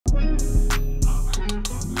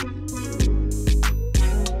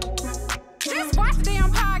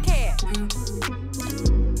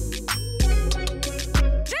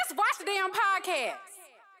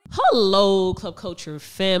Hello, Club Culture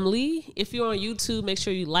family. If you're on YouTube, make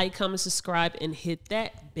sure you like, comment, subscribe, and hit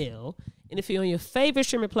that bell. And if you're on your favorite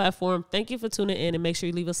streaming platform, thank you for tuning in and make sure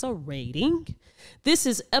you leave us a rating. This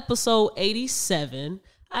is episode 87.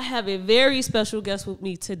 I have a very special guest with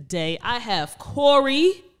me today. I have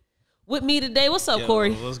Corey with me today. What's up,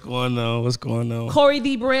 Corey? What's going on? What's going on? Corey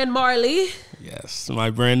the brand Marley. Yes, my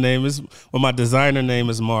brand name is, my designer name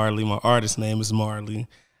is Marley. My artist name is Marley.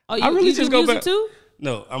 Oh, you just go back too?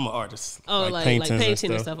 No, I'm an artist. Oh, like painting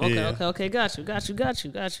and stuff. Okay. Got you. I was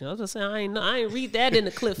just saying, I ain't read that in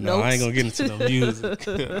the cliff notes. No, I ain't gonna get into the music.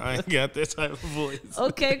 I ain't got that type of voice.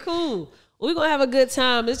 Okay, cool. We're gonna have a good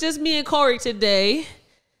time. It's just me and Corey today.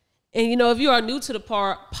 And you know, if you are new to the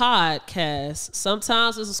podcast,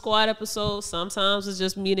 sometimes it's a squad episode, sometimes it's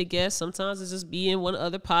just me and a guest, sometimes it's just me and one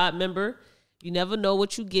other pod member. You never know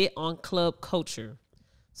what you get on Club Culture.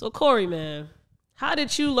 So Corey, man, how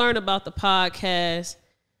did you learn about the podcast?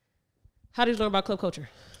 How did you learn about Club Culture?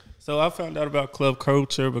 So I found out about Club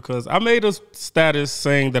Culture because I made a status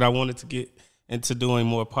saying that I wanted to get into doing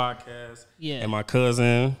more podcasts. Yeah. And my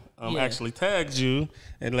cousin actually tagged you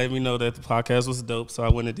and let me know that the podcast was dope. So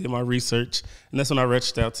I went and did my research. And that's when I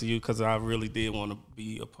reached out to you because I really did want to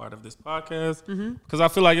be a part of this podcast. Because I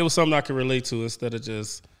feel like it was something I could relate to instead of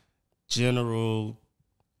just general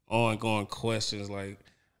ongoing questions. Like,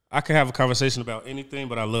 I can have a conversation about anything,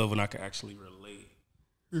 but I love when I can actually relate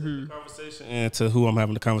to the conversation and to who I'm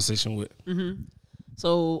having the conversation with.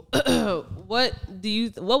 So, what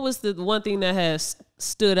was the one thing that has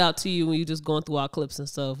stood out to you when you just going through our clips and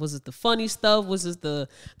stuff? Was it the funny stuff? Was it the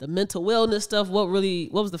mental wellness stuff? What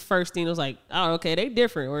was the first thing that was like, oh, okay, they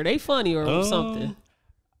different or they funny or something?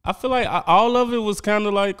 I feel like all of it was kind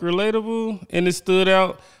of like relatable and it stood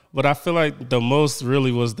out. But I feel like the most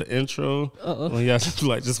really was the intro when y'all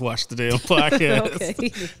just watch the damn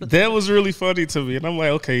podcast. That was really funny to me, and I'm like,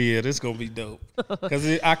 okay, yeah, this is gonna be dope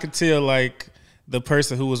because I could tell like the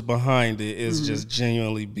person who was behind it is just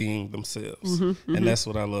genuinely being themselves, and that's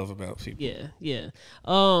what I love about people. Yeah.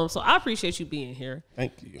 So I appreciate you being here.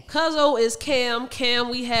 Thank you. Cuzzo is Cam.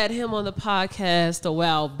 We had him on the podcast a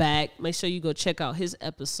while back. Make sure you go check out his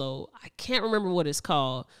episode. I can't remember what it's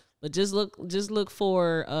called. But just look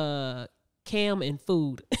for Cam and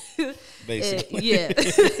food. Basically.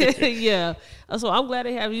 Yeah. So I'm glad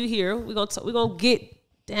to have you here. We're gonna get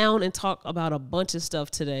down and talk about a bunch of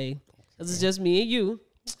stuff today. Because it's just me and you.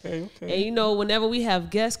 Okay. And you know, whenever we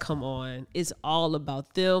have guests come on, it's all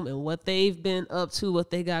about them and what they've been up to,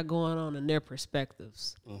 what they got going on and their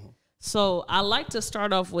perspectives. So I like to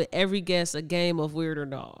start off with every guest a game of Weird or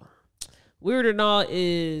Not. Weird or Not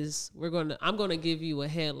is I'm gonna give you a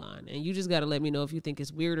headline and you just gotta let me know if you think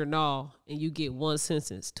it's weird or not, and you get one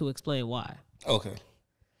sentence to explain why. Okay.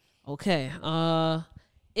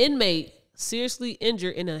 Inmate seriously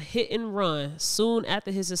injured in a hit and run soon after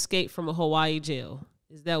his escape from a Hawaii jail.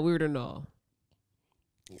 Is that weird or not?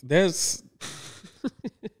 That's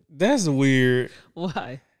weird.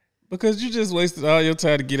 Why? Because you just wasted all your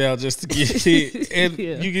time to get out just to get hit. And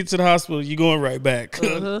you get to the hospital, you're going right back.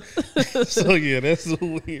 So, yeah, that's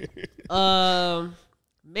weird.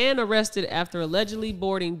 Man arrested after allegedly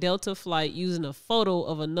boarding Delta flight using a photo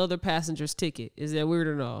of another passenger's ticket. Is that weird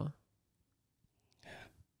or not?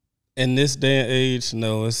 In this day and age,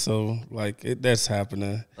 no, it's so, that's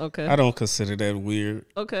happening. Okay. I don't consider that weird.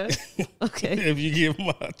 Okay. If you give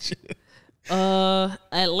much.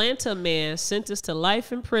 Atlanta man sentenced to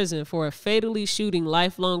life in prison for a fatally shooting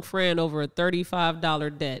lifelong friend over a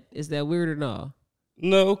 $35 debt. Is that weird or not?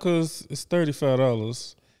 No, because it's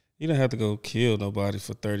 $35. You don't have to go kill nobody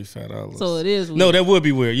for $35. So it is weird. No, that would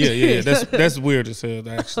be weird. Yeah. That's weird as hell,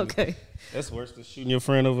 actually. Okay. That's worse than shooting your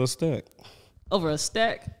friend over a stack. Over a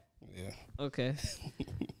stack? Yeah. Okay.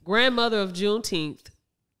 Grandmother of Juneteenth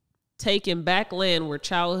taking back land where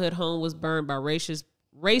childhood home was burned by racist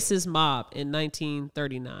mob in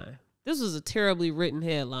 1939. This was a terribly written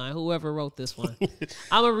headline, whoever wrote this one.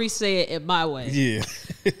 I'm going to re-say it in my way. Yeah.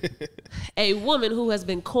 A woman who has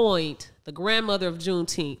been coined the grandmother of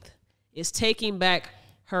Juneteenth is taking back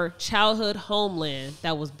her childhood homeland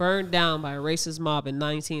that was burned down by a racist mob in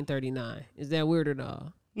 1939. Is that weird or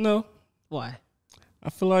not? No. Why? I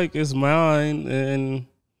feel like it's mine, and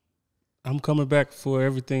I'm coming back for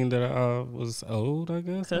everything that I was owed, I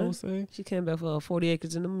guess I would say. She came back for 40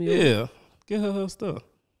 acres in the mule. Yeah. Get her stuff.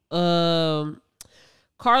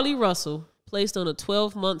 Carly Russell placed on a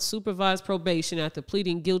 12-month supervised probation after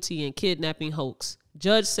pleading guilty in kidnapping hoax.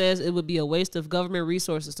 Judge says it would be a waste of government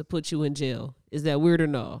resources to put you in jail. Is that weird or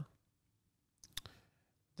no?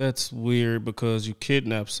 That's weird because you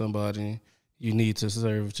kidnap somebody, you need to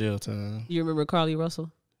serve jail time. You remember Carly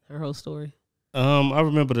Russell? Her whole story? I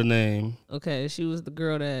remember the name. Okay, she was the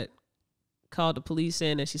girl that called the police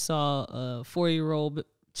saying that she saw a 4-year-old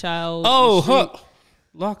child. Oh,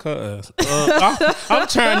 lock her ass. I'm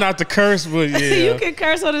trying not to curse, but yeah. You can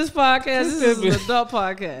curse on this podcast. This is an adult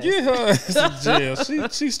podcast. Get her ass in jail.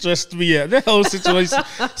 She stressed me out. That whole situation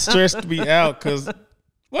stressed me out because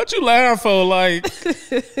what you lying for? Like,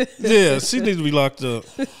 yeah, she needs to be locked up.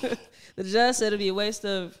 The judge said it'd be a waste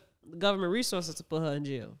of government resources to put her in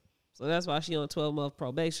jail. So that's why she on 12-month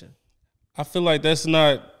probation. I feel like that's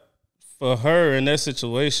not for her in that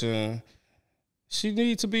situation. She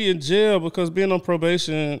needs to be in jail because being on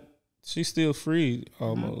probation, she's still free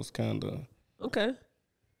almost, kind of. Okay.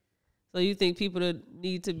 So you think people that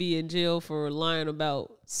need to be in jail for lying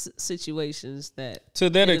about situations that... To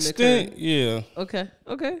that extent, yeah. Okay.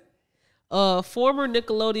 Former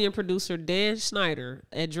Nickelodeon producer Dan Schneider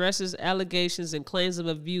addresses allegations and claims of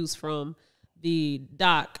abuse from the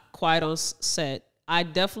doc Quiet on Set. I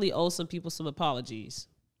definitely owe some people some apologies.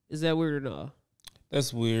 Is that weird or no?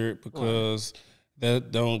 That's weird because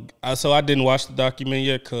so I didn't watch the document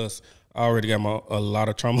yet because I already got a lot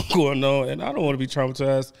of trauma going on and I don't want to be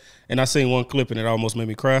traumatized. And I seen one clip and it almost made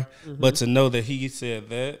me cry. But to know that he said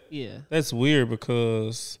that, that's weird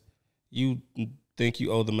because you think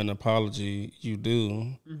you owe them an apology. You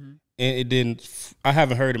do. And it didn't, I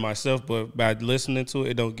haven't heard it myself, but by listening to it,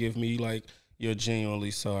 it don't give me like, you're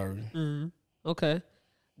genuinely sorry. Okay.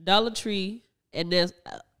 Dollar Tree, and there's,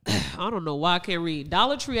 I don't know why I can't read.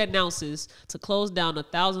 Dollar Tree announces to close down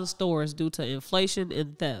 1,000 stores due to inflation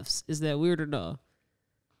and thefts. Is that weird or no?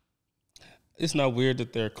 It's not weird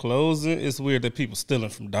that they're closing. It's weird that people stealing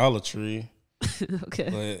from Dollar Tree. Okay.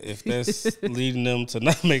 But if that's leading them to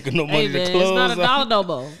not making no money to close, it's not $1 no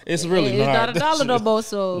more. It's really it's not. It's not $1 no more.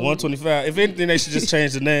 So $1.25. If anything, they should just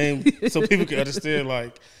change the name so people can understand.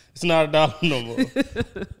 Like it's not $1 no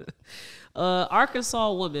more.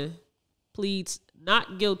 Arkansas woman pleads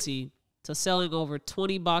not guilty to selling over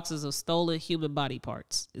 20 boxes of stolen human body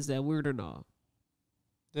parts. Is that weird or no?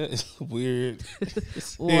 That is weird.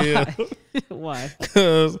 Why? Why?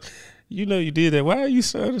 Because you know you did that. Why are you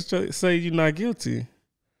trying to say you're not guilty?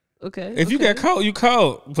 Okay. If you got caught, you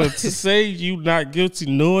caught. But to say you not guilty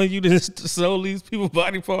knowing you didn't sell these people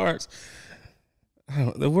body parts,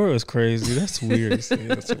 the world is crazy. That's weird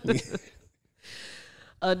to me.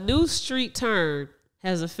 A new street turn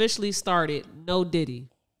has officially started, No Diddy,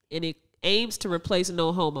 and it aims to replace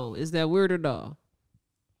No Homo. Is that weird or no?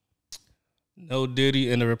 No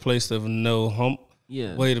Diddy and the replace of No Homo.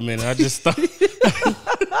 Yeah. Wait a minute. I just thought.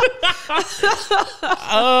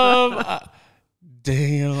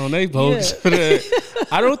 Damn, they both.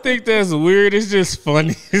 I don't think that's weird. It's just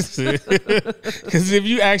funny. Because if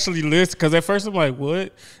you actually listen, because at first I'm like,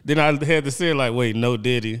 what? Then I had to say like, wait, No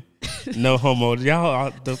Diddy, No Homo.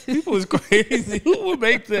 Y'all, the people is crazy. Who would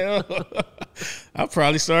make that? I'll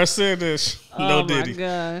probably start saying this. No Diddy.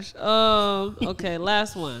 Oh my gosh. Okay,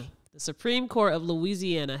 last one. The Supreme Court of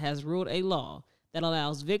Louisiana has ruled a law that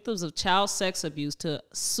allows victims of child sex abuse to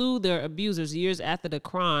sue their abusers years after the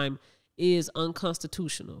crime is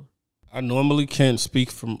unconstitutional. I normally can't speak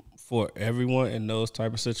for everyone in those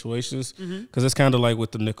type of situations because it's kind of like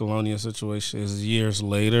with the Nickelodeon situation. It's years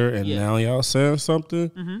later and now y'all saying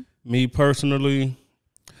something. Me personally,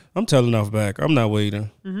 I'm telling off back. I'm not waiting.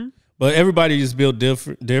 But everybody is built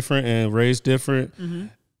different and raised different.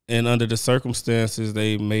 And under the circumstances,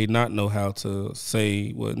 they may not know how to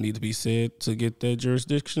say what needs to be said to get that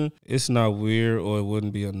jurisdiction. It's not weird or it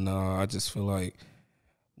wouldn't be a nah. I just feel like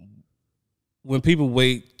when people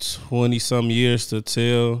wait 20-some years to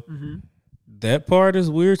tell, that part is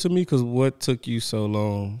weird to me because what took you so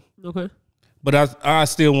long? Okay. But I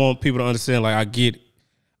still want people to understand, like, I get it.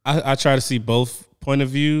 I try to see both point of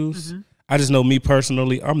views. I just know me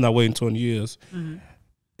personally, I'm not waiting 20 years.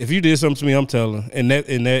 If you did something to me, I'm telling. In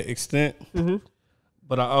that extent.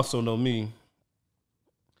 But I also know me.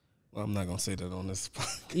 Well, I'm not gonna say that on this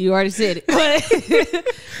podcast. You already said it.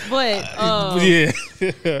 but yeah.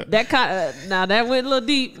 That kind of now that went a little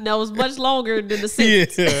deep. That was much longer than the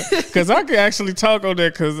sentence. Yeah. Because I can actually talk on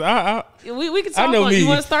that because we can talk on it. You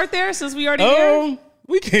want to start there since we already here?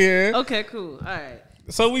 We can. Okay, cool. All right.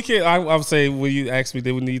 So we can I would say when you asked me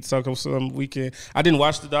did we need to talk about something, we can. I didn't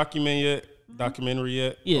watch the documentary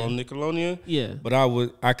yet on Nickelodeon. Yeah. But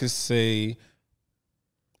I could say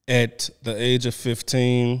at the age of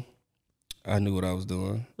 15, I knew what I was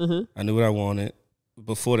doing. I knew what I wanted.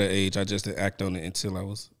 Before that age, I just didn't act on it until I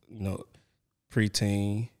was,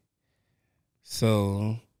 preteen.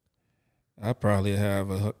 So I probably have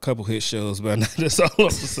a couple hit shows, but that's all I'm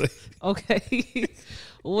gonna say. Okay.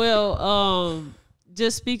 Well,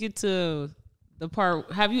 just speaking to the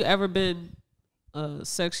part, have you ever been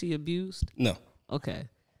sexually abused? No. Okay.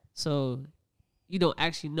 So you don't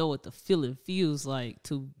actually know what the feeling feels like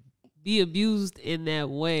to be abused in that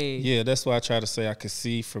way. Yeah, that's why I try to say I could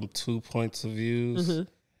see from 2 points of views.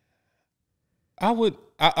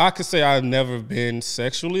 I could say I've never been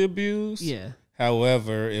sexually abused. Yeah.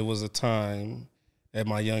 However, it was a time at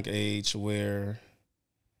my young age where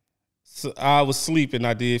I was sleeping.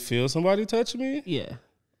 I did feel somebody touching me. Yeah.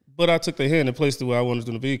 But I took the hand and placed it where I wanted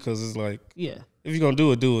them to be because it's like, yeah, if you're going to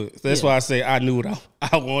do it, do it. That's why I say I knew what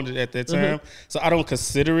I wanted at that time. So I don't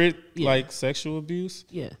consider it like sexual abuse.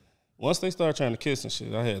 Yeah. Once they start trying to kiss and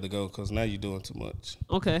shit, I had to go because now you're doing too much.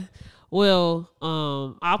 Okay. Well,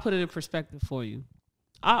 I'll put it in perspective for you.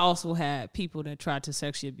 I also had people that tried to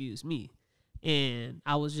sexually abuse me. And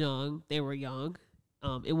I was young. They were young.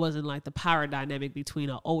 It wasn't like the power dynamic between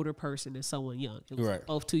an older person and someone young. It was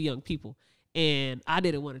both two young people. And I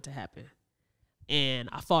didn't want it to happen. And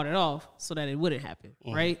I fought it off so that it wouldn't happen,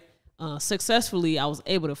 right? Successfully, I was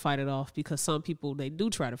able to fight it off because some people, they do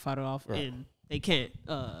try to fight it off and they can't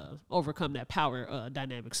overcome that power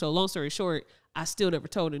dynamic. So long story short, I still never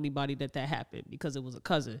told anybody that happened because it was a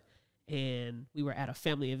cousin. And we were at a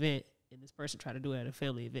family event and this person tried to do it at a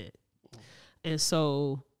family event. And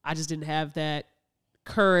so I just didn't have that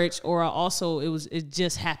courage, or it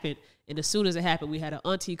just happened. And as soon as it happened, we had an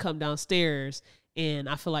auntie come downstairs, and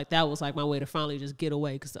I feel like that was like my way to finally just get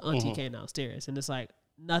away because the auntie came downstairs. And it's like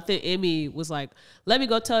nothing in me was like, let me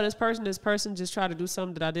go tell this person just tried to do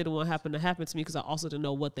something that I didn't want to happen to me, because I also didn't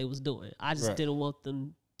know what they was doing. I just didn't want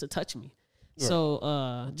them to touch me.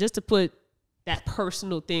 So just to put that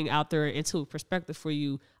personal thing out there into perspective for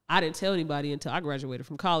you, I didn't tell anybody until I graduated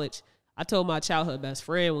from college. I told my childhood best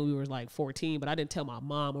friend when we were like 14, but I didn't tell my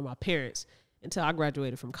mom or my parents until I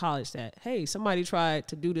graduated from college that, hey, somebody tried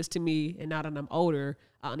to do this to me, and now that I'm older,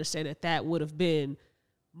 I understand that would have been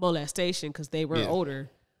molestation because they were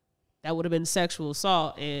older. That would have been sexual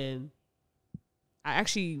assault, and I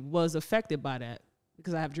actually was affected by that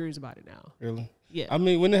because I have dreams about it now. Really? Yeah. I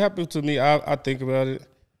mean, when it happened to me, I think about it.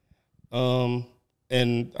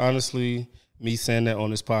 And honestly, me saying that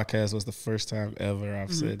on this podcast was the first time ever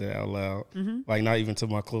I've said that out loud. Like, not even to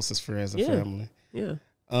my closest friends and family. Yeah.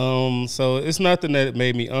 So it's nothing that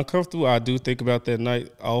made me uncomfortable. I do think about that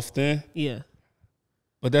night often. Yeah.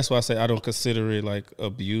 But that's why I say I don't consider it like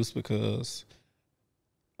abuse, because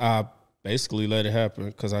I basically let it happen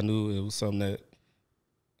because I knew it was something that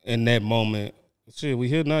in that moment, shit, we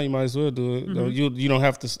here now, you might as well do it. You don't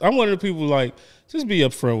have to. I'm one of the people like, just be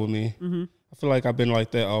upfront with me. I feel like I've been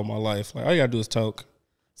like that all my life. Like, all you gotta do is talk.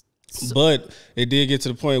 But it did get to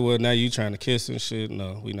the point where now you trying to kiss and shit.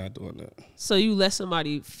 No, we not doing that. So you let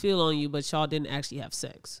somebody feel on you, but y'all didn't actually have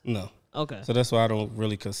sex? No. Okay. So that's why I don't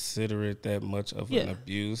really consider it that much of an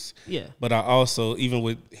abuse. Yeah. But I also, even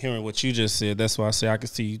with hearing what you just said, that's why I say I can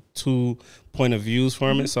see 2 point of views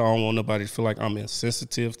from it. So I don't want nobody to feel like I'm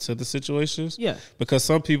insensitive to the situations. Yeah. Because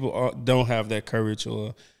some people don't have that courage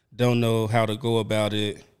or don't know how to go about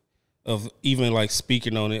it, of even like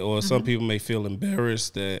speaking on it, or some people may feel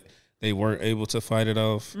embarrassed that they weren't able to fight it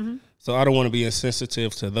off. So I don't want to be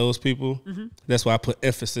insensitive to those people. That's why I put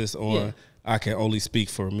emphasis on I can only speak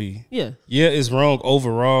for me. Yeah, it's wrong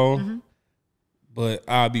overall, but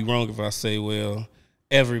I'd be wrong if I say, well,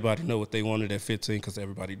 everybody know what they wanted at 15 because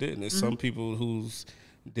everybody didn't. There's some people who's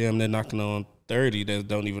damn near knocking on 30 that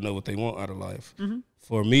don't even know what they want out of life.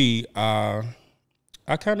 For me, I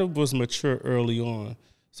kind of was mature early on.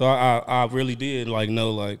 So I really did like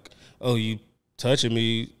know, like, oh, you touching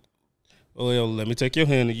me, well, let me take your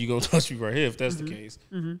hand and you gonna touch me right here if that's the case.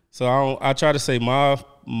 So I try to say my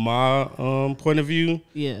point of view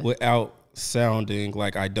without sounding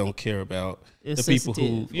like I don't care about the people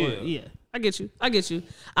who I get you.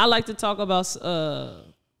 I like to talk about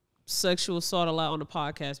sexual assault a lot on the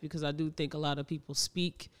podcast because I do think a lot of people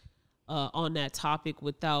speak on that topic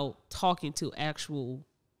without talking to actual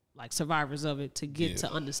like survivors of it to get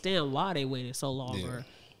to understand why they waited so long. Or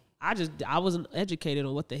I wasn't educated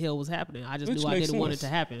on what the hell was happening. I just knew I didn't want it to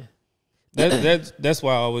happen. That's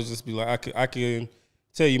why I always just be like, I can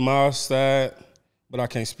tell you my side, but I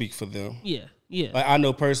can't speak for them. Yeah. Like, I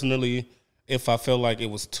know personally, if I felt like it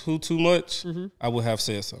was too much, I would have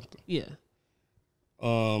said something. Yeah.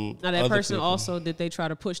 Now that person people, also, did they try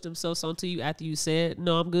to push themselves onto you after you said,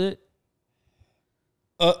 no, I'm good?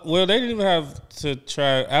 Well, they didn't even have to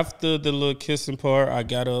try. After the little kissing part, I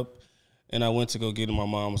got up and I went to go get in my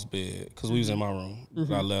mom's bed because we was in my room.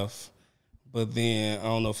 I left. But then, I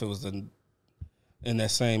don't know if it was in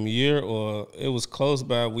that same year or it was close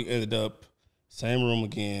by. We ended up same room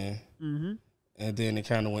again. And then it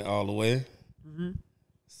kind of went all the way.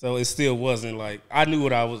 So it still wasn't like, I knew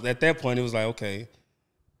what I was, at that point it was like, okay,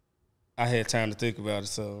 I had time to think about it,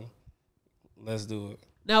 so let's do it.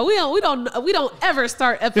 Now we don't ever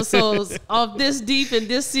start episodes off this deep and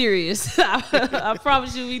this serious. I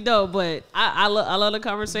promise you we don't. But I love the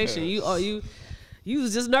conversation. Yes. You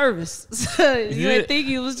was just nervous. You didn't think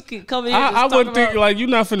you was coming here. I wouldn't think like you're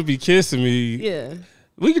not finna be kissing me. Yeah.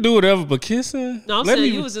 We can do whatever, but kissing. No, I'm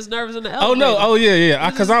saying you was just nervous in the elevator. Oh no. Oh yeah.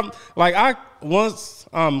 Because I'm like once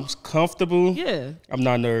I'm comfortable. Yeah. I'm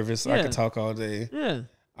not nervous. Yeah. I can talk all day. Yeah.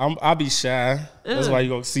 I'll be shy. That's why you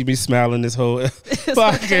gonna see me smiling this whole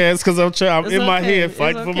podcast, because I'm in my head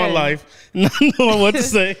fighting for my life, not knowing what to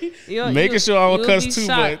say, making sure I don't cuss too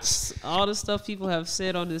much. All the stuff people have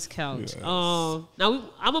said on this couch. Yes. Now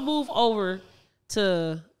I'm gonna move over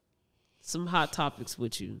to some hot topics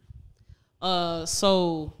with you.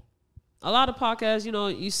 So a lot of podcasts,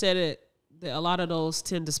 you said it, that a lot of those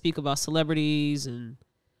tend to speak about celebrities and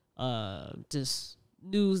just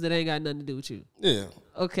news that ain't got nothing to do with you. Yeah.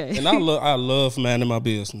 Okay. And I love minding my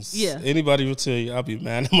business. Yeah. Anybody will tell you I'll be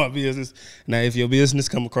minding my business. Now, if your business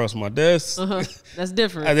come across my desk, that's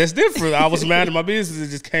different. That's different. I was minding my business. It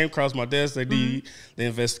just came across my desk. The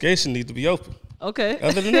investigation needs to be open. Okay.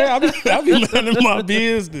 Other than that, I'll be minding my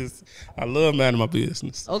business. I love minding my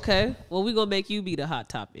business. Okay. Well, we're going to make you be the hot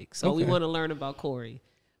topic. So we want to learn about Corey.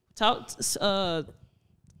 Tell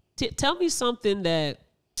me something that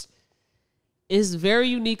is very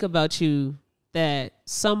unique about you that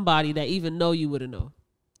somebody that even know you wouldn't know.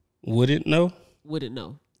 Wouldn't know? Wouldn't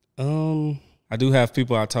know. I do have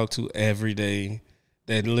people I talk to every day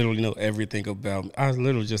that literally know everything about me. I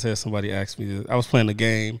literally just had somebody ask me this. I was playing a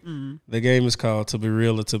game. Mm. The game is called To Be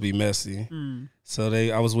Real or To Be Messy. Mm. So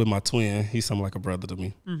I was with my twin. He's something like a brother to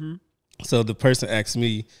me. Mm-hmm. So the person asked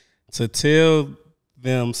me to tell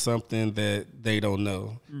them something that they don't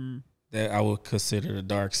know. Mm. That I would consider a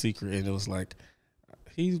dark secret, and it was like,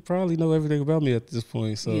 he probably know everything about me at this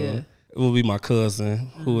point. So it will be my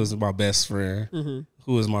cousin, who is my best friend,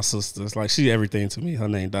 who is my sister. It's like, she everything to me. Her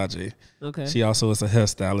name Daje. Okay. She also is a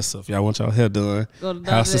hairstylist. So if y'all want y'all hair done,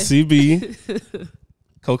 House of CB,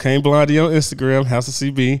 Cocaine Blondie on Instagram, House of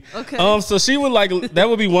CB. Okay. So she would that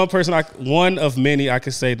would be one person, one of many I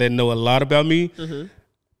could say that know a lot about me. Mm-hmm.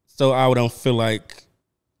 So I don't feel like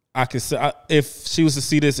I could say, if she was to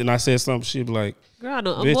see this and I said something, she'd be like, girl, I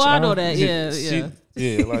know, I know that. Yeah.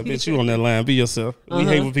 Yeah, like, bitch, you on that line. Be yourself. We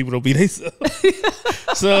hate when people don't be themselves.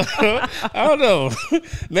 So, I don't know.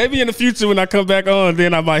 Maybe in the future when I come back on,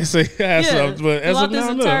 then I might say something. But as of now, this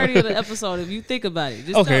entirety of the episode, if you think about it,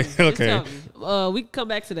 just tell me. We can come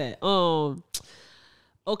back to that.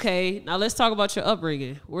 Okay, now let's talk about your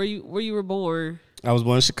upbringing. Where you were born? I was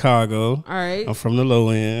born in Chicago. All right. I'm from the low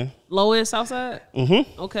end. Low end, Southside?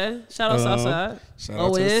 Mm-hmm. Okay. Shout out Southside. Shout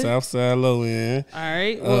out to the Southside, low end. All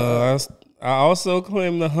right. I also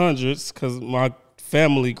claim the hundreds because my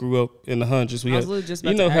family grew up in the hundreds. We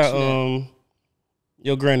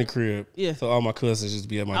your granny crib. Yeah. So all my cousins just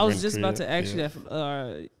be at my granny crib. I was just about to ask you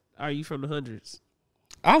that. Are you from the hundreds?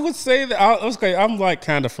 I would say that. I'm like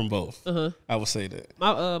kind of from both. I would say that.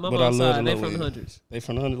 My mom's side, they from the hundreds. They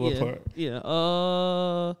from the hundreds. What part?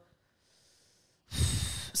 Yeah.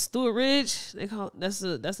 Stewart Ridge. They call that's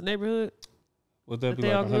the neighborhood. Would that be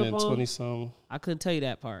like 120 something? I couldn't tell you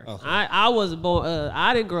that part. Okay. I wasn't born.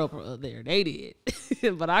 I didn't grow up there. They did,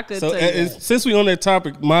 but I couldn't tell you that. Since we on that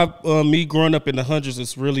topic, me growing up in the hundreds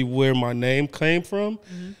is really where my name came from.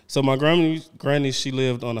 Mm-hmm. So my granny, she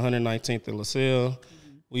lived on 119th and LaSalle. Mm-hmm.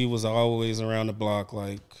 We was always around the block.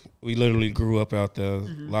 Like, we literally grew up out there.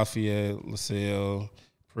 Mm-hmm. Lafayette, LaSalle,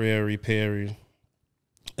 Prairie, Perry,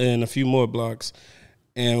 and a few more blocks.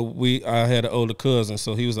 And I had an older cousin,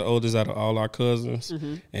 so he was the oldest out of all our cousins,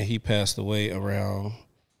 and he passed away around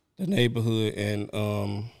the neighborhood.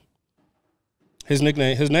 And his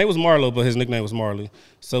name was Marley, but his nickname was Marley.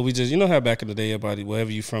 So we just, how back in the day, everybody,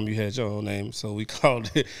 wherever you from, you had your own name. So we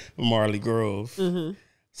called it Marley Grove. Mm-hmm.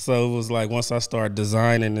 So it was like, once I started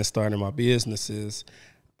designing and starting my businesses,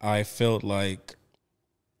 I felt like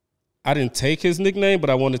I didn't take his nickname, but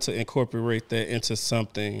I wanted to incorporate that into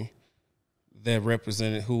something that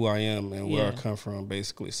represented who I am and where I come from,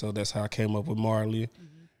 basically. So that's how I came up with Marley.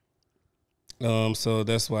 Mm-hmm. So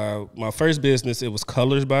that's why my first business, it was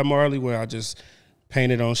Colors by Marley, where I just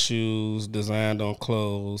painted on shoes, designed on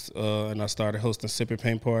clothes, and I started hosting sipping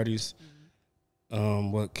paint parties.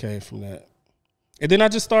 Mm-hmm. What came from that? And then I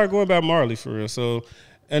just started going by Marley for real. So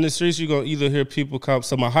in the streets, you're going to either hear people call.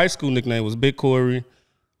 So my high school nickname was Big Corey,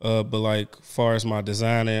 but like far as my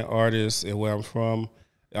designer, artist, and where I'm from,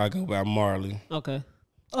 I go by Marley. Okay.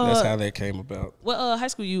 That's how that came about. What high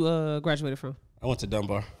school you graduated from? I went to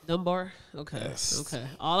Dunbar. Dunbar? Okay. Yes. Okay.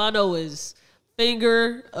 All I know is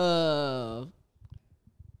finger,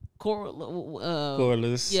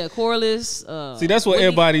 Corliss. Yeah, Corliss. See, that's what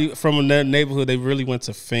everybody from that neighborhood, they really went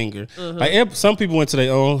to finger. Like some people went to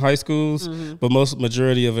their own high schools, but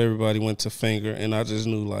majority of everybody went to finger. And I just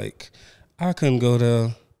knew, like, I couldn't go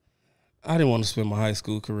there. I didn't want to spend my high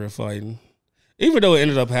school career fighting. Even though it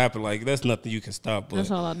ended up happening, like, that's nothing you can stop. But that's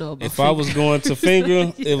all I know about if finger. I was going to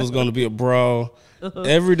finger, it was going to be a brawl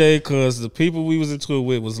every day because the people we was into it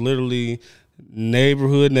with was literally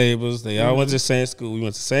neighborhood neighbors. They all went to the same school. We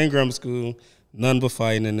went to the same grammar school, none but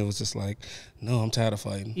fighting. And it was just like, no, I'm tired of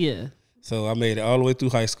fighting. Yeah. So I made it all the way through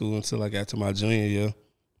high school until I got to my junior year.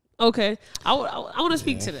 Okay. I want to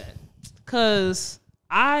speak to that because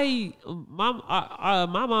my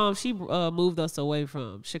mom, she moved us away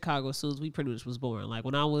from Chicago as soon as we pretty much was born. Like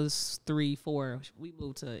when I was 3, 4, we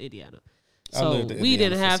moved to Indiana. So we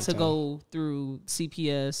didn't have to go through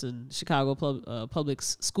CPS and Chicago public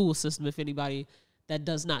school system. If anybody that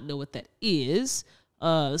does not know what that is,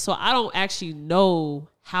 so I don't actually know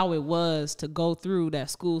how it was to go through that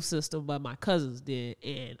school system, but my cousins did,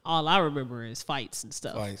 and all I remember is fights and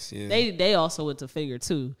stuff. Fights, yeah. They also went to finger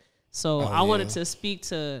too. So I wanted to speak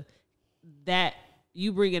to that.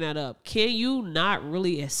 You bringing that up, can you not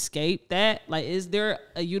really escape that? Like, is there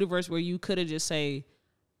a universe where you could have just say,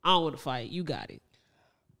 I don't want to fight, you got it?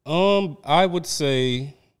 I would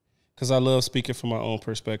say, because I love speaking from my own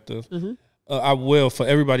perspective, I will. For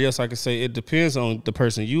everybody else, I could say it depends on the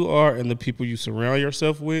person you are and the people you surround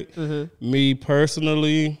yourself with. Me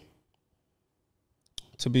personally,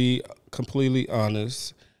 to be completely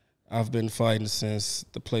honest, I've been fighting since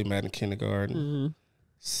the playmat in kindergarten.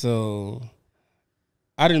 So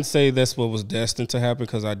I didn't say that's what was destined to happen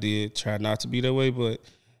because I did try not to be that way, but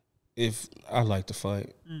if I like to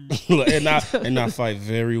fight and not fight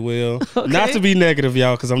very well, not to be negative,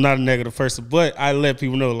 y'all, because I'm not a negative person, but I let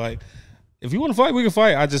people know, like, if you want to fight, we can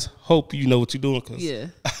fight. I just hope you know what you're doing because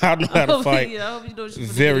I know how to fight I hope you know what you're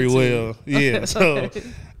very well. Yeah. So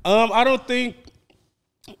I don't think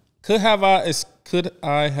could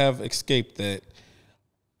I have escaped that?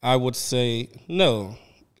 I would say no,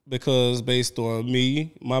 because based on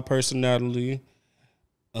me, my personality,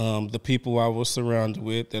 the people I was surrounded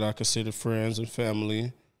with that I consider friends and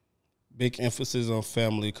family, big emphasis on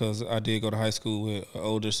family because I did go to high school with an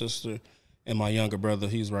older sister and my younger brother.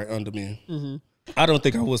 He's right under me. I don't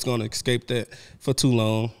think I was going to escape that for too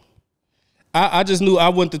long. I just knew I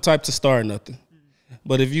wasn't the type to start nothing.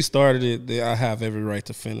 But if you started it, then I have every right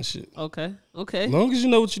to finish it. Okay. As long as you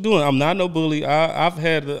know what you're doing. I'm not no bully. I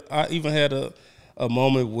even had a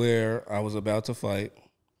moment where I was about to fight,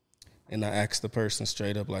 and I asked the person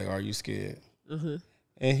straight up, like, "Are you scared?"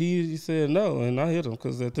 And he said no, and I hit him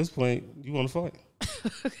because at this point, you want to fight.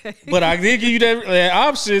 But I did give you that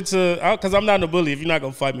option to, because I'm not no bully. If you're not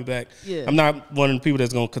gonna fight me back, I'm not one of the people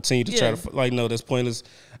that's gonna continue to try to like. No, that's pointless.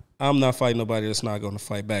 I'm not fighting nobody that's not going to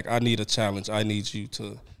fight back. I need a challenge. I need you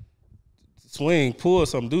to swing, pull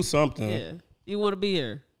something, do something. Yeah. You want to be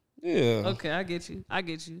here. Yeah. Okay, I get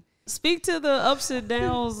you. Speak to the ups and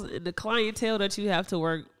downs and the clientele that you have to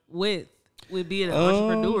work with being an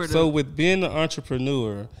entrepreneur. So with being an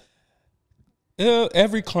entrepreneur,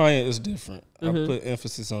 every client is different. I put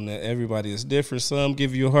emphasis on that. Everybody is different. Some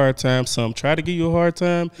give you a hard time. Some try to give you a hard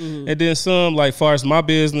time. And then some, like far as my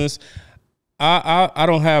business, I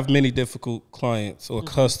don't have many difficult clients or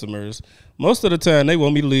customers. Most of the time, they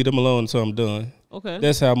want me to leave them alone until I'm done. Okay.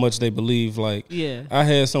 That's how much they believe. Like, I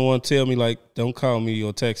had someone tell me, like, don't call me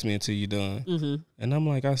or text me until you're done. And I'm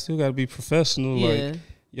like, I still got to be professional. Like,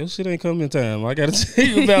 your shit ain't coming in time. I got to tell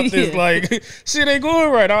you about this. Like, shit ain't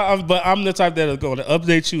going right. But I'm the type that is going to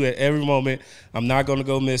update you at every moment. I'm not going to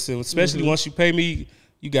go missing, especially once you pay me,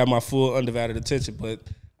 you got my full undivided attention. But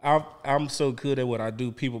I'm so good at what I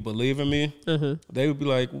do. People believe in me. They would be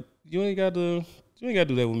like, "You ain't got to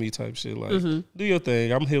do that with me," type shit. Like, do your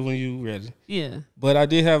thing. I'm here when you ready. Yeah. But I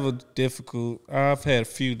did have I've had a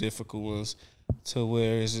few difficult ones, to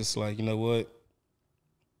where it's just like, you know what?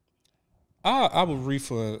 I would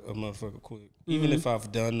refund a motherfucker quick, even if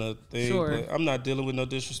I've done the thing. But I'm not dealing with no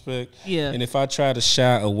disrespect. Yeah. And if I try to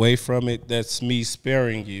shy away from it, that's me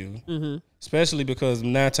sparing you. Especially because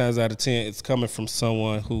 9 times out of 10, it's coming from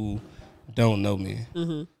someone who don't know me.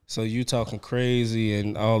 So you talking crazy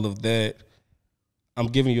and all of that. I'm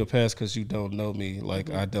giving you a pass because you don't know me. Like,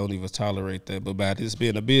 I don't even tolerate that. But by this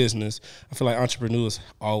being a business, I feel like entrepreneurs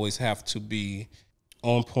always have to be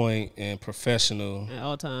on point and professional at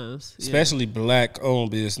all times, especially Black-owned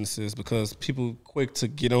businesses, because people quick to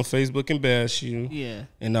get on Facebook and bash you,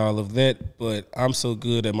 and all of that. But I'm so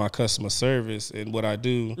good at my customer service and what I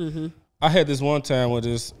do. I had this one time where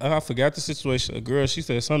I forgot the situation. A girl, she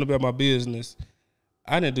said something about my business.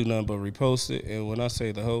 I didn't do nothing but repost it. And when I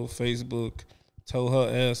say the whole Facebook told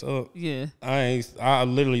her ass up, yeah, I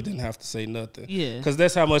literally didn't have to say nothing. Yeah. Because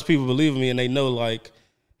that's how much people believe in me, and they know, like,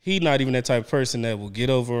 he not even that type of person that will get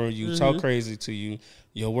over on you, talk crazy to you.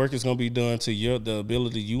 Your work is going to be done to the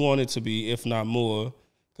ability you want it to be, if not more,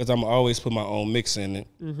 because I'm always put my own mix in it.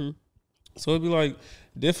 So it'd be like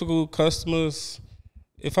difficult customers.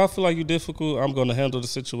 If I feel like you're difficult, I'm going to handle the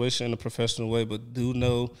situation in a professional way, but do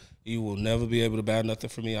know you will never be able to buy nothing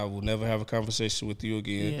from me. I will never have a conversation with you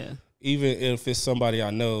again. Yeah. Even if it's somebody I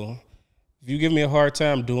know. If you give me a hard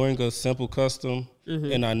time doing a simple custom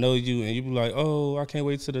and I know you and you be like, oh, I can't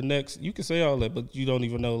wait till the next, you can say all that, but you don't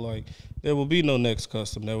even know, like, there will be no next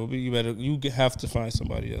custom. There will be, you have to find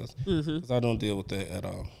somebody else, because I don't deal with that at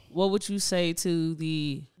all. What would you say to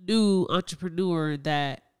the new entrepreneur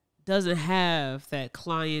that doesn't have that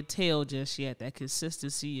clientele just yet, that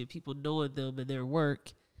consistency and people knowing them and their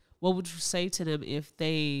work? What would you say to them if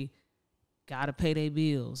they gotta pay their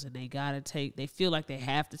bills and they feel like they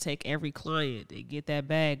have to take every client and get that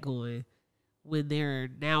bag going when they're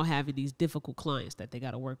now having these difficult clients that they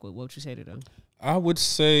gotta work with? What would you say to them? I would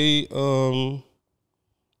say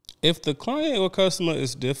if the client or customer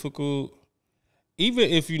is difficult, even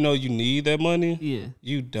if you know you need that money,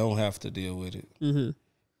 you don't have to deal with it.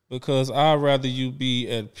 Because I'd rather you be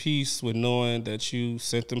at peace with knowing that you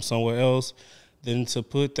sent them somewhere else than to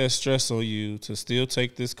put that stress on you to still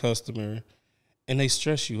take this customer and they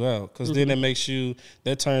stress you out. Because then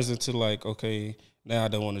that turns into like, okay, now I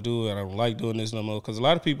don't want to do it. I don't like doing this no more. Because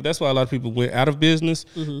that's why a lot of people went out of business.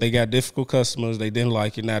 They got difficult customers. They didn't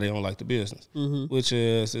like it. Now they don't like the business. Which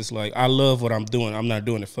is, it's like, I love what I'm doing. I'm not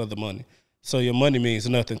doing it for the money. So your money means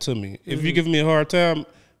nothing to me. If you're giving me a hard time,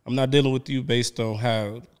 I'm not dealing with you based on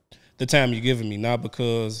how the time you're giving me, not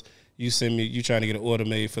because you trying to get an order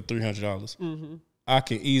made for $300. I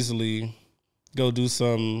can easily go do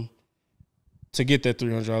something to get that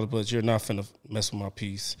 $300, but you're not finna mess with my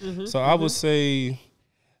peace. So I would say,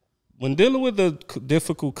 when dealing with a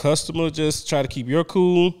difficult customer, just try to keep your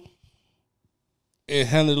cool and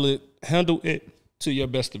handle it to your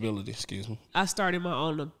best ability. Excuse me. I started my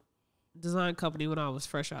own design company when I was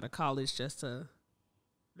fresh out of college, just to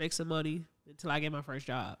make some money until I get my first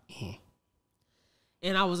job.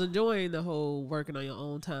 And I was enjoying the whole working on your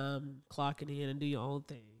own time, clocking in and do your own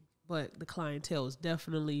thing. But the clientele is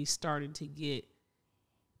definitely starting to get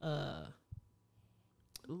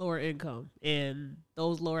lower income. And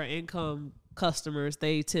those lower income customers,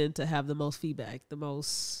 they tend to have the most feedback, the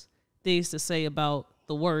most things to say about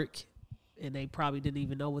the work. And they probably didn't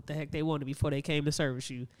even know what the heck they wanted before they came to service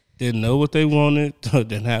you. Didn't know what they wanted,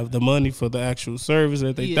 didn't have the money for the actual service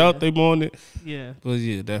that they thought they wanted. Yeah. But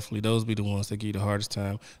yeah, definitely those be the ones that give you the hardest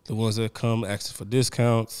time. The ones that come asking for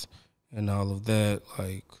discounts and all of that.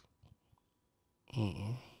 Like,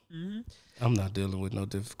 I'm not dealing with no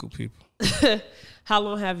difficult people. How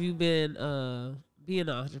long have you been being an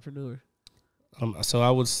entrepreneur? So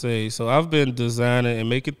I would say, I've been designing and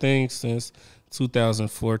making things since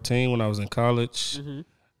 2014 when I was in college.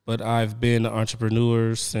 But I've been an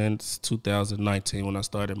entrepreneur since 2019 when I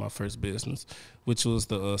started my first business, which was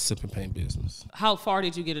the sip and paint business. How far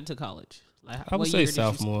did you get into college? Like, I would say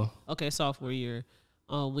sophomore. Okay, sophomore year.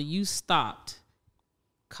 When you stopped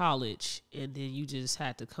college and then you just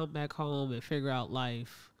had to come back home and figure out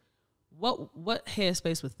life, what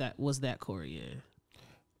headspace was that Corey in?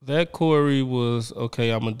 That Corey was, okay,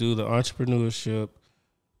 I'm going to do the entrepreneurship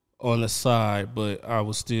on the side, but I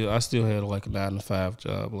still had like a 9-to-5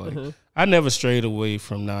 job. Like, I never strayed away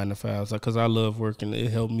from 9-to-5s because I love working.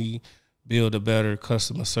 It helped me build a better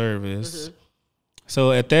customer service.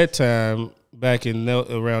 So at that time,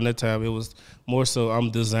 around that time, it was more so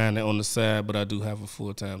I'm designing on the side, but I do have a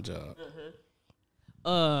full-time job.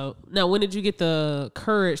 Now, when did you get the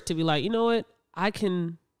courage to be like, you know what, I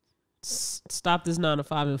can stop this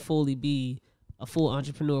 9-to-5 and fully be a full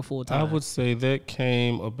entrepreneur full time? I would say that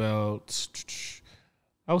came about,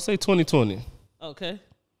 I would say 2020. Okay.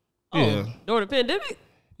 Yeah. During the pandemic?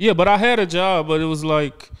 Yeah, but I had a job, but it was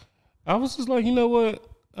like, I was just like, you know what?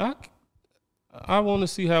 I want to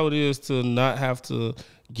see how it is to not have to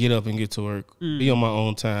get up and get to work, be on my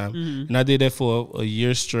own time. And I did that for a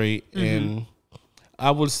year straight. And I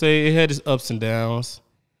would say it had its ups and downs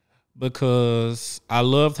because I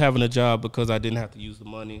loved having a job because I didn't have to use the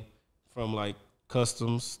money from like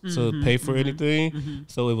customs to pay for anything.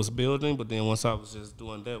 So it was building, but then once I was just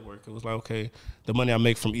doing that work, it was like, okay, the money I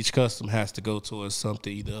make from each custom has to go towards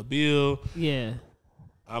something, either a bill. Yeah.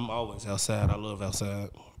 I'm always outside. I love outside.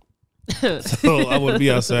 So I would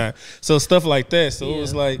be outside. So stuff like that. So it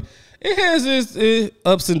was like, It has its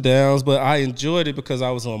ups and downs, but I enjoyed it because I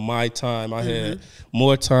was on my time. I had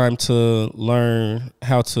more time to learn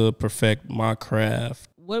how to perfect my craft.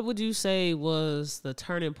 What would you say was the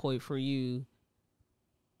turning point for you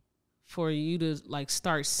to like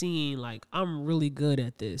start seeing like I'm really good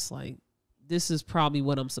at this? Like this is probably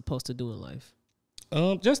what I'm supposed to do in life.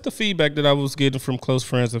 Just the feedback that I was getting from close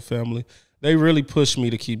friends and family. They really pushed me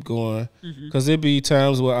to keep going because there'd be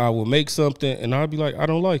times where I would make something and I'd be like, I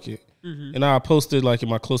don't like it. And I posted like in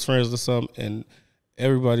my close friends or something and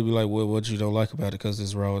everybody be like, well, what you don't like about it because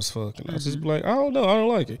it's raw as fuck. And I just be like, I don't know, I don't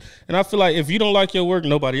like it. And I feel like if you don't like your work,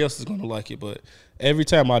 nobody else is going to like it. But every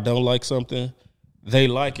time I don't like something, they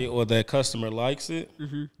like it or that customer likes it.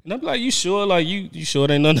 And I'm like, you sure? Like, you sure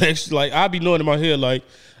it ain't nothing extra? Like, I be knowing in my head, like,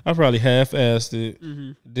 I probably half-assed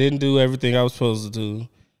it, didn't do everything I was supposed to do.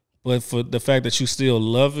 But for the fact that you still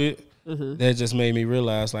love it, that just made me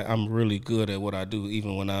realize, like, I'm really good at what I do,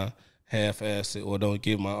 even when I half-ass it or don't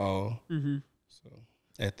give my all. So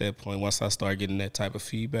at that point, once I start getting that type of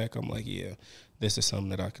feedback, I'm like, yeah, this is something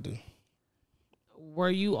that I could do.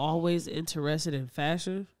 Were you always interested in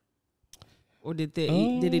fashion? Or did it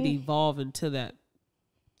evolve into that?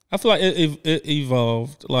 I feel like it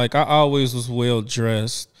evolved. Like, I always was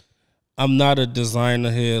well-dressed. I'm not a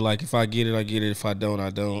designer here. Like, if I get it, I get it. If I don't,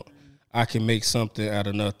 I don't. I can make something out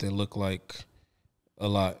of nothing look like a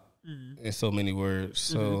lot in so many words.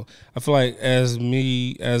 So I feel like as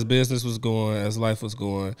business was going, as life was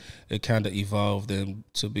going, it kind of evolved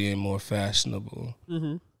into being more fashionable.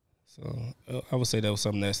 So I would say that was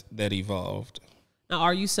something that evolved. Now,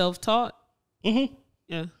 are you self-taught?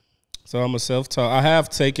 Yeah. So I'm a self-taught. I have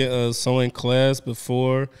taken a sewing class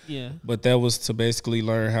before. Yeah. But that was to basically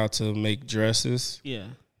learn how to make dresses. Yeah.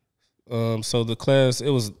 So the class, it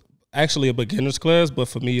was actually a beginner's class, but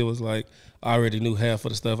for me it was like I already knew half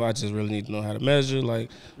of the stuff. I just really need to know how to measure, like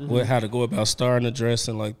how to go about starting a dress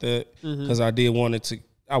and like that. Because I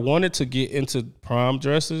wanted to get into prom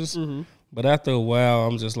dresses, but after a while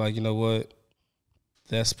I'm just like, you know what?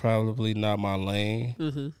 That's probably not my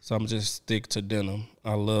lane. So I'm just stick to denim.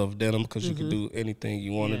 I love denim because you can do anything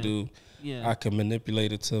you want to do. Yeah. I can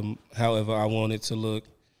manipulate it to however I want it to look.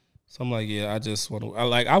 So I'm like, yeah, I just want to.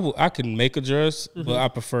 I can make a dress, but I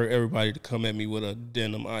prefer everybody to come at me with a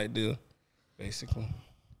denim idea, basically.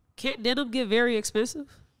 Can't denim get very expensive?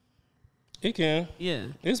 It can. Yeah.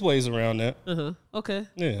 There's ways around that. Okay.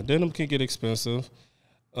 Yeah, denim can get expensive.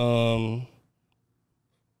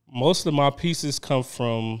 Most of my pieces come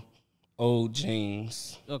from old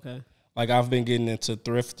jeans. Okay. Like, I've been getting into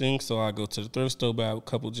thrifting, so I go to the thrift store, buy a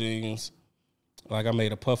couple jeans. Like, I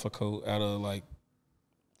made a puffer coat out of, like,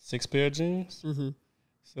 6 pair of jeans.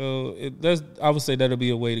 So I would say that'll be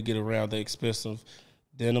a way to get around the expensive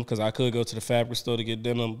denim, because I could go to the fabric store to get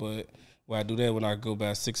denim, but I do that when I go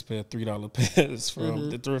buy 6 pair of $3 pants from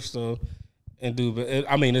the thrift store and do.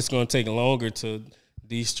 But I mean, it's going to take longer to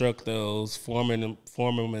destruct those, form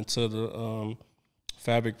them into the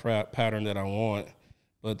fabric pattern that I want.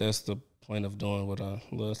 But that's the point of doing what I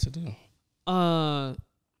love to do.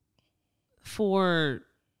 For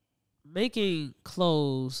making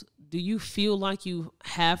clothes, do you feel like you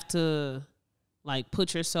have to like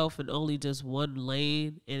put yourself in only just one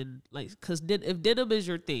lane? And like, because if denim is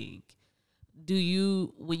your thing, do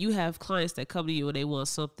you, when you have clients that come to you and they want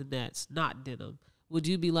something that's not denim, would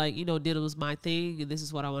you be like, denim is my thing and this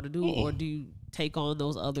is what I want to do? Or do you take on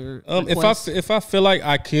those other requests? If I feel like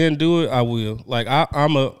I can do it, I will. Like,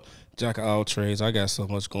 I'm a jack of all trades. I got so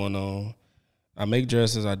much going on. I make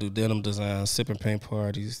dresses. I do denim design, sip and paint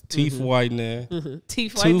parties, teeth whitening,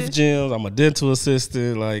 tooth gems. I'm a dental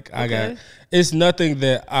assistant. Like, it's nothing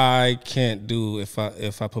that I can't do if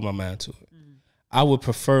I put my mind to it. I would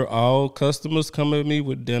prefer all customers come at me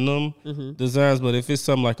with denim designs, but if it's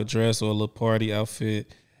something like a dress or a little party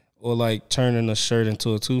outfit or like turning a shirt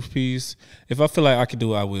into a toothpiece, if I feel like I can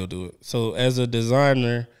do it, I will do it. So as a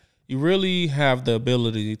designer, you really have the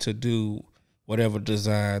ability to do whatever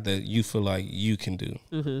design that you feel like you can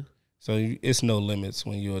do. So it's no limits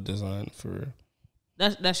when you're a designer, for real.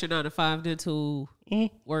 That's your 9-to-5 dental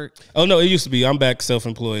work? Oh, no, it used to be. I'm back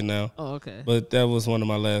self-employed now. Oh, okay. But that was one of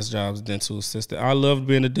my last jobs, dental assistant. I loved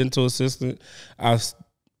being a dental assistant. I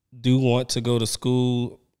do want to go to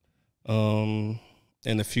school in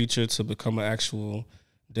the future to become an actual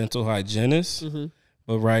dental hygienist.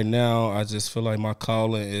 But right now, I just feel like my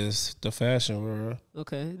calling is the fashion world.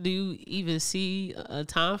 Okay. Do you even see a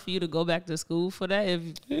time for you to go back to school for that? If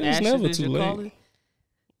it's never too late. Calling?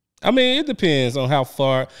 I mean, it depends on how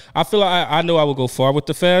far. I feel like I know I would go far with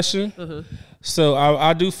the fashion. So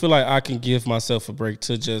I do feel like I can give myself a break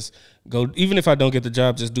to just go, even if I don't get the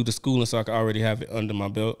job, just do the schooling so I can already have it under my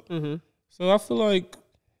belt. So I feel like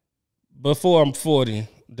before I'm 40,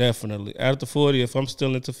 definitely. After 40, if I'm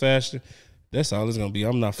still into fashion, that's all it's going to be.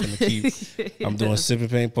 I'm not finna keep, I'm doing sipping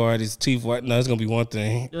paint parties, teeth white. No, it's going to be one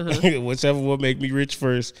thing. Whichever will make me rich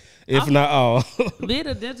first, if not all. Being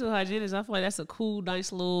a dental hygienist, I feel like that's a cool,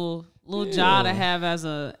 nice little job to have as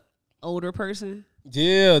a older person.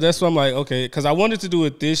 Yeah, that's what I'm like, okay, because I wanted to do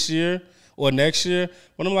it this year or next year,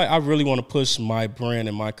 but I'm like, I really want to push my brand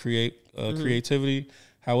and my creativity.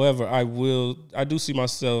 However, I do see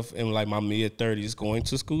myself in like my mid-30s going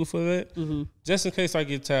to school for that, just in case I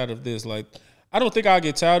get tired of this. Like, I don't think I'll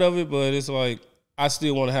get tired of it, but it's like I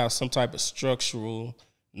still want to have some type of structural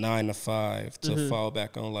 9 to 5 to fall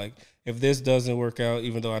back on. Like, if this doesn't work out,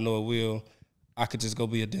 even though I know it will, I could just go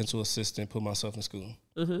be a dental assistant, put myself in school.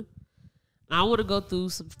 I want to go through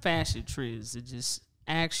some fashion trends and just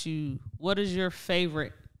ask you, what is your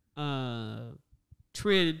favorite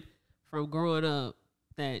trend from growing up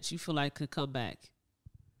that you feel like could come back?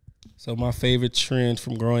 So my favorite trend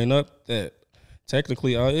from growing up that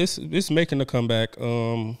technically it's making a comeback.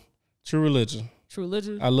 True Religion. True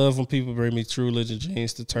Religion? I love when people bring me True Religion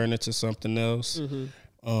jeans to turn into something else.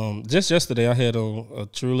 Just yesterday I had on a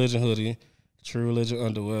True Religion hoodie, True Religion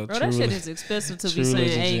underwear. Bro, that shit is expensive to be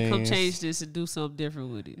saying, hey, jeans. Come change this and do something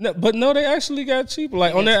different with it. No, but no, they actually got cheaper.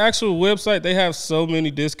 Like on their actual website, they have so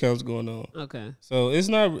many discounts going on. Okay. So it's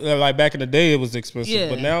not like back in the day it was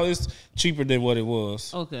expensive, but now it's cheaper than what it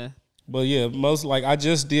was. Okay. But yeah, most like I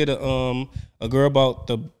just did a girl bought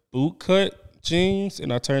the boot cut jeans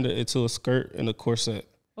and I turned it into a skirt and a corset.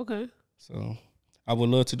 Okay. So I would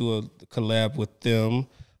love to do a collab with them.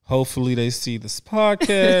 Hopefully they see this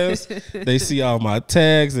podcast. They see all my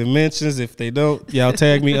tags and mentions. If they don't, y'all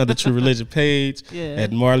tag me on the True Religion page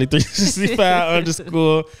at Marley 365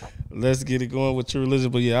 _. Let's get it going with True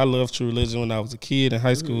Religion. But yeah, I love True Religion when I was a kid in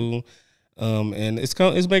high school, and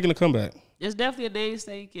it's making a comeback. It's definitely a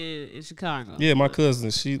namesake in Chicago. Yeah, my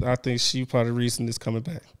cousin. I think she part of the reason it's coming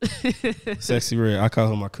back. Sexy Red. I call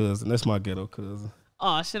her my cousin. That's my ghetto cousin.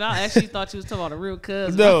 Oh, shit, I actually thought you was talking about a real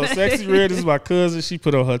cousin. No, Sexy Red is my cousin. She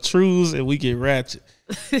put on her trues and we get ratchet.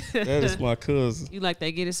 That is my cousin. You like that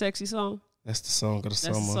Get It Sexy song? That's the song of the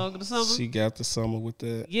summer. That's the song of the summer? She got the summer with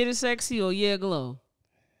that. Get It Sexy or Yeah Glow?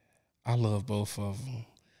 I love both of them.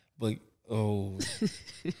 But,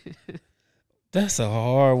 that's a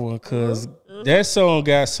hard one because that song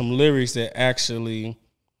got some lyrics that actually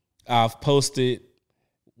I've posted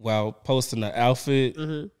while posting the outfit.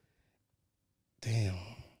 Damn.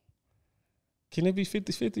 Can it be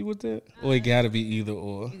 50-50 with that? Or it gotta be either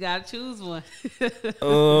or? You gotta choose one.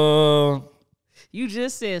 You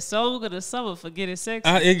just said song of the summer for Get It Sexy.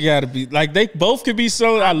 It gotta be. Like, they both could be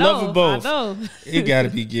songs. I love them both. I know. It gotta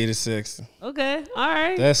be Get It Sexy. Okay, all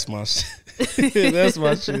right. That's my shit. That's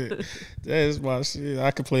my shit. That is my shit. I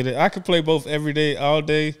could play that. I could play both every day, all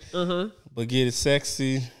day. But Get It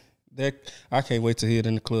Sexy, that I can't wait to hear it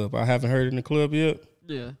in the club. I haven't heard it in the club yet.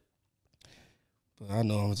 Yeah. But I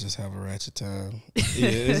know I'm gonna just have a ratchet time. Yeah,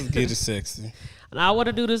 it's Get It Sexy. And I want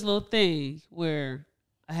to do this little thing where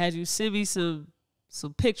I had you send me some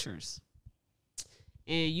pictures,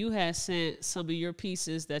 and you had sent some of your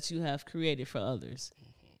pieces that you have created for others,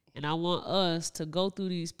 and I want us to go through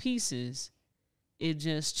these pieces and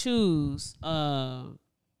just choose and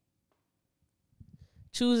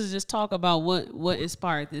just talk about what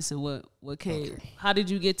inspired this and what came. Okay. How did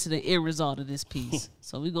you get to the end result of this piece?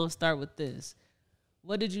 So we're gonna start with this.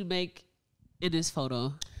 What did you make in this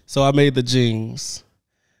photo? So I made the jeans.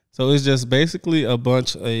 So it's just basically a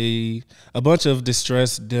bunch of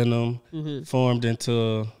distressed denim formed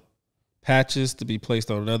into patches to be placed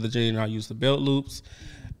on another jean. I used the belt loops.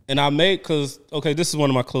 And I made, this is one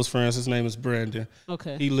of my close friends. His name is Brandon.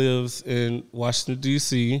 Okay. He lives in Washington,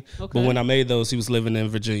 D.C. Okay. But when I made those, he was living in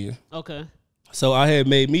Virginia. Okay. So I had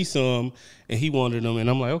made me some, and he wanted them. And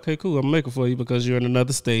I'm like, okay, cool. I'm going to make them for you because you're in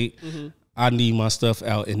another state. I need my stuff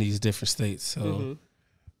out in these different states. So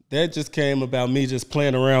that just came about me just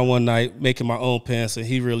playing around one night, making my own pants, and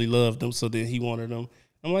he really loved them. So then he wanted them.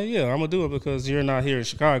 I'm like, yeah, I'm going to do it because you're not here in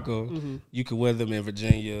Chicago. You can wear them in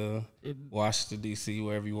Virginia, Washington, D.C.,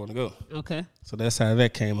 wherever you want to go. Okay. So that's how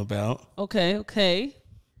that came about. Okay.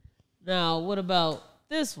 Now, what about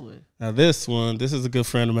this one? Now, this is a good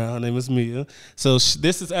friend of mine. Her name is Mia. So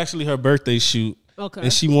this is actually her birthday shoot. Okay.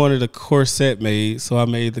 And she wanted a corset made, so I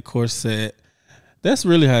made the corset. That's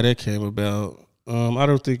really how that came about. I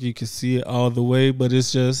don't think you can see it all the way, but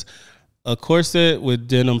it's just a corset with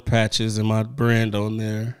denim patches and my brand on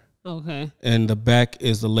there. Okay. And the back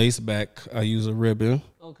is the lace back. I use a ribbon.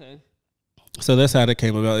 Okay. So that's how that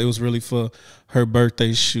came about. It was really for her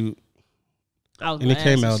birthday shoot. And it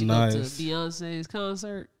came out nice. Went to Beyonce's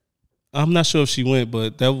concert. I'm not sure if she went,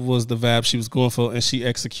 but that was the vibe she was going for, and she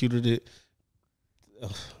executed it.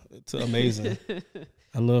 It's amazing.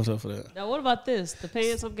 I loved her for that. Now, what about this? The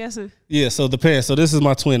pants, I'm guessing? Yeah, so the pants. So this is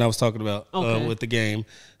my twin I was talking about with the game.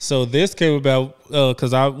 So this came about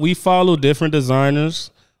because we follow different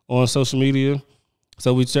designers on social media.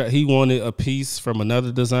 So he wanted a piece from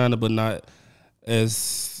another designer, but not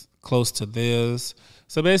as close to theirs.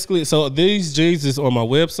 So basically, these jeans is on my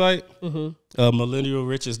website,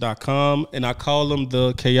 millennialriches.com, and I call them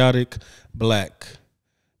the chaotic black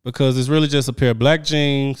because it's really just a pair of black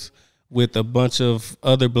jeans with a bunch of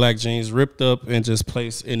other black jeans ripped up and just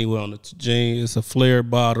placed anywhere on the jean. It's a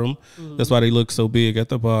flared bottom. That's why they look so big at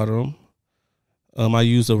the bottom. I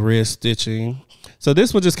use a red stitching. So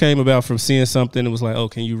this one just came about from seeing something. It was like, oh,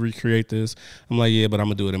 can you recreate this? I'm like, yeah, but I'm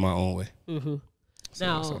going to do it in my own way. So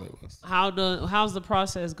now, how's the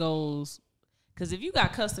process goes? Because if you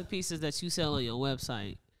got custom pieces that you sell on your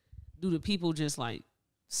website, do the people just like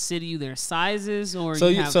send you their sizes, or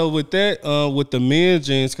so with that with the men's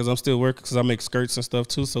jeans, because I'm still working, because I make skirts and stuff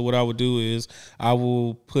too. So what I would do is I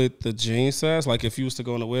will put the jean size. Like if you was to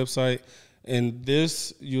go on the website, and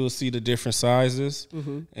this you'll see the different sizes,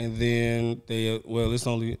 and then it's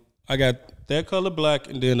only I got that color black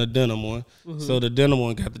and then a denim one. So the denim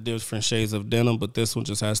one got the different shades of denim, but this one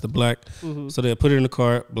just has the black. So they'll put it in the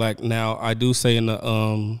cart black. Now I do say in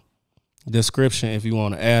the description if you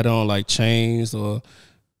want to add on like chains or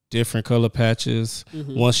different color patches.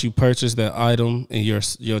 Once you purchase that item in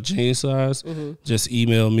your jean size, just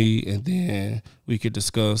email me and then we could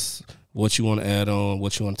discuss what you want to add on,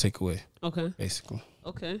 what you want to take away. Okay. Basically.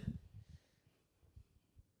 Okay.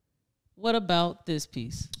 What about this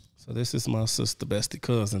piece? So this is my sister bestie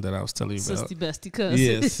cousin that I was telling you about. Sister bestie cousin.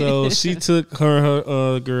 Yeah. So she took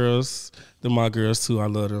her girls, they're my girls too. I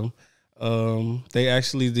love them. They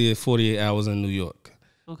actually did 48 hours in New York.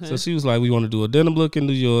 Okay. So she was like, we want to do a denim look in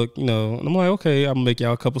New York, And I'm like, okay, I'm going to make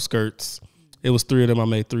y'all a couple skirts. It was 3 of them. I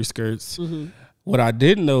made 3 skirts. What I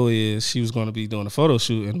didn't know is she was going to be doing a photo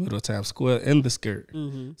shoot in the middle of Times Square in the skirt.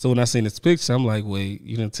 So when I seen this picture, I'm like, wait,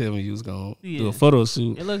 you didn't tell me you was going to do a photo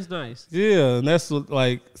shoot. It looks nice. Yeah, and that's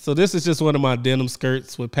so this is just one of my denim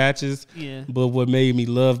skirts with patches. Yeah. But what made me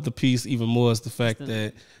love the piece even more is the fact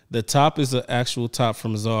that the top is an actual top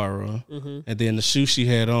from Zara. And then the shoe she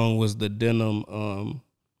had on was the denim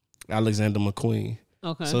Alexander McQueen.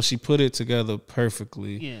 Okay. So she put it together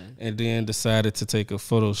perfectly, and then decided to take a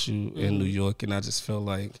photo shoot in New York, and I just felt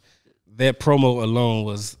like that promo alone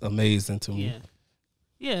was amazing to me.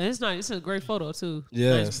 Yeah, it's nice. It's a great photo too.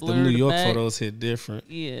 Yes, the New York photos hit different.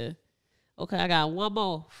 Yeah. Okay, I got one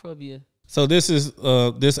more from you. So this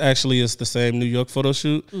actually is the same New York photo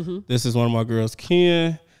shoot. This is one of my girls,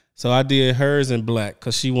 Ken. So I did hers in black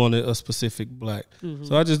because she wanted a specific black.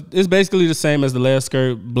 So it's basically the same as the last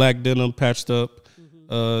skirt, black denim patched up.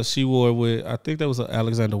 She wore with, I think that was an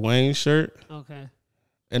Alexander Wang shirt. Okay.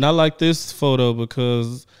 And I like this photo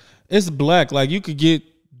because it's black. Like you could get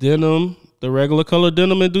denim, the regular color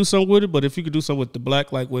denim, and do something with it. But if you could do something with the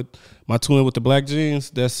black, like with my twin with the black jeans,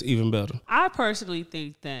 that's even better. I personally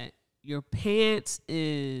think that your pants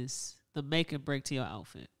is the make and break to your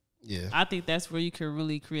outfit. Yeah. I think that's where you can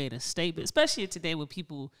really create a statement, especially today when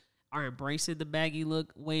people are embracing the baggy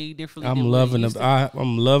look way differently. I'm loving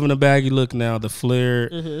the baggy look now. The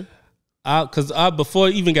flare, because before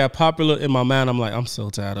it even got popular in my mind, I'm like, I'm so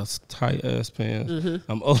tired of tight ass pants.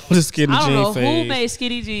 I'm over the skinny jean phase. I don't know who made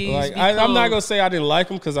skinny jeans. Like I'm not gonna say I didn't like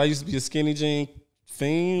them because I used to be a skinny jean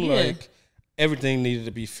fiend. Yeah. Like everything needed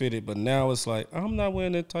to be fitted, but now it's like I'm not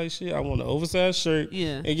wearing that tight shit. I want an oversized shirt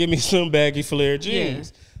and give me some baggy flare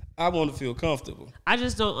jeans. I want to feel comfortable. I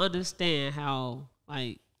just don't understand how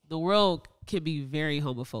the world can be very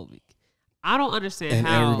homophobic. I don't understand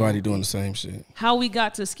how everybody doing the same shit. How we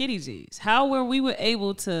got to skinny jeans. How we were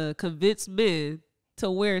able to convince men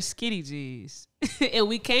to wear skinny jeans. And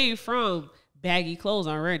we came from baggy clothes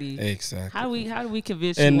already. Exactly. How do we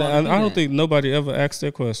convince you? And I don't think nobody ever asked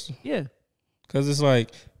that question. Yeah. Because it's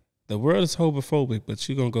like the world is homophobic, but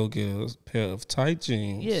you're going to go get a pair of tight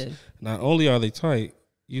jeans. Yeah. Not only are they tight,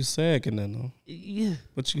 you sagging in them. Yeah.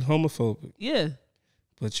 But you homophobic. Yeah.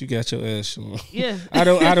 But you got your ass on. Yeah. I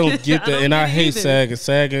don't get that. And I hate sagging.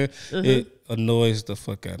 Sagging, it annoys the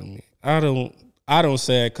fuck out of me. I don't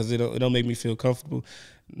sag because it don't make me feel comfortable.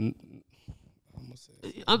 No,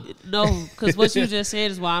 because what you just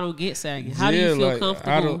said is why I don't get sagging. How do you feel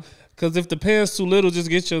comfortable? Because if the pants too little, just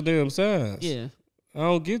get your damn size. Yeah. I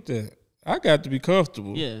don't get that. I got to be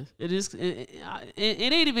comfortable. Yeah, it is. It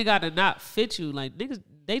ain't even got to not fit you. Like niggas,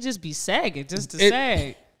 they just be sagging just to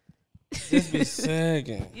sag. Just be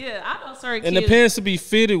sagging. Yeah, I know certain and kids. The pants to be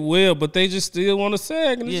fitted well, but they just still want to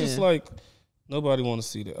sag, and it's just like nobody want to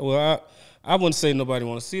see that. Well, I wouldn't say nobody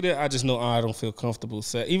want to see that. I just know I don't feel comfortable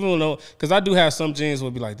sag, even though because I do have some jeans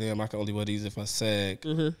will be like, damn, I can only wear these if I sag,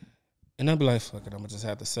 and I'd be like, fuck it, I'm gonna just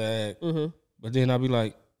have to sag. But then I'd be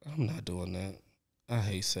like, I'm not doing that. I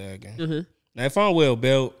hate sagging. Now, if I'm well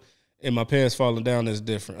belt and my pants falling down, that's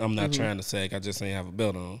different. I'm not trying to sag. I just ain't have a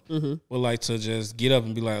belt on. But like to just get up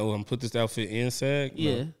and be like, oh, I'm gonna put this outfit in sag.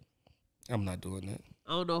 No, I'm not doing that.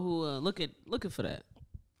 I don't know who looking for that.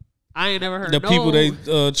 I ain't never heard the people they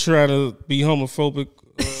try to be homophobic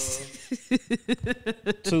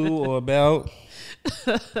to or about.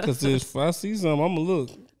 Because if I see something, I'm gonna look.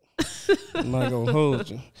 I'm not gonna hold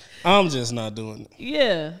you. I'm just not doing it.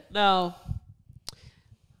 Yeah. Now,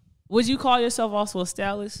 would you call yourself also a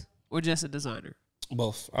stylist or just a designer?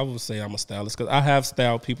 Both. I would say I'm a stylist because I have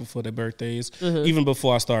styled people for their birthdays. Even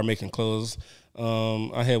before I started making clothes,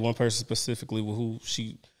 I had one person specifically who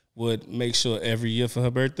she would make sure every year for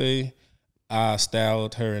her birthday, I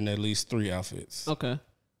styled her in at least 3 outfits. Okay.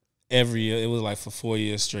 Every year. It was like for 4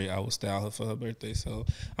 years straight, I would style her for her birthday. So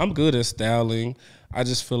I'm good at styling. I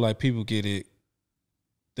just feel like people get it.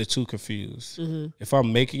 They're too confused. If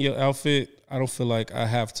I'm making your outfit, I don't feel like I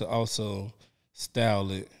have to also style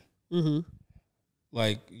it.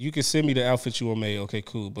 Like, you can send me the outfit you want made. Okay,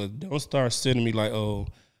 cool. But don't start sending me like, oh,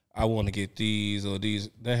 I want to get these or these.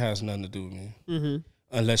 That has nothing to do with me.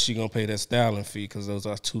 Unless you're going to pay that styling fee, because those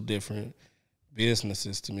are 2 different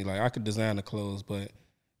businesses to me. Like, I could design the clothes, but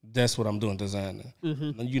that's what I'm doing, designing.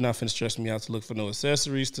 You're not finna stress me out to look for no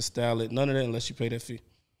accessories, to style it, none of that unless you pay that fee.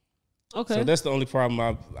 Okay. So that's the only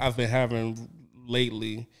problem I've been having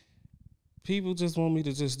lately. People just want me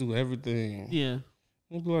to just do everything. Yeah.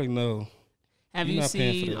 And be like, no. Have you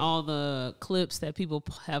seen all the clips that people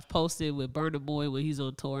have posted with Burna Boy when he's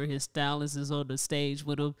on tour? His stylist is on the stage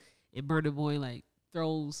with him, and Burna Boy like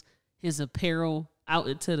throws his apparel out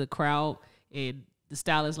into the crowd, and the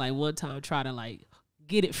stylist like one time tried to like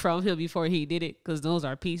get it from him before he did it, because those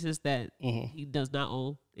are pieces that he does not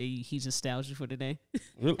own. He just styles you for the day.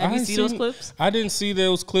 Really? Have you seen those clips? I didn't see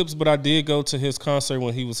those clips, but I did go to his concert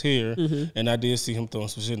when he was here, and I did see him throwing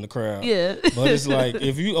some shit in the crowd. Yeah. But it's like,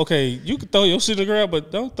 if you can throw your shit in the crowd,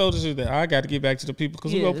 but don't throw the shit that I got to get back to the people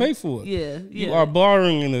because we're going to pay for it. Yeah. You are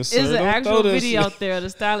borrowing in this. There's an actual video out there. The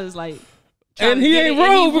stylist like, and he ain't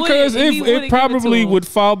wrong, because it probably would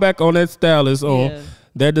fall back on that stylist on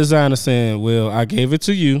that designer saying, well, I gave it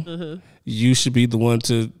to you. You should be the one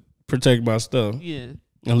to protect my stuff. Yeah.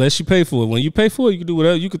 Unless you pay for it. When you pay for it, you can do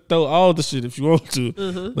whatever. You can throw all the shit if you want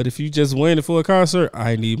to. But if you just waiting for a concert,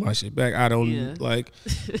 I need my shit back. I don't like.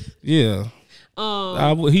 Yeah.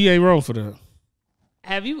 He ain't wrong for that.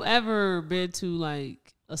 Have you ever been to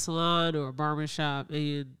like a salon or a barbershop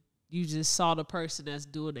and you just saw the person that's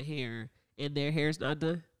doing the hair and their hair's not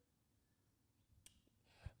done?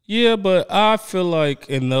 Yeah, but I feel like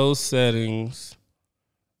in those settings,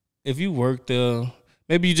 if you work there,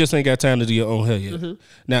 maybe you just ain't got time to do your own hair yet.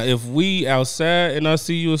 Now, if we outside and I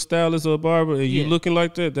see you a stylist or a barber and you looking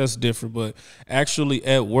like that, that's different. But actually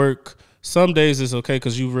at work, some days it's okay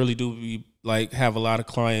because you really do be like have a lot of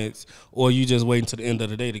clients, or you just waiting to the end of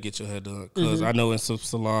the day to get your hair done. Because I know in some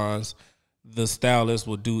salons, the stylists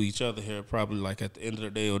will do each other hair probably like at the end of the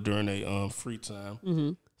day or during their free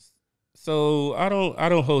time. So I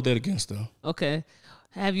don't hold that against them. Okay.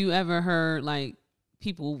 Have you ever heard like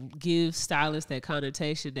people give stylists that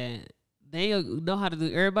connotation that they know how to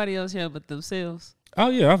do everybody else hair but themselves? Oh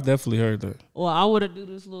yeah, I've definitely heard that. Well, I want to do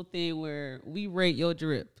this little thing where we rate your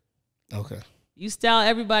drip. Okay. You style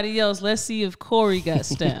everybody else. Let's see if Corey got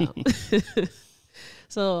styled.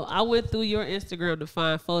 So I went through your Instagram to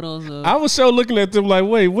find photos of. I was looking at them like,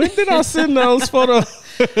 wait, when did I send those photos?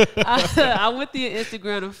 I went through your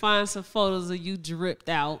Instagram to find some photos of you dripped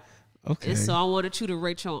out. Okay. And so I wanted you to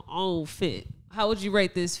rate your own fit. How would you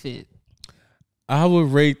rate this fit? I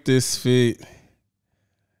would rate this fit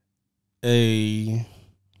from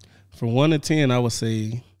 1 to 10. I would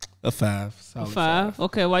say a 5. A 5?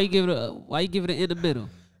 Okay. Why you give it an in the middle?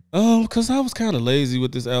 Because I was kind of lazy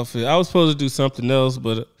with this outfit. I was supposed to do something else,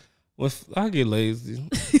 but I get lazy.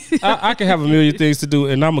 I can have a million things to do,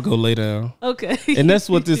 and I'm gonna go lay down. Okay. And that's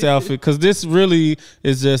what this outfit, because this really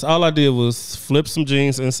is just all I did was flip some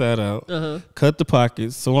jeans inside out, cut the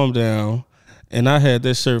pockets, sew them down. And I had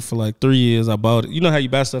that shirt for like 3 years. I bought it. You know how you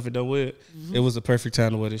buy stuff and don't wear it? It was the perfect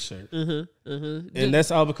time to wear this shirt. And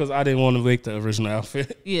that's all because I didn't want to make the original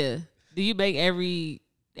outfit. Yeah. Do you make every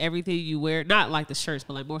everything you wear? Not like the shirts,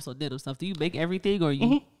 but like more so denim stuff. Do you make everything or you?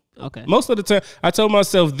 Mm-hmm. Okay. Most of the time, I told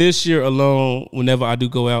myself this year alone, whenever I do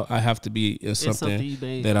go out, I have to be in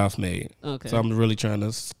something that I've made. Okay. So I'm really trying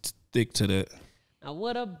to stick to that. Now,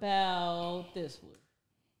 what about this one?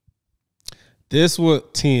 This one,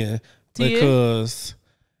 10. Because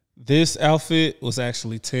this outfit was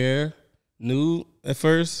actually tear nude at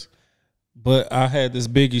first. But I had this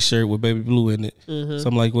Biggie shirt with baby blue in it. Mm-hmm. So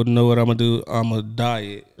I'm like, well, you know what I'm going to do? I'm going to dye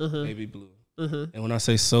it baby blue. Mm-hmm. And when I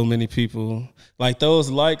say so many people, like those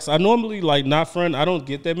likes, I normally like not front. I don't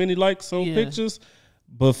get that many likes on pictures.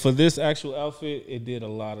 But for this actual outfit, it did a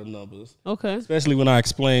lot of numbers. Okay. Especially when I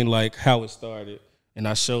explained like how it started. And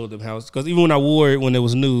I showed them how it's, because even when I wore it when it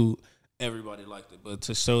was nude, everybody liked it. But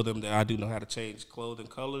to show them that I do know how to change clothing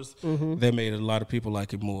colors, that made a lot of people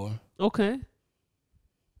like it more. Okay.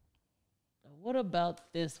 What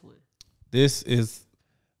about this one? This is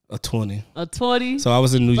a 20. A 20? So I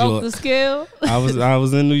was in New York. The scale? I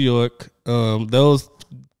was in New York. Those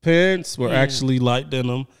pants were actually light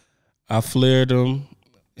denim. I flared them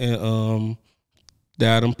and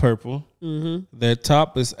dyed them purple. Mm-hmm. That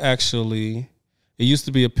top is actually, it used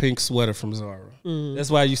to be a pink sweater from Zara. Mm-hmm.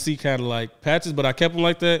 That's why you see kind of like patches, but I kept them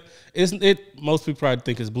like that. Most people probably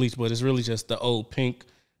think it's bleach, but it's really just the old pink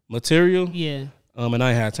material. Yeah. And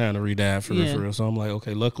I had time to re-dye for real. So I'm like,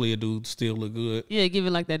 okay, luckily it do still look good. Yeah, give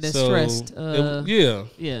it like that stressed.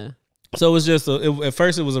 Yeah. So it's just, at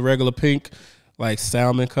first it was a regular pink, like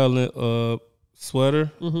salmon color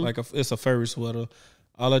sweater. Mm-hmm. It's a furry sweater.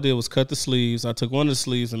 All I did was cut the sleeves. I took one of the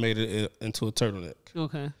sleeves and made it into a turtleneck.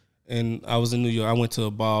 Okay. And I was in New York. I went to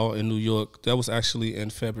a ball in New York. That was actually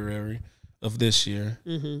in February of this year.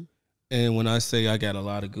 Mm-hmm. And when I say I got a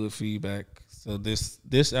lot of good feedback, so this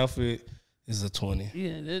outfit is a 20.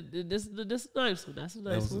 Yeah, this is a nice one. That's a nice one.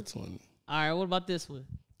 That was a 20. All right, what about this one?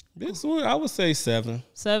 This one, I would say 7.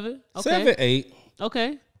 7? Okay. 7, 8.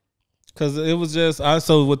 Okay. Because it was just,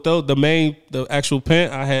 with the actual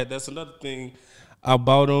pant I had, that's another thing. I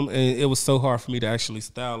bought them, and it was so hard for me to actually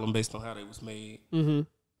style them based on how they was made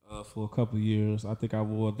for a couple of years. I think I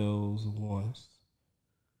wore those once.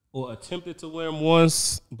 Or attempted to wear them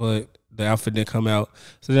once, but the outfit didn't come out.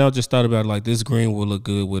 So then I just thought about like this green will look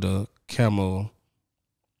good with a camo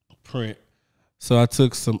print. So I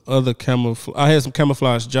took some other I had some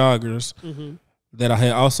camouflage joggers that I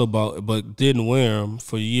had also bought, but didn't wear them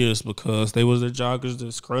for years because they was the joggers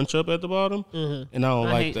that scrunch up at the bottom, and I don't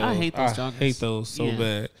like those. I hate those joggers. I hate those so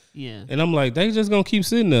bad. Yeah. And I'm like, they just gonna keep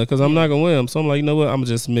sitting there because I'm not gonna wear them. So I'm like, you know what? I'm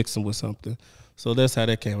just mix them with something. So that's how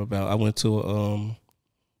that came about. I went to a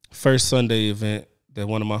first Sunday event that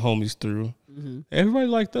one of my homies threw. Everybody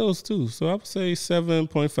liked those too. So I would say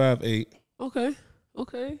 7.5, 8.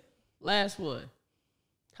 Okay. Last one.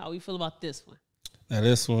 How we feel about this one? Now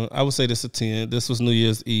this one, I would say this a 10. This was New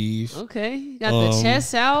Year's Eve. Okay. Got the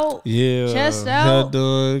chest out. Yeah. Chest out. Hair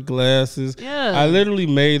done, glasses. Yeah. I literally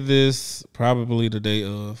made this probably the day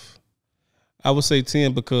of. I would say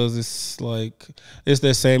 10 because it's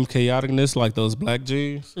that same chaoticness like those black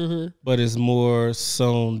jeans, but it's more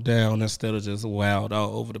sewn down instead of just wild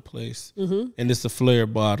all over the place. And it's a flare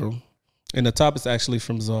bottom. And the top is actually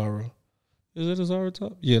from Zara. Is it a Zara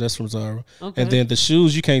top? Yeah, that's from Zara. Okay. And then the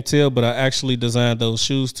shoes, you can't tell, but I actually designed those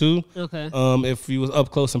shoes too. Okay. If you was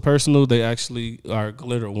up close and personal, they actually are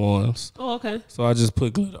glitter ones. Oh, okay. So I just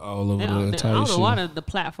put glitter all over the entire shoe. I don't know why the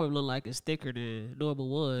platform look like it's thicker than normal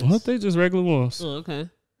ones. Well, they just regular ones. Oh, okay.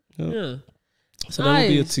 Yep. Yeah. So that would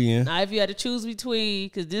be a 10. Now, if you had to choose between,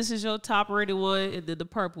 because this is your top rated one and then the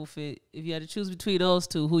purple fit, if you had to choose between those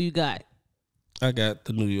two, who you got? I got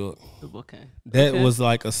the New York. Okay. That was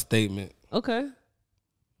like a statement. Okay.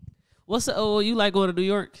 You like going to New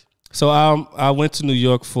York? So I went to New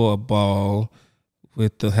York for a ball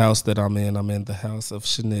with the house that I'm in. I'm in the House of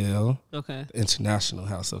Chanel. Okay. The International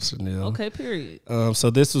House of Chanel. Okay, period. So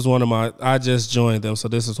this was I just joined them. So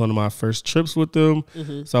this is one of my first trips with them.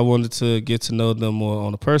 So I wanted to get to know them more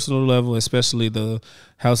on a personal level, especially the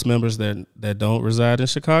house members that don't reside in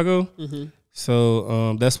Chicago.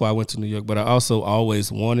 So that's why I went to New York. But I also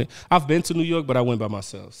always I've been to New York, but I went by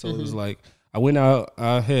myself. So it was like, I went out,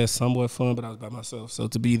 I had somewhat fun, but I was by myself. So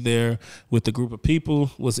to be there with a group of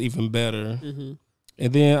people was even better.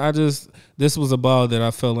 And then this was a ball that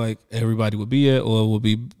I felt like everybody would be at, or it would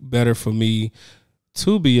be better for me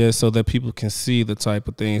to be at so that people can see the type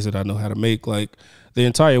of things that I know how to make. Like the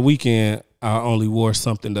entire weekend, I only wore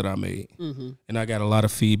something that I made. And I got a lot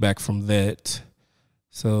of feedback from that.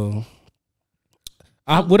 So...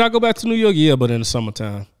 would I go back to New York? Yeah, but in the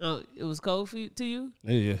summertime. Oh, it was cold to you?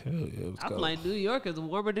 Yeah, hell yeah, it was I cold. Like New York is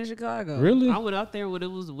warmer than Chicago. Really? I went out there when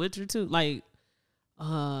it was winter too. Like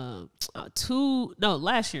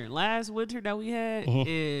last winter that we had,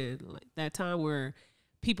 and like that time where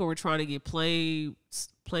people were trying to get plane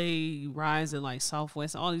rides in like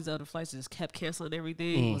Southwest, all these other flights just kept canceling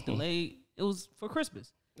everything. It was delayed. It was for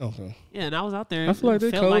Christmas. Okay. Yeah, and I was out there. I feel like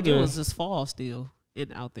it felt like it was just fall still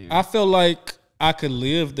out there. I felt like I could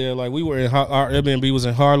live there. Like we were in our Airbnb was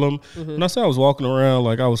in Harlem, and I said I was walking around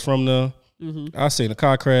like I was from there. I seen a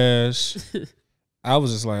car crash. I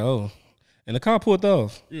was just like, oh, and the car pulled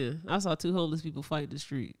off. Yeah, I saw 2 homeless people fight in the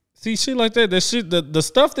street. See, shit like that. That shit, the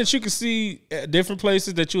stuff that you can see at different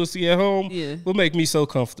places that you'll see at home, will make me so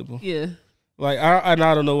comfortable. Yeah. Like I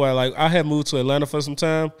don't know why. Like I had moved to Atlanta for some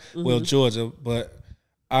time, well Georgia, but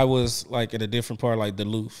I was like in a different part, like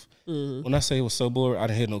Duluth. When I say it was so bored, I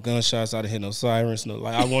didn't hear no gunshots, I didn't hear no sirens,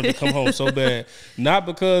 I wanted to come home so bad. Not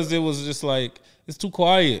because it was just like it's too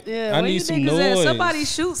quiet. Yeah, I need some noise. Somebody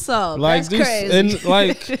shoot some. Like that's crazy. And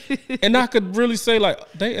like, and I could really say like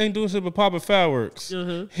they ain't doing shit but popping fireworks.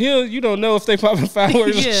 Here, you don't know if they popping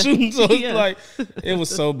fireworks or shooting. So it's like it was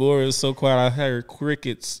so boring. It was so quiet. I heard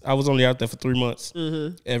crickets. I was only out there for 3 months.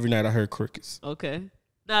 Every night I heard crickets. Okay.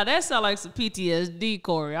 Now that sounds like some PTSD,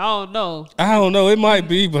 Corey. I don't know. It might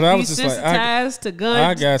be, but I was just like, desensitized to gun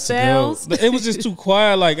I got sales. to go. It was just too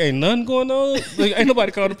quiet. Like, ain't nothing going on. Like, ain't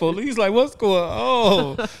nobody called the police. Like, what's going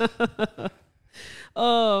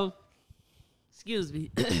on? Excuse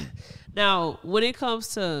me. Now, when it comes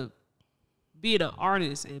to being an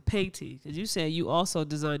artist and painting, because you said you also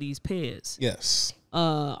design these pants. Yes.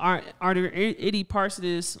 Are there any parts of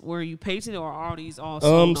this where you painted, or are these all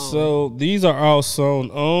sewn on? So these are all sewn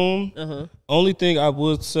on. Only thing I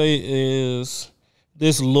would say is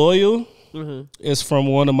this Loyal is from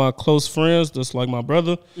one of my close friends, just like my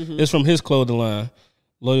brother. It's from his clothing line,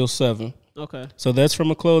 Loyal 7. Okay. So that's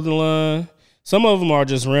from a clothing line. Some of them are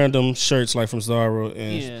just random shirts, like from Zara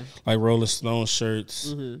and like Rolling Stone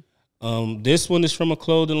shirts. This one is from a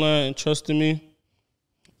clothing line, Trust in Me.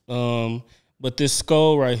 But this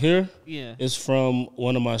skull right here is from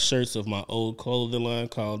one of my shirts of my old clothing line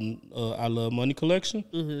called I Love Money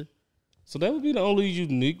Collection. So that would be the only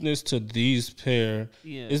uniqueness to these pair.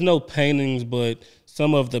 There's no paintings, but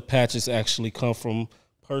some of the patches actually come from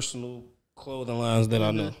personal clothing lines that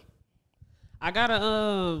I know. I got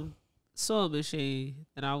a sewing machine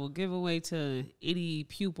that I will give away to any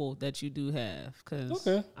pupil that you do have, because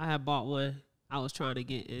I have bought one. I was trying to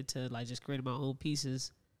get into like just creating my own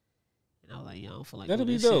pieces. I was like, I don't feel like that'd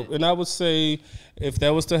be dope. Shit. And I would say if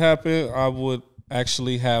that was to happen, I would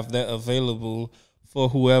actually have that available for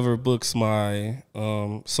whoever books my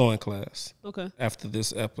sewing class. After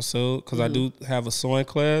this episode, because I do have a sewing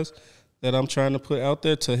class that I'm trying to put out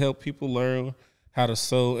there to help people learn how to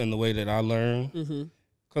sew in the way that I learn.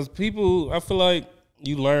 Because I feel like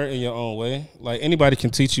you learn in your own way. Like anybody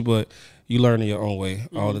can teach you, but you learn in your own way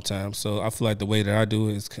all the time. So I feel like the way that I do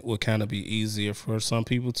it will kind of be easier for some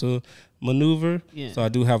people to maneuver. So I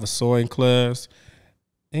do have a sewing class.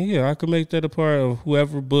 And I could make that a part of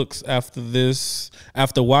whoever books after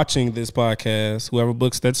watching this podcast, whoever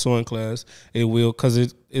books that sewing class, it will, because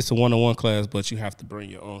it's a one-on-one class, but you have to bring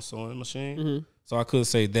your own sewing machine. So I could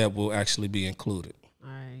say that will actually be included. All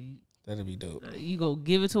right. That'd be dope. You gonna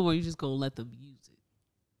give it to them, or you just gonna let them use it?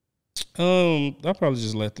 I'll probably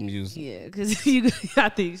just let them use it. Yeah, because I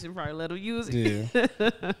think you should probably let them use it.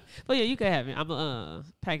 Yeah. But you can have it. I'm gonna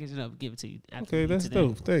package it up and give it to you. Okay, that's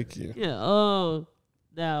dope. Thank you. Yeah.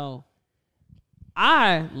 Now,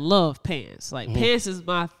 I love pants. Like pants is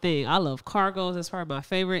my thing. I love cargos. That's probably my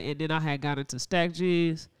favorite. And then I had got into stack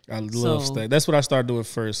jeans. I love stack. That's what I started doing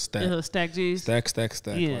first. Stack. Stack jeans. Stack.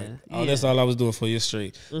 Yeah. Like, that's all I was doing for years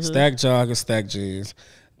straight. Stack joggers, stack jeans.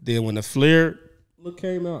 Then when the flare look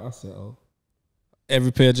came out, I said, "Oh,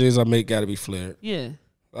 every pair of jeans I make got to be flared." Yeah.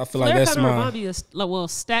 I feel like that's my.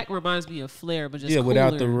 Stack reminds me of flare, but just cooler.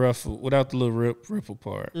 Without the ruffle, without the little ripple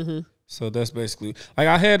part. So that's basically like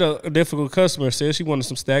I had a difficult customer said she wanted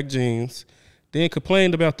some stack jeans, then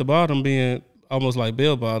complained about the bottom being almost like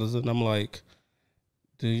bell bottoms, and I'm like,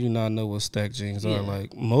 do you not know what stack jeans are?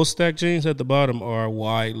 Like most stack jeans at the bottom are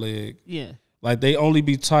wide leg. Yeah. Like they only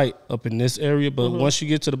be tight up in this area, but once you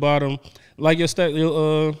get to the bottom, like your stack,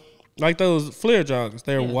 like those flare joggers,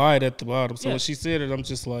 they're wide at the bottom. So when she said it, I'm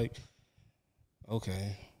just like,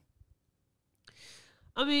 okay.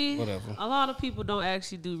 I mean, whatever. A lot of people don't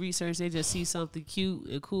actually do research. They just see something cute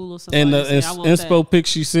and cool or something. And the inspo pic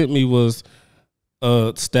she sent me was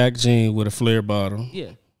a stack jean with a flare bottom.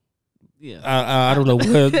 Yeah. Yeah. I don't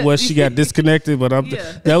know where she got disconnected, but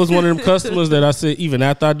that was one of them customers that I said, even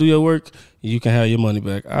after I do your work, you can have your money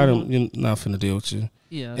back. You're not finna deal with you.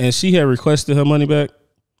 Yeah. And she had requested her money back,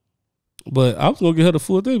 but I was gonna get her the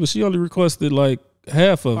full thing, but she only requested like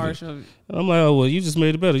half of it. And I'm like, oh, well, you just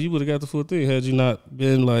made it better. You would have got the full thing had you not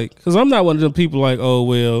been like, because I'm not one of them people like, oh,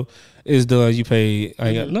 well, it's done. You paid.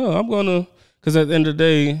 No, I'm going to, because at the end of the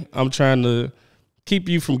day, I'm trying to keep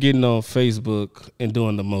you from getting on Facebook and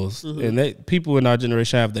doing the most. And that people in our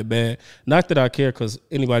generation have that bad. Not that I care, because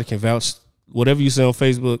anybody can vouch. Whatever you say on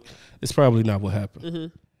Facebook, it's probably not what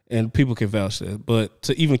happened. And people can vouch that. But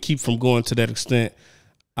to even keep from going to that extent,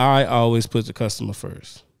 I always put the customer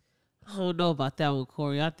first. I don't know about that one,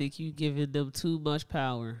 Corey. I think you giving them too much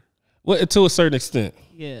power. Well, to a certain extent.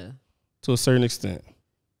 Yeah. To a certain extent.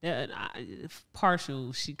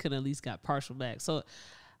 Partial, she could at least got partial back. So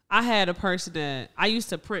I had a person that I used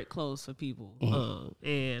to print clothes for people.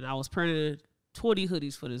 And I was printing 20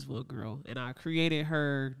 hoodies for this one girl. And I created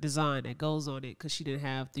her design that goes on it because she didn't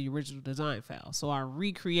have the original design file. So I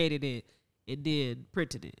recreated it and then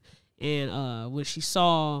printed it. And when she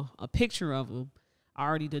saw a picture of them, I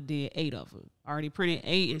already did 8 of them. I already printed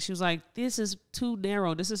 8, and she was like, "This is too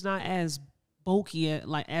narrow. This is not as bulky,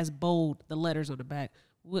 like as bold. The letters on the back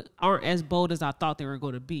aren't as bold as I thought they were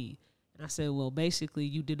going to be." And I said, "Well, basically,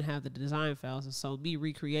 you didn't have the design files, and so me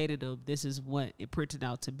recreating them. This is what it printed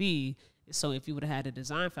out to be. And so if you would have had the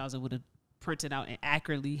design files, it would have printed out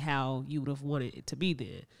accurately how you would have wanted it to be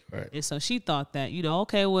then." Right. And so she thought that,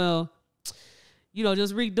 okay, well,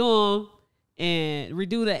 just redo them. And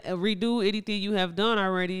redo anything you have done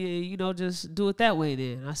already, and just do it that way.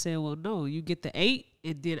 Then I said, well, no, you get the 8,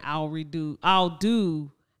 and then I'll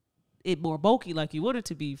do it more bulky like you want it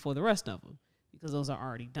to be for the rest of them because those are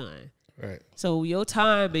already done. Right. So your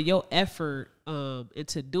time and your effort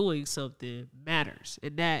into doing something matters,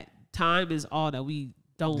 and that time is all that we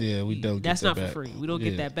don't. Yeah, we don't. That's not for free. We don't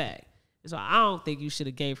get that back. And so I don't think you should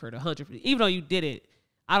have gave her the 100%, even though you did it.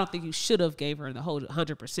 I don't think you should have gave her the whole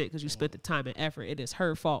 100% because you spent the time and effort. It is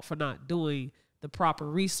her fault for not doing the proper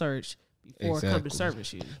research before coming to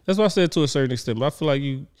service you. That's why I said to a certain extent. But I feel like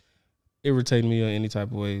you irritate me in any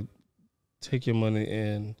type of way. Take your money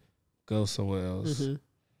and go somewhere else.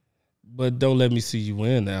 But don't let me see you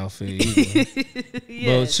wearing the outfit either.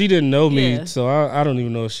 But she didn't know me, so I don't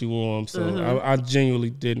even know if she wore them. So I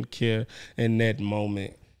genuinely didn't care in that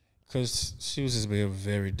moment because she was just being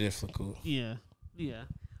very difficult. Yeah.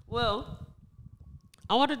 Well,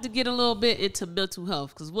 I wanted to get a little bit into mental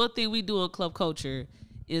health because one thing we do in club culture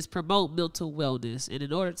is promote mental wellness. And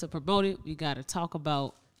in order to promote it, we got to talk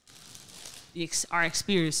about our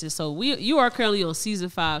experiences. So you are currently on season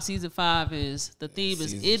 5. Season 5 is the theme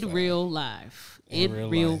is in real life. In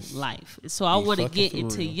real life. And so I want to get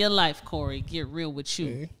into your life, Corey. Get real with you.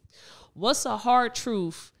 Okay. What's a hard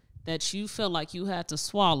truth that you feel like you had to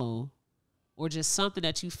swallow, or just something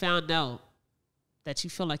that you found out that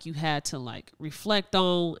you feel like you had to like reflect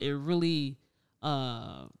on and really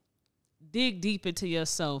dig deep into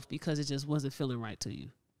yourself because it just wasn't feeling right to you?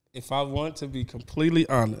 If I want to be completely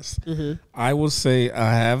honest, I will say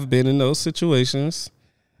I have been in those situations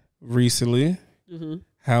recently.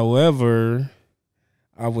 However,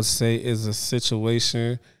 I would say is a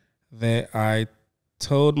situation that I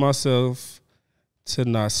told myself to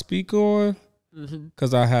not speak on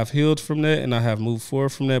because I have healed from that and I have moved forward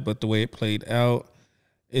from that. But the way it played out,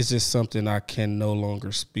 it's just something I can no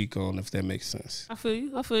longer speak on, if that makes sense. I feel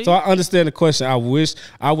you. So I understand the question. I wish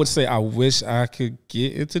I could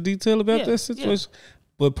get into detail about that situation.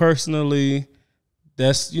 But personally,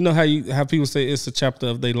 that's, how people say it's a chapter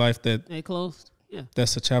of their life that they closed. Yeah.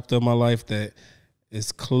 That's a chapter of my life that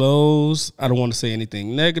is closed. I don't want to say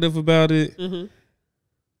anything negative about it.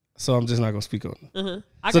 So I'm just not gonna speak on it.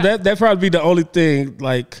 So that probably be the only thing,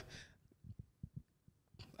 like,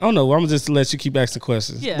 I don't know. I'm just let you keep asking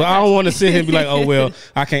questions. But I don't want to sit here and be like, oh, well,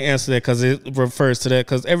 I can't answer that because it refers to that.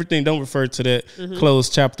 Because everything don't refer to that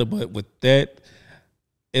closed chapter. But with that,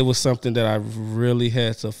 it was something that I really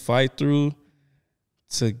had to fight through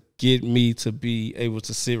to get me to be able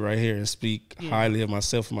to sit right here and speak highly of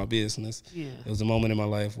myself and my business. It was a moment in my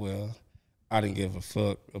life where I didn't give a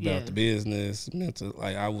fuck about the business.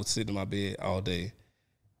 Like, I would sit in my bed all day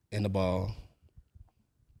in the ball.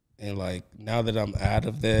 And like, now that I'm out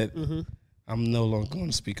of that, I'm no longer going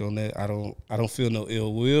to speak on that. I don't feel no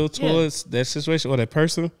ill will towards that situation or that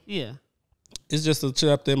person. It's just a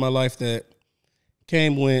chapter in my life that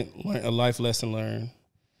went, a life lesson learned,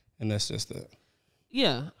 and that's just that.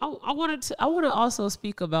 I want to also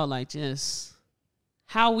speak about like just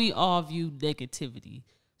how we all view negativity.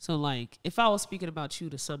 So like, if I was speaking about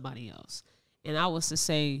you to somebody else, and I was to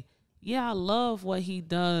say, I love what he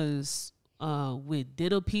does with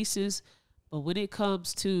denim pieces, but when it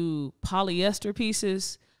comes to polyester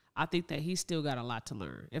pieces, I think that he's still got a lot to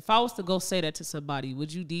learn. If I was to go say that to somebody,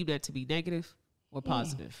 would you deem that to be negative? or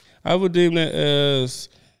positive? I would deem that as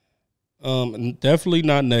definitely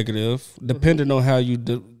not negative, depending on how you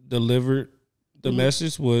delivered the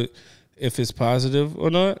message, if it's positive or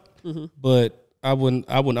not. But I wouldn't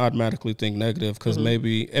automatically think negative, because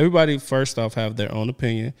maybe everybody first off have their own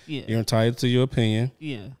opinion. Yeah. You're entitled to your opinion.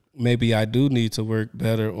 Yeah. Maybe I do need to work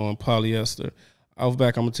better on polyester. I'm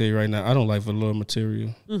gonna tell you right now, I don't like velour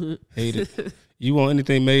material. Hate it. You want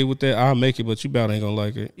anything made with that, I'll make it, but you about ain't gonna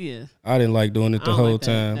like it. Yeah. I didn't like doing it the whole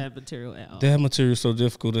time. That material at all. That material is so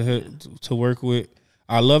difficult to work with.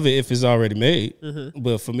 I love it if it's already made,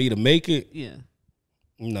 but for me to make it,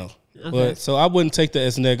 no. Okay. But so I wouldn't take that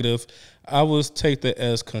as negative. I would take that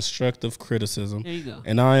as constructive criticism. There you go.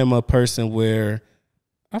 And I am a person where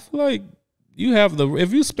I feel like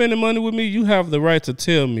if you spending money with me, you have the right to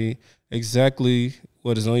tell me exactly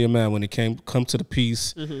what is on your mind when it come to the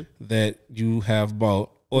piece that you have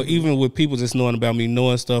bought. Or even with people just knowing about me,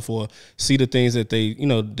 knowing stuff, or see the things that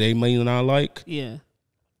they may not like. Yeah.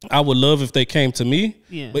 I would love if they came to me,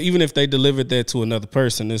 but even if they delivered that to another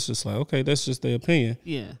person, it's just like, okay, that's just their opinion.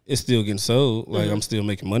 Yeah, it's still getting sold. Like I'm still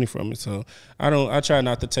making money from it. So I try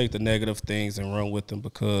not to take the negative things and run with them,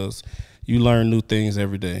 because you learn new things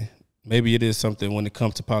every day. Maybe it is something when it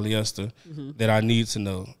comes to polyester that I need to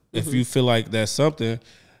know. If you feel like that's something,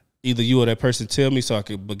 either you or that person tell me so I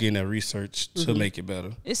could begin that research to make it better.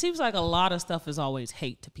 It seems like a lot of stuff is always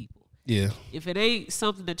hate to people. Yeah. If it ain't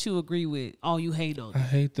something that you agree with, you hate on it. I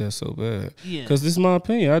hate that so bad. Yeah. Because this is my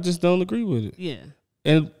opinion. I just don't agree with it. Yeah.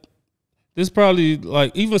 And this probably,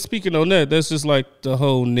 like, even speaking on that's just like the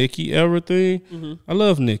whole Nicki era thing. I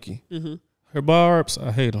love Nicki. Her barbs,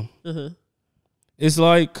 I hate them. It's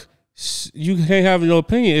like you can't have no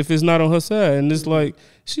opinion if it's not on her side. And it's like,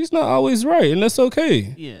 she's not always right, and that's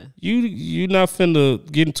okay. Yeah. You not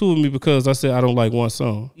finna get into me because I said I don't like one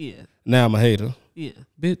song. Yeah. Now I'm a hater. Yeah.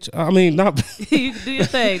 Bitch, I mean, not do your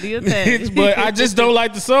thing, bitch, but I just don't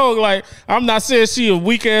like the song. Like, I'm not saying she a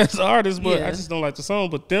weak ass artist, but I just don't like the song.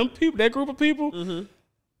 But them people, that group of people,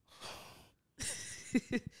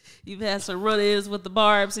 you've had some run-ins with the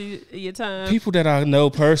barbs in your time. People that I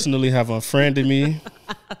know personally have unfriended me,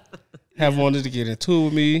 have wanted to get into it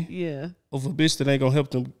with me. Yeah. Over a bitch that ain't gonna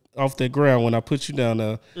help them off their ground when I put you down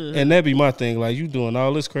there. And that be my thing. Like, you doing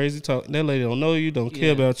all this crazy talk. That lady don't know you, don't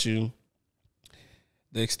care about you.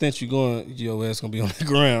 The extent you going, your ass gonna be on the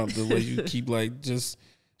ground. The way you keep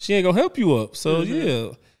she ain't gonna help you up. So yeah.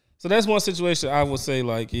 So that's one situation I would say,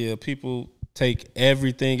 like, yeah, people take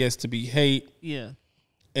everything as to be hate. Yeah.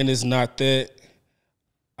 And it's not that.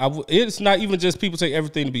 It's not even just people take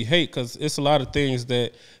everything to be hate, because it's a lot of things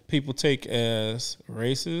that people take as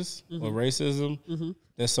racist or racism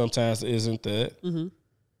that sometimes isn't that. And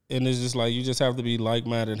it's just like, you just have to be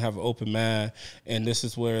like-minded and have an open mind. And this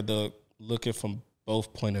is where the looking from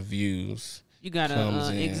both point of views. You got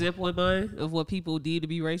an example in mind of what people did to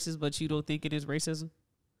be racist, but you don't think it is racism?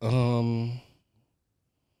 A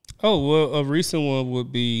recent one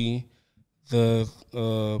would be the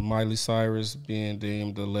Miley Cyrus being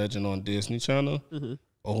deemed a legend on Disney Channel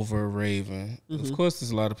over Raven. Of course,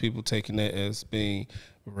 there's a lot of people taking that as being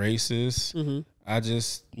racist.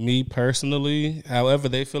 Me personally, however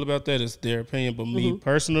they feel about that is their opinion, but me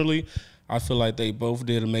personally, I feel like they both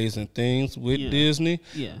did amazing things with Disney.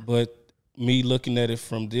 Yeah. But me looking at it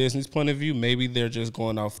from Disney's point of view, maybe they're just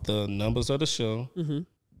going off the numbers of the show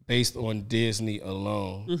based on Disney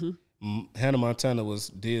alone. Hannah Montana was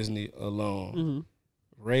Disney alone.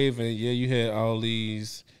 Raven, you had all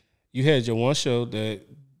these. You had your one show that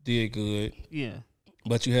did good. Yeah.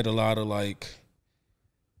 But you had a lot of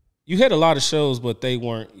you had a lot of shows, but they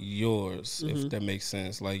weren't yours, if that makes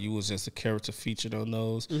sense. Like, you was just a character featured on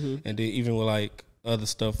those. And then even with other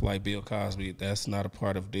stuff like Bill Cosby, that's not a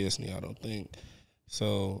part of Disney, I don't think.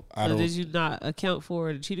 So did you not account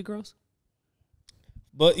for the Cheetah Girls?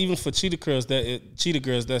 But even for Cheetah Girls,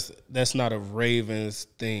 that's not a Ravens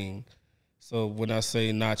thing. So when I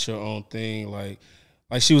say not your own thing, like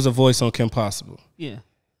she was a voice on Kim Possible. Yeah.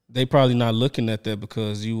 They probably not looking at that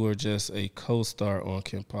because you were just a co-star on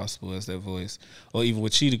Kim Possible as that voice. Or even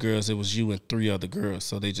with Cheetah Girls, it was you and 3 other girls,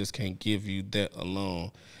 so they just can't give you that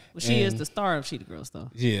alone. Well, she is the star of Cheetah Girls, though.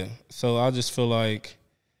 Yeah. So I just feel like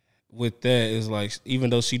with that, is like, even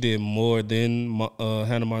though she did more than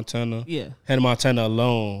Hannah Montana, Hannah Montana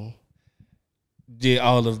alone did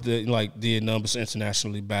all of did numbers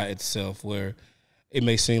internationally by itself, where it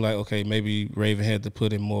may seem like, okay, maybe Raven had to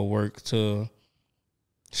put in more work to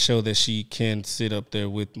show that she can sit up there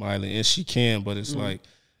with Miley, and she can, but it's like,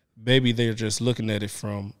 maybe they're just looking at it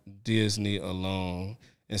from Disney alone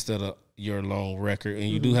instead of your long record. And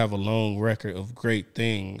you do have a long record of great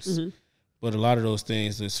things, But a lot of those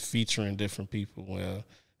things is featuring different people. Well,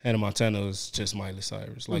 Hannah Montana is just Miley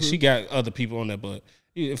Cyrus. Like she got other people on there, but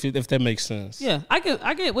if that makes sense. Yeah, I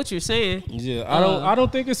get what you're saying. Yeah, I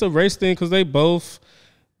don't think it's a race thing because they both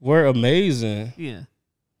were amazing. Yeah.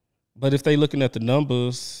 But if they looking at the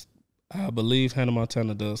numbers, I believe Hannah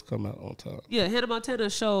Montana does come out on top. Yeah, Hannah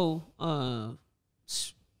Montana's show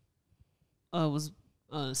was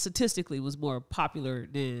statistically was more popular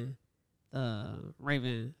than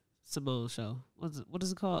Raven Simone show. What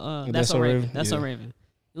is it called? That's So Raven. That's So Raven.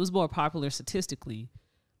 It was more popular statistically.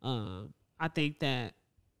 I think that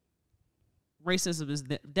racism is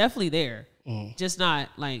definitely there, just not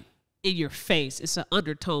like in your face. It's an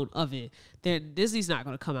undertone of it. Disney's not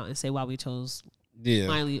going to come out and say why we chose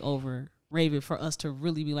Miley over Raven for us to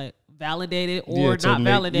really be like validated or not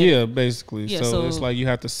validated. Yeah, basically. Yeah, so it's like you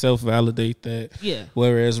have to self-validate that. Yeah.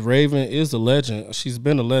 Whereas Raven is a legend. She's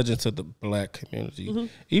been a legend to the black community,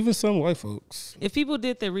 even some white folks. If people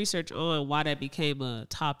did their research on why that became a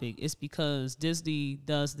topic, it's because Disney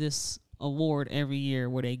does this award every year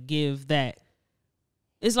where they give that.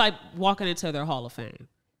 It's like walking into their Hall of Fame.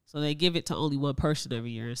 So they give it to only one person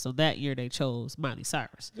every year. And so that year they chose Miley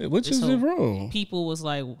Cyrus. Which is wrong. People was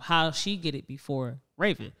like, how did she get it before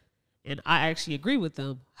Raven? And I actually agree with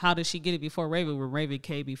them. How did she get it before Raven when Raven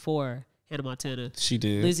came before Hannah Montana? She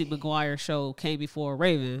did. Lizzie McGuire's show came before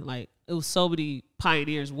Raven. Like, it was so many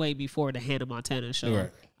pioneers way before the Hannah Montana show.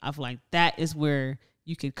 Right. I feel like that is where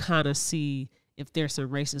you can kind of see if there's some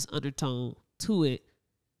racist undertone to it.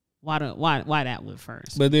 Why that one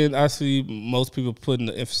first? But then I see most people putting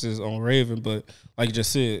the emphasis on Raven, but like you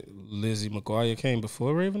just said, Lizzie McGuire came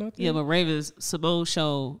before Raven, I think. Yeah, but Raven's Simone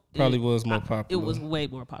show probably was more popular. It was way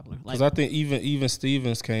more popular. Because I think even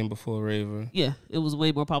Stevens came before Raven. Yeah, it was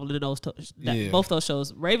way more popular than both those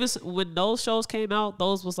shows. Raven's, when those shows came out,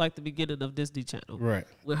 those was like the beginning of Disney Channel. Right.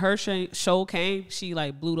 When her show came, she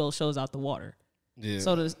like blew those shows out the water. Yeah.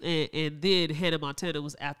 So and then Hannah Montana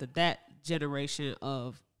was after that generation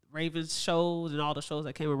of Raven's shows and all the shows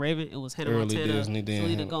that came with Raven. It was Hannah Montana, Disney,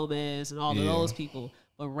 Selena Gomez, and all of those people.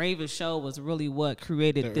 But Raven's show was really what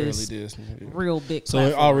created this real big platform. So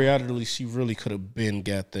in all reality, she really could have been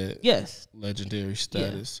got that legendary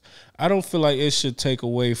status. Yeah. I don't feel like it should take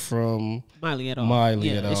away from Miley at all.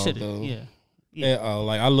 It shouldn't. Yeah. At all.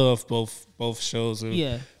 Like I love both shows.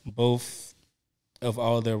 And both of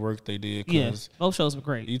all their work they did. Both shows were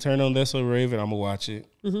great. You turn on That's So Raven, I'm gonna watch it.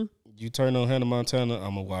 Mm-hmm. You turn on Hannah Montana,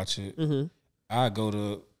 I'm gonna watch it. Mm-hmm. I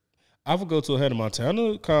would go to a Hannah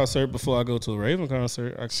Montana concert before I go to a Raven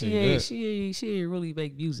concert. She ain't really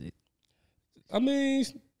make music. I mean,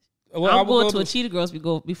 I'm going to a Cheetah Girls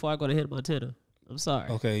before I go to Hannah Montana. I'm sorry.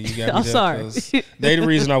 Okay, you got me. I'm sorry. They the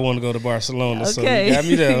reason I want to go to Barcelona. Okay. So you got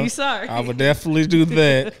me there. You sorry. I would definitely do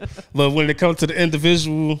that. But when it comes to the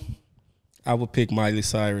individual, I would pick Miley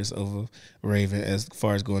Cyrus over Raven as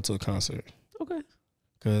far as going to a concert. Okay.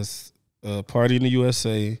 Because Party in the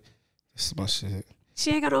USA, this is my shit.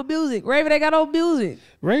 She ain't got no music. Raven ain't got no music.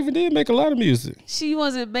 Raven did make a lot of music. She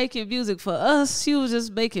wasn't making music for us. She was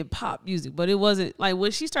just making pop music. But it wasn't like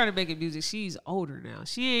when she started making music, she's older now.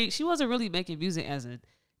 She wasn't really making music as a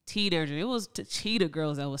teenager. It was the Cheetah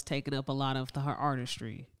Girls that was taking up a lot of her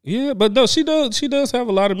artistry. Yeah, but no, she does have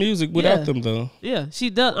a lot of music without them though. Yeah,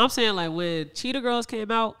 she does. I'm saying like when Cheetah Girls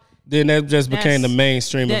came out, then that just became the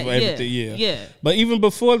mainstream of everything. Yeah. But even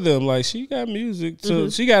before them, like she got music. So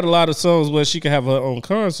she got a lot of songs where she could have her own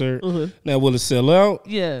concert. Now will it sell out?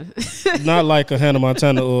 Yeah. Not like a Hannah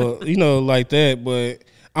Montana or like that, but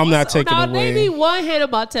I'm not taking away. Maybe one Hannah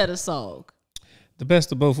Montana song. The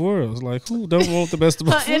best of both worlds. Like, who don't want the best of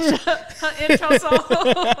both worlds? Her intro song.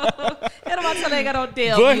 Hannah Montana ain't got no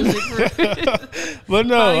damn music. But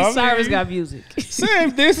no. Miley Cyrus got music. This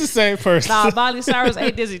is the same person. Nah, Miley Cyrus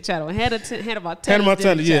ain't Disney Channel. Hannah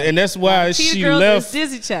Montana, yeah. And that's why she left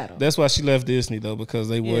Disney Channel. That's why she left Disney, though, because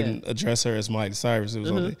they wouldn't address her as Miley Cyrus. It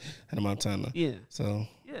was only Hannah Montana. Yeah. So...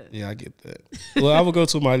 Yeah, I get that. Well, I would go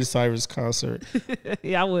to a Miley Cyrus concert.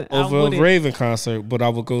 Yeah, I would. Over a Raven concert, but I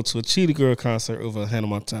would go to a Cheetah Girl concert over a Hannah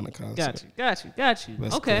Montana concert. Got you.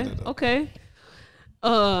 Okay.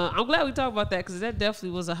 I'm glad we talked about that because that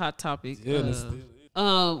definitely was a hot topic. Yeah.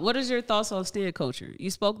 What is your thoughts on stan culture? You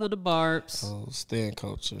spoke to the Barbs. Oh, stan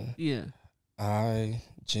culture. Yeah. I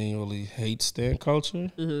genuinely hate stan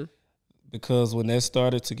culture because when that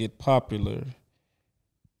started to get popular,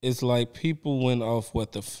 it's like people went off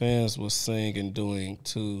what the fans were saying and doing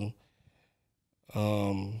to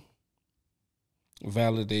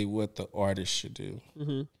validate what the artist should do.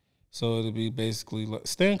 So it'll be basically like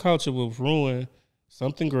stan culture will ruin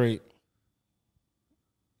something great,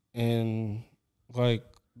 and like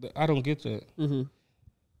I don't get that.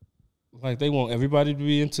 like they want everybody to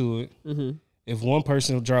be into it. Mm-hmm. If one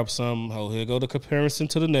person drops something, he'll go to comparison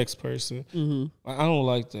to the next person. Mm-hmm. I don't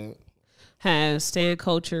like that. Has stan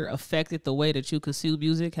culture affected the way that you consume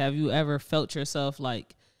music? Have you ever felt yourself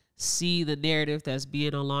like see the narrative that's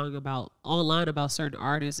being online about certain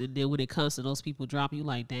artists, and then when it comes to those people dropping, you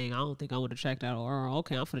like, dang, I don't think I want to check that, or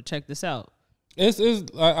okay, I'm gonna check this out.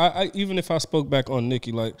 I even if I spoke back on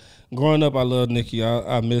Nicki, like growing up, I loved Nicki.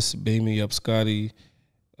 I miss Beam Me Up Scotty,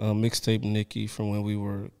 mixtape Nicki from when we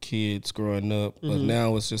were kids growing up. But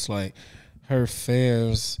now it's just like her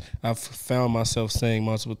fans. I've found myself saying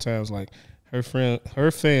multiple times, like her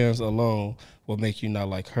fans alone will make you not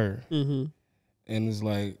like her, and it's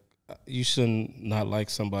like you shouldn't not like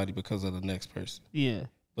somebody because of the next person. Yeah,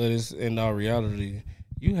 but it's in our reality,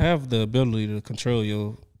 you have the ability to control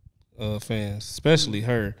your fans, especially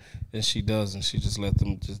her, and she doesn't. She just let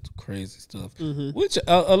them just do crazy stuff, which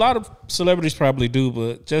a lot of celebrities probably do.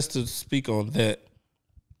 But just to speak on that,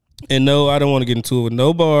 and no, I don't want to get into it with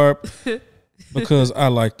no Barb because I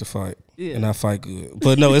like to fight and I fight good.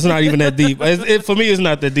 But no, it's not even that deep. For me, it's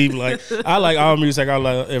not that deep. Like I like all music. I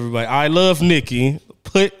like everybody. I love Nicki.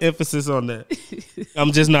 Put emphasis on that.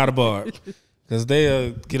 I'm just not a Barb because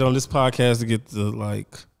they get on this podcast to get the like.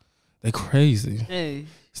 They crazy. Hey.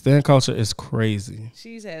 Stan culture is crazy.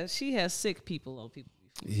 She has sick people on people.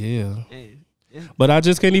 Yeah. But I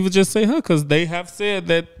just can't even just say her because they have said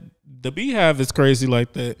that the Beehive is crazy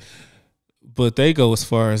like that. But they go as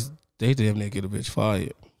far as they damn near get a bitch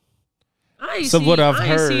fired. I ain't seen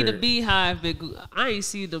the Beehive. I ain't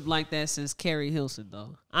seen them like that since Carrie Hilson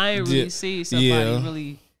though. I ain't really seen somebody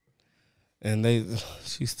really. And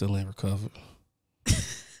she's still ain't recovered.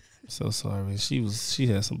 So sorry. She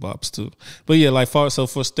had some bops too. But yeah, like for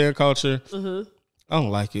stan culture, I don't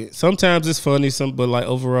like it. Sometimes it's funny, but like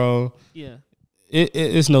overall,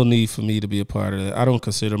 it's no need for me to be a part of it. I don't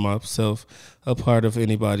consider myself a part of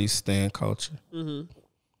anybody's stan culture.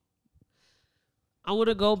 I want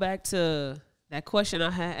to go back to that question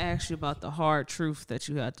I had asked you about the hard truth that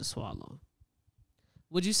you had to swallow.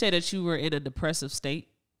 Would you say that you were in a depressive state?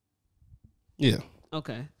 Yeah.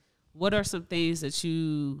 Okay. What are some things that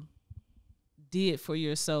you did for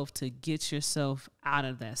yourself to get yourself out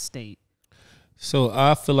of that state? So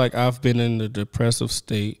I feel like I've been in the depressive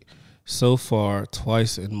state so far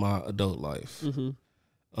twice in my adult life.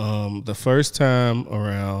 The first time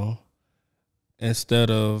around, instead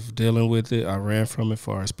of dealing with it, I ran from it as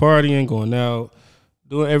far as partying, going out,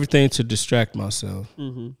 doing everything to distract myself.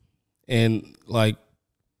 And like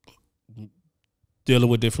dealing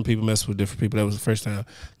with different people, messing with different people. That was the first time.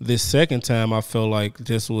 This second time, I felt like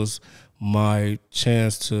this was my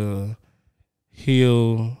chance to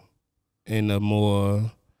heal in a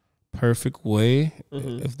more perfect way,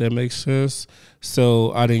 if that makes sense.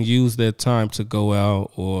 So I didn't use that time to go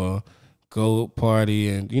out or go party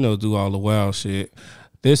and, do all the wild shit.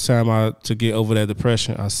 This time, to get over that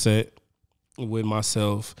depression, I sat with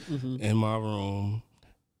myself in my room.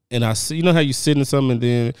 And I see, how you sit in something and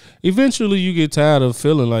then eventually you get tired of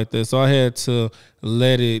feeling like that. So I had to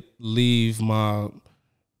let it leave my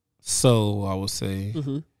soul, I would say,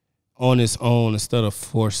 on its own instead of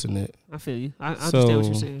forcing it. I feel you. I understand what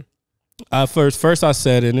you're saying. First I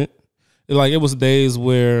sat in it. Like it was days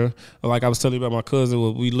where, like I was telling you about my cousin,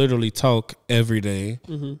 where we literally talk every day.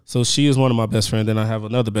 So she is one of my best friends. Then I have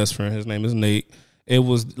another best friend. His name is Nate. It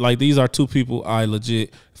was like these are two people I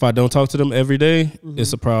legit, if I don't talk to them every day,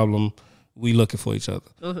 it's a problem. We looking for each other.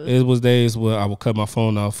 It was days where I would cut my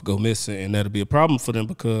phone off, go missing, and that'll be a problem for them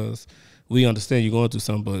because we understand you're going through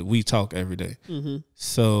something, but we talk every day.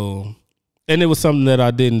 So, and it was something that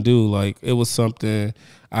I didn't do. Like it was something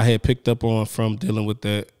I had picked up on from dealing with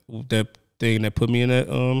that thing that put me in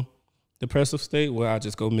that depressive state where I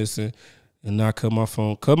just go missing and not cut my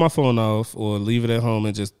phone off or leave it at home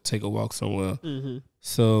and just take a walk somewhere.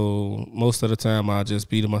 So most of the time I just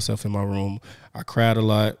beat myself in my room. I cried a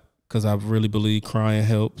lot because I really believe crying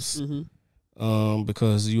helps.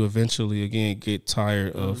 Because you eventually, again, get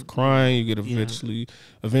tired of crying. You get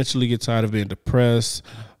eventually get tired of being depressed.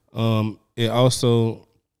 It also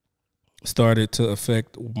started to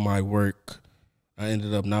affect my work. I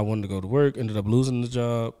ended up not wanting to go to work, ended up losing the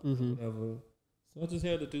job, whatever. So I just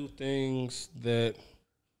had to do things that,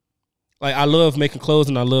 like, I love making clothes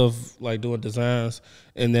and I love, like, doing designs.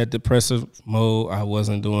 In that depressive mode, I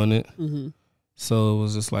wasn't doing it. So it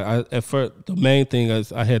was just like, at first, the main thing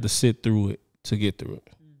is I had to sit through it to get through it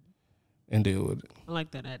and deal with it. I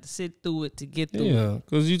like that. I had to sit through it to get through it. Yeah,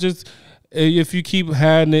 because if you keep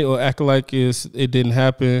hiding it or acting like it didn't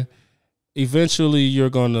happen, eventually you're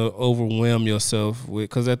going to overwhelm yourself with,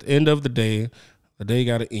 because at the end of the day, A day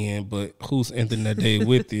got to end, but who's ending that day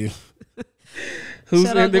with you?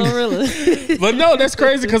 Shout out Glorilla. But no, that's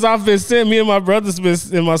crazy because I've been saying, me and my brothers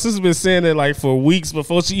and my sister's been saying that like for weeks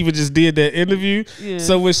before she even just did that interview. Yeah.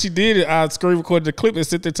 So when she did it, I screen recorded the clip and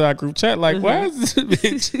sent it to our group chat. Like, why is this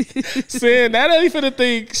bitch saying that? I ain't finna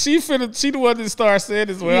think she the one that start saying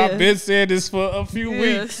this. Well, I've been saying this for a few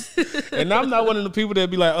weeks, and I'm not one of the people that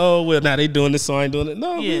be like, oh well, now they doing this, so I ain't doing it.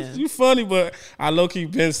 No, bitch, you funny, but I low key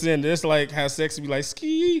been saying this. Like how sexy be like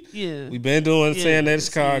ski. Yeah, we been doing saying that in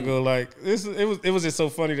Chicago. Like it was just so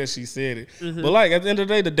funny that she said it. But like at the end of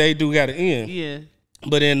the day do got to end. Yeah.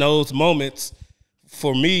 But in those moments,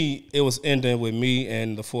 for me, it was ending with me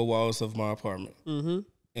and the four walls of my apartment.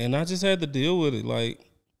 And I just had to deal with it. Like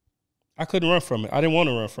I couldn't run from it. I didn't want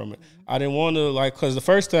to run from it. I didn't want to because the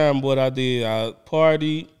first time what I did, I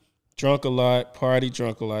partied, drunk a lot,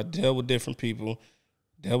 dealt with different people.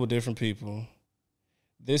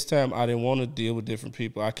 This time I didn't want to deal with different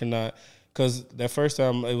people. I cannot. Because that first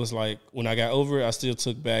time, it was like, when I got over it, I still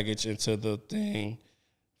took baggage into the thing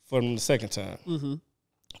from the second time.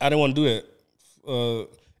 I didn't want to do that.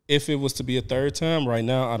 If it was to be a third time, right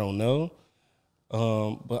now, I don't know.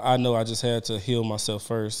 But I know I just had to heal myself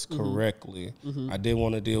first correctly. I didn't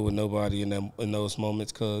want to deal with nobody in those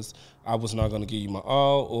moments because I was not going to give you my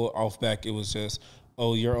all, or off back, it was just,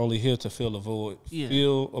 oh, you're only here to fill a void.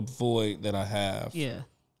 Fill a void that I have.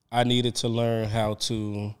 I needed to learn how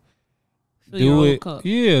to do it.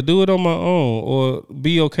 Do it on my own, or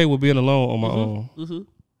be okay with being alone on my own.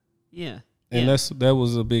 And that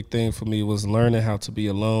was a big thing for me, was learning how to be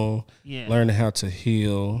alone, learning how to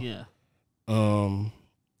heal. And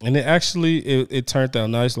it actually it turned out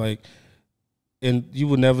nice. Like, and you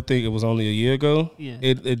would never think it was only a year ago.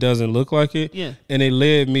 It doesn't look like it. And it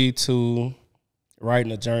led me to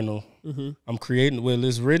writing a journal. I'm creating. Well,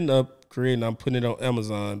 it's written up. I'm putting it on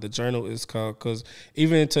Amazon. The journal is called, because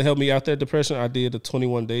even to help me out that depression, I did a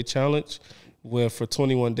 21-day challenge where for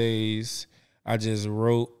 21 days I just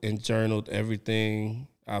wrote and journaled everything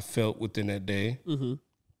I felt within that day.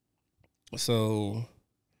 So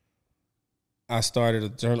I started a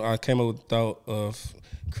journal. I came up with the thought of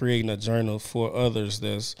creating a journal for others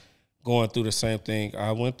that's going through the same thing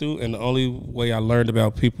I went through. And the only way I learned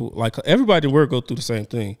about people, like everybody in work go through the same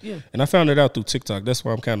thing. And I found it out through TikTok. That's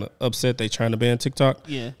why I'm kind of upset they trying to ban TikTok.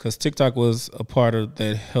 Because TikTok was a part of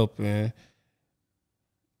that helping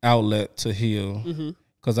outlet to heal.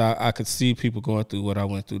 Because I could see people going through what I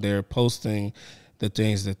went through. They're posting the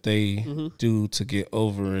things that they do to get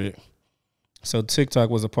over it. So TikTok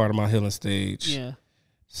was a part of my healing stage.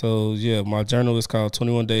 So my journal is called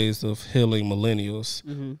 21 Days of Healing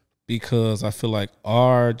Millennials. Because I feel like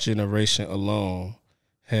our generation alone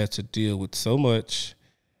had to deal with so much.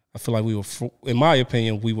 I feel like we were, in my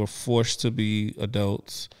opinion, we were forced to be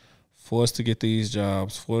adults, forced to get these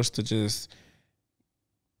jobs, forced to just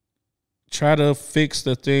try to fix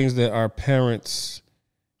the things that our parents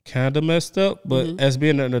kind of messed up. But as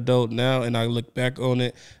being an adult now, and I look back on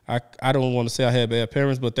it, I don't want to say I had bad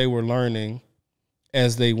parents, but they were learning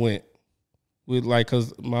as they went.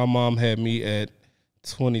 Because my mom had me at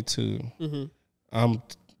 22. I'm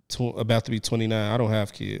about to be 29. I don't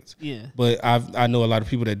have kids. But I know a lot of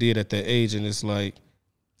people that did at that age, and it's like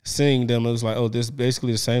seeing them, it was like, oh, this is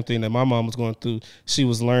basically the same thing that my mom was going through. She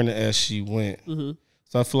was learning as she went.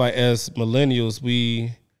 So I feel like as millennials,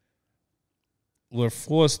 we were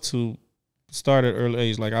forced to start at early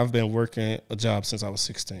age. Like I've been working a job since I was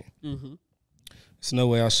 16. There's no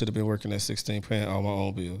way I should have been working at 16 paying all my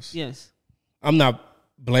own bills. I'm not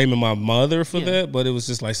blaming my mother for that, but it was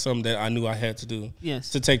just like something that I knew I had to do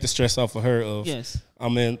to take the stress off of her.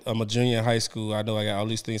 I'm a junior in high school. I know I got all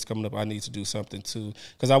these things coming up. I need to do something too,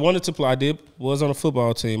 because I wanted to play. Was on a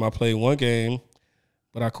football team. I played one game,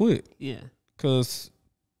 but I quit. Because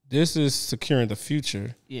this is securing the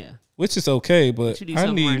future. Which is okay, but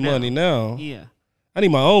I need money now. I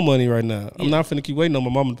need my own money right now. I'm not finna keep waiting on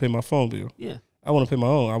my mama to pay my phone bill. I want to pay my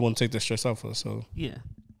own. I want to take the stress off her. So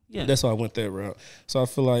that's why I went that route. So I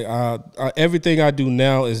feel like everything I do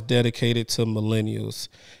now is dedicated to millennials,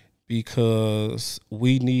 because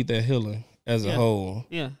we need that healing as a whole.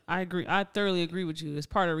 I agree. I thoroughly agree with you. It's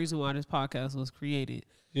part of the reason why this podcast was created.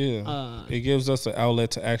 It gives us an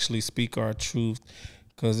outlet to actually speak our truth,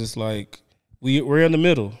 because it's like we're in the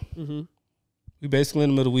middle. We basically in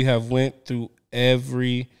the middle. We have went through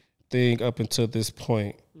everything up until this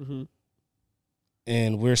point.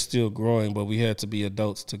 And we're still growing, but we had to be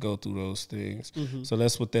adults to go through those things. So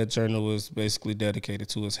that's what that journal was basically dedicated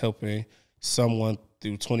to, is helping someone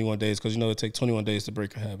through 21 days, because it takes 21 days to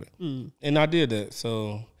break a habit. And I did that.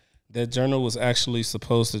 So that journal was actually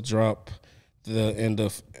supposed to drop the end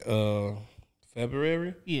of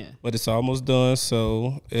February. Yeah. But it's almost done,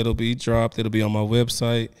 so it'll be dropped. It'll be on my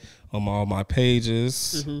website, on all my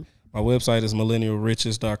pages. Mm-hmm. My website is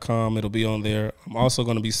millennialriches.com. It'll be on there. I'm also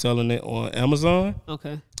going to be selling it on Amazon.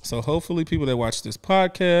 Okay. So hopefully people that watch this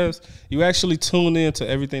podcast, you actually tune in to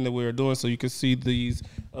everything that we're doing so you can see these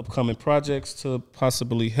upcoming projects to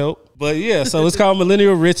possibly help. But yeah, so it's called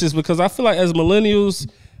Millennial Riches because I feel like as millennials,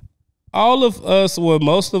 all of us, or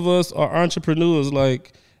most of us, are entrepreneurs.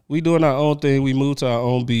 Like, we doing our own thing. We move to our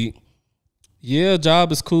own beat. Yeah,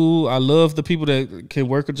 job is cool. I love the people that can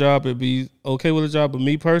work a job and be okay with a job. But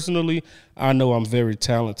me personally, I know I'm very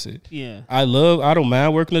talented. Yeah. I don't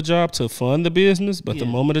mind working a job to fund the business. But the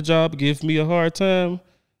moment a job gives me a hard time,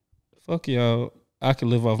 fuck y'all. I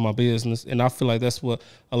can live off my business. And I feel like that's what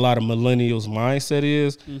a lot of millennials' mindset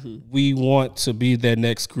is. Mm-hmm. We want to be that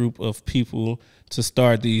next group of people to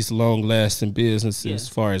start these long-lasting businesses as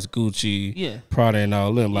far as Gucci, Prada, and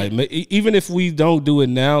all them. Like, even if we don't do it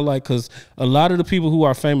now, like, because a lot of the people who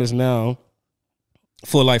are famous now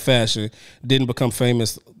for, like, fashion didn't become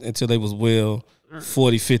famous until they was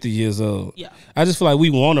 40, 50 years old. Yeah. I just feel like we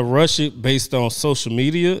want to rush it based on social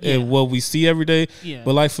media and what we see every day. Yeah.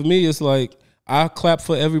 But, like, for me, it's like, I clap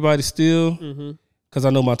for everybody still because I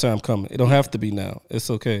know my time coming. It don't have to be now. It's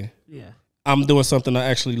okay. Yeah. I'm doing something I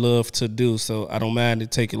actually love to do, so I don't mind it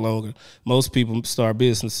taking longer. Most people start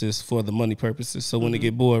businesses for the money purposes, so when they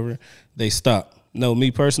get boring, they stop. No, me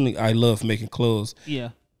personally, I love making clothes. Yeah.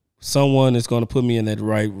 Someone is going to put me in that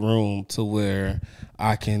right room to where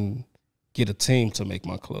I can get a team to make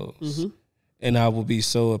my clothes. Mm-hmm. And I will be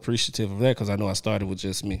so appreciative of that because I know I started with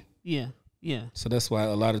just me. Yeah. Yeah. So that's why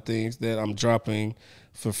a lot of things that I'm dropping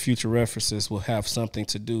for future references will have something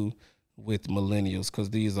to do with millennials because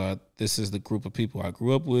this is the group of people I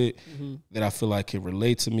grew up with that I feel like can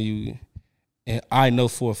relate to me. And I know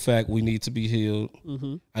for a fact we need to be healed.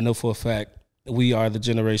 Mm-hmm. I know for a fact we are the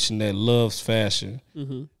generation that loves fashion.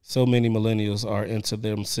 Mm-hmm. So many millennials are into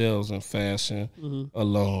themselves and fashion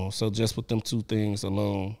alone. So just with them two things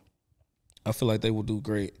alone, I feel like they will do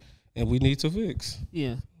great. And we need to fix.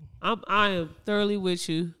 Yeah. I am thoroughly with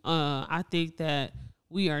you. I think that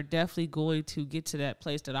we are definitely going to get to that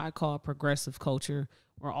place that I call progressive culture,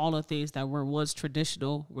 where all the things that were once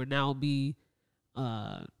traditional will now be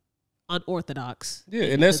unorthodox. Yeah,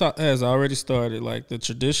 and that's has already started. Like, the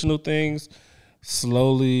traditional things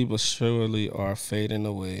slowly but surely are fading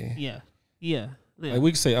away. Yeah, yeah. Like,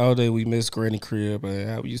 we can say all day we miss Granny Crib and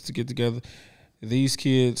how we used to get together. These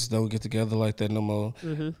kids don't get together like that no more.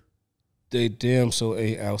 Mm-hmm. They damn so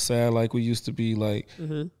ain't outside like we used to be. Like,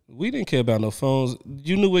 we didn't care about no phones.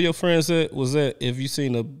 You knew where your friends was at if you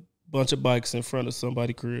seen a bunch of bikes in front of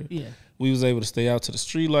somebody's crib. Yeah. We was able to stay out till the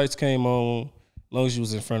street lights came on, as long as you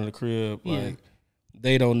was in front of the crib. Yeah. Like,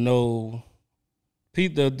 they don't know.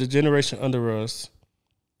 The generation under us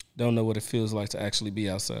don't know what it feels like to actually be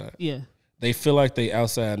outside. Yeah. They feel like they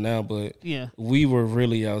outside now, but we were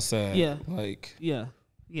really outside. Yeah. Like,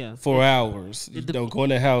 yeah, for hours. You don't go in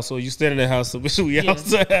the house, or you stand in the house, so we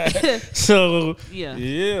outside. So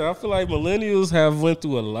yeah, I feel like millennials have went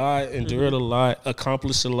through a lot, endured a lot,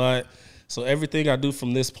 accomplished a lot. So everything I do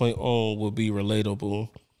from this point on will be relatable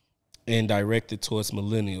and directed towards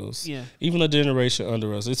millennials. Yeah, even a generation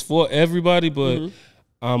under us. It's for everybody, but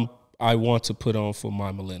I want to put on for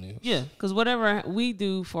my millennials. Yeah, because whatever we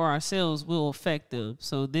do for ourselves will affect them,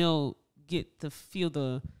 so they'll get to feel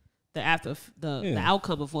the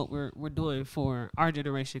outcome of what we're doing for our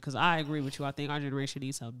generation. Because I agree with you. I think our generation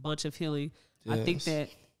needs a bunch of healing. Yes. I think that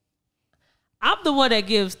I'm the one that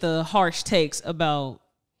gives the harsh takes about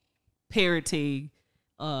parenting,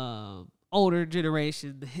 older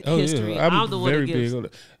generation history. Yeah. I'm the one that gives. Big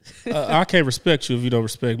on it. I can't respect you if you don't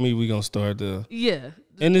respect me. We gonna start there. Yeah,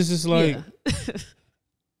 and it's just like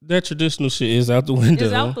that traditional shit is out the window.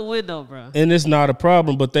 It's out the window, bro. And it's not a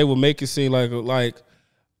problem, but they will make it seem like.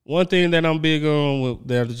 One thing that I'm big on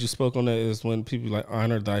that you spoke on that is when people like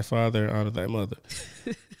honor thy father, honor thy mother.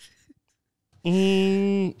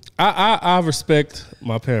 I respect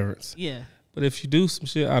my parents. Yeah. But if you do some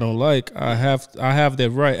shit I don't like, I have that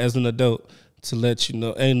right as an adult to let you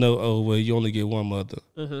know. Ain't no, oh, well, you only get one mother.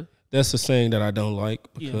 Uh-huh. That's a saying that I don't like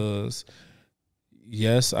because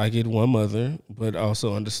yes, I get one mother, but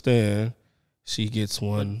also understand she gets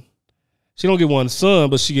one. She don't get one son,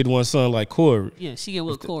 but she get one son like Corey. Yeah, she get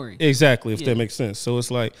one Corey. Exactly, if that makes sense. So it's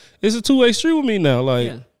like, it's a two-way street with me now.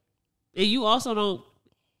 Like, and you also don't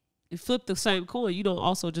flip the same coin. You don't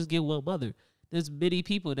also just get one mother. There's many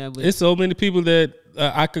people that would. It's so many people that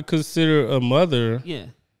I could consider a mother. Yeah.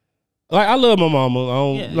 Like, I love my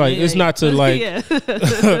mama. It's not to like,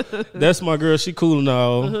 that's my girl. She cool and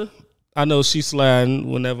all. Uh-huh. I know she's sliding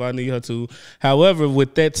whenever I need her to. However,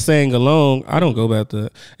 with that saying alone, I don't go by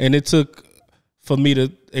that. And it took for me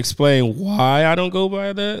to explain why I don't go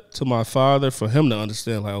by that to my father, for him to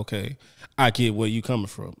understand, like, okay, I get where you coming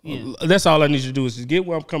from. Yeah. That's all I need you to do is just get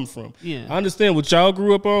where I'm coming from. Yeah. I understand what y'all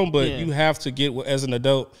grew up on, but you have to get, as an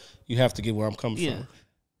adult, you have to get where I'm coming from.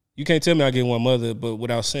 You can't tell me I get one mother, but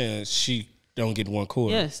without saying she don't get one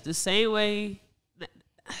quarter. Yes, the same way.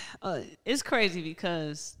 It's crazy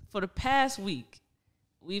because for the past week,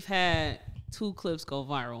 we've had 2 clips go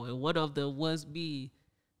viral, and one of them was me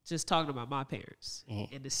just talking about my parents.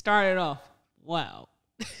 Mm-hmm. And it started off, wow.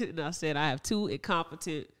 And I said, I have 2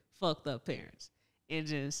 incompetent, fucked up parents. And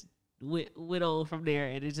just went on from there,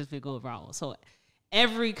 and it's just been going viral. So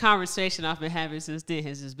every conversation I've been having since then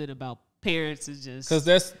has just been about parents. And just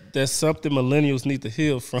because that's something millennials need to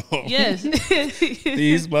heal from. Yes.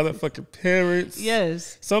 These motherfucking parents.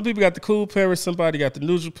 Yes. Some people got the cool parents, somebody got the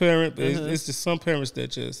neutral parent, but it's just some parents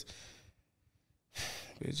that just,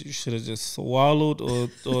 bitch, you should have just swallowed or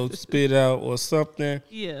spit out or something.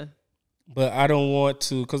 Yeah. But I don't want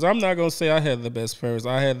to, because I'm not going to say I had the best parents.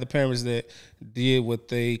 I had the parents that did what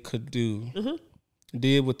they could do,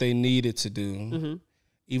 did what they needed to do,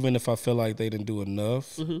 even if I feel like they didn't do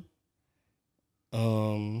enough.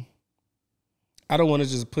 I don't want to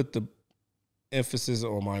just put the emphasis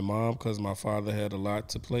on my mom, because my father had a lot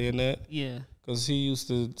to play in that. Yeah. Because he used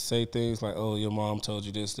to say things like, oh, your mom told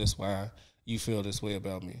you this, that's why you feel this way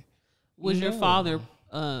about me. Was your father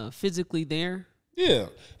physically there? Yeah,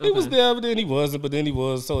 he was there, but then he wasn't, but then he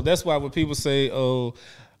was. So that's why when people say, oh,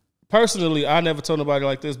 personally, I never told nobody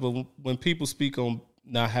like this, but when people speak on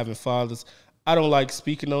not having fathers, I don't like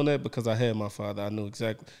speaking on that, because I had my father. I knew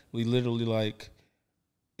exactly. We literally, like,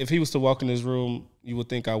 if he was to walk in this room, you would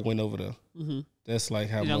think I went over there. Mm-hmm. That's like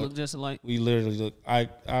how y'all look just alike. We literally look. I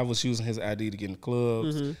was using his ID to get in the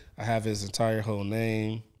clubs. Mm-hmm. I have his entire whole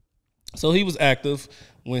name. So he was active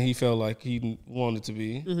when he felt like he wanted to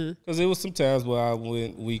be. Because there was some times where I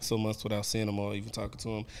went weeks or months without seeing him or even talking to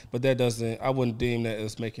him. But that doesn't, I wouldn't deem that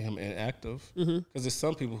as making him inactive. Because there's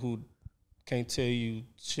some people who can't tell you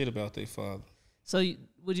shit about their father. So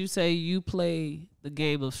would you say you play the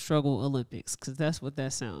game of struggle Olympics? Because that's what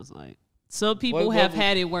that sounds like. Some people have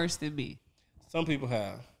had it worse than me. Some people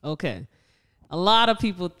have. Okay. A lot of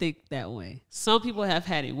people think that way. Some people have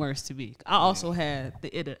had it worse to me. I also had the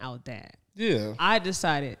in and out dad. Yeah. I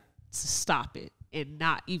decided to stop it and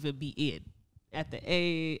not even be in. At the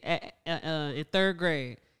in 3rd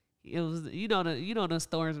grade, it was you know the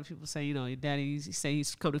stories when people say, your daddy say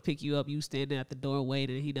he's come to pick you up, you standing at the door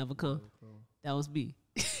waiting, and he never come. That was me.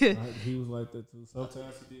 He was like that too.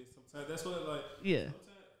 Sometimes he did. Sometimes that's what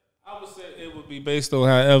I would say it would be based on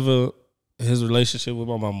however his relationship with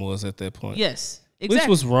my mom was at that point. Yes, exactly. Which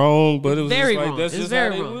was wrong, but it was very just like wrong. that's it's just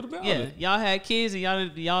very how wrong. They would about it. it. Y'all had kids and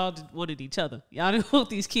y'all wanted each other. Y'all didn't want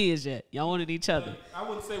these kids yet. Y'all wanted each other. I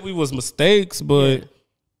wouldn't say we was mistakes, but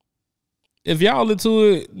if y'all into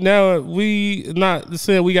it now, we not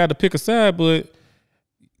saying we got to pick a side, but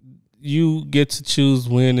you get to choose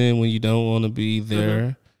when and when you don't want to be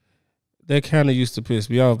there. That kind of used to piss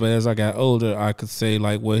me off, but as I got older, I could say,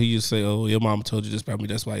 like, well, he used to say, oh, your mama told you this about me,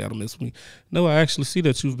 that's why y'all don't miss me. No, I actually see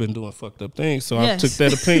that you've been doing fucked up things, so I took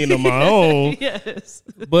that opinion on my own. Yes.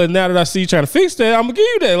 But now that I see you trying to fix that, I'm going to give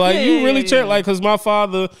you that. Like, you really check, like, because my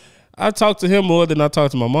father, I talk to him more than I talk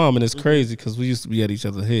to my mom, and it's crazy because we used to be at each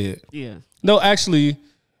other's head. Yeah. No, actually,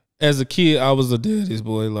 as a kid, I was a daddy's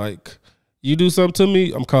boy. Like, you do something to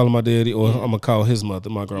me, I'm calling my daddy, or I'm going to call his mother,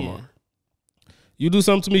 my grandma. Yeah. You do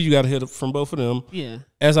something to me, you got to hear it from both of them. Yeah.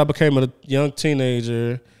 As I became a young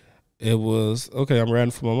teenager, it was, okay, I'm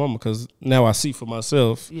riding for my mama because now I see for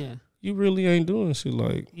myself. Yeah. You really ain't doing shit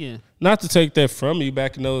like. Yeah. Not to take that from you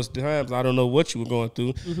back in those times. I don't know what you were going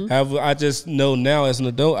through. However, I just know now as an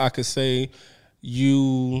adult, I could say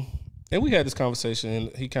you, and we had this conversation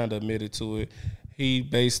and he kind of admitted to it. He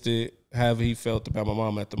based it, however he felt about my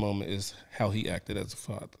mom at the moment is how he acted as a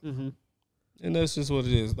father. And that's just what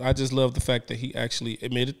it is. I just love the fact that he actually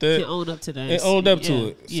admitted that. He owned up to that. And owned up to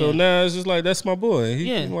it. Yeah. So now it's just like, that's my boy.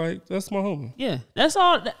 He like, that's my homie. Yeah. That's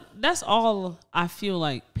all I feel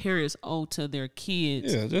like parents owe to their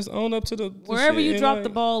kids. Yeah, just own up to the wherever shit. you drop the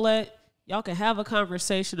ball at, y'all can have a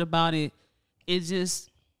conversation about it. It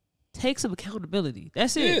just take some accountability.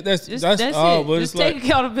 That's it. Yeah, that's all. It. But just take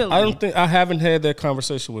accountability. I haven't had that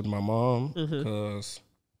conversation with my mom because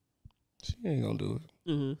she ain't gonna do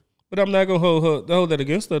it. But I'm not gonna hold that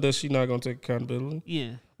against her that she's not gonna take accountability.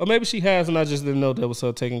 Yeah. Or maybe she has, and I just didn't know that was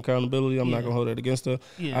her taking accountability. I'm not gonna hold that against her.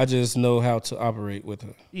 Yeah. I just know how to operate with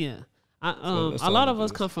her. Yeah. A lot of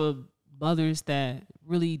us come from mothers that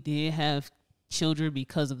really did have children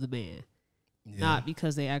because of the man. Yeah. Not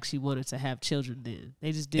because they actually wanted to have children then.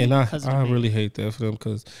 They just did it because of the man. I really hate that for them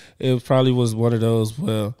because it probably was one of those,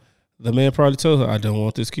 well, the man probably told her, I don't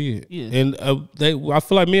want this kid. Yeah. And I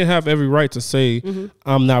feel like men have every right to say,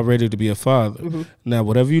 I'm not ready to be a father. Now,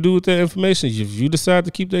 whatever you do with that information, if you decide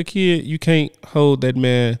to keep that kid, you can't hold that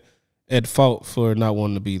man at fault for not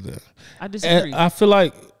wanting to be there. I disagree. And I feel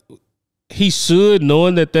like he should,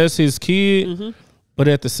 knowing that that's his kid, but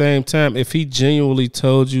at the same time, if he genuinely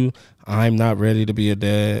told you, I'm not ready to be a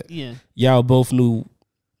dad, y'all both knew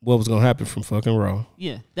what was gonna happen from fucking raw.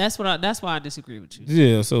 Yeah, that's why I disagree with you.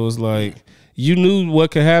 Yeah, so it's like you knew what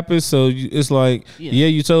could happen, so it's like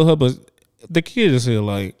you told her, but the kid is here,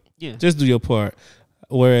 like just do your part.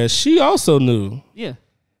 Whereas she also knew. Yeah,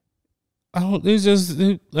 it's just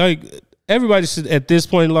like everybody should at this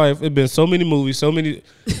point in life. It's been so many movies, so many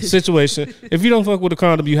situations. If you don't fuck with a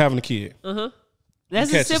condom, you having a kid.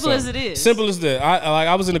 That's as simple as it is. Simple as that.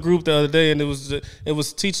 I was in a group the other day and it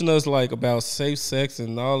was teaching us like about safe sex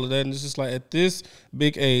and all of that, and it's just like at this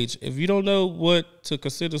big age, if you don't know what to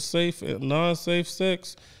consider safe and non-safe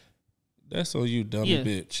sex, that's on you, dummy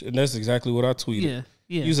bitch. And that's exactly what I tweeted.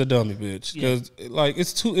 Yeah. You's a dummy bitch because like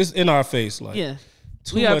it's in our face. Like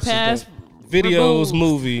too much past videos,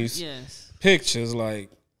 movies, pictures. Like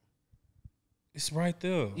it's right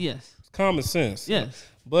there. Yes, it's common sense. Yes.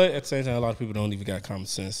 But at the same time, a lot of people don't even got common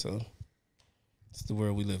sense, so it's the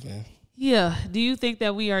world we live in. Yeah. Do you think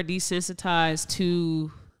that we are desensitized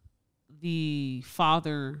to the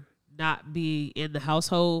father not being in the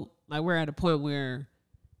household? Like, we're at a point where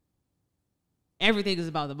everything is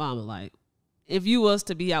about the mama. Like, if you was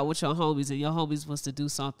to be out with your homies and your homies was to do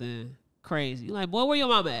something crazy, you're like, boy, where your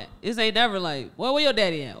mama at? It ain't never like, boy, where your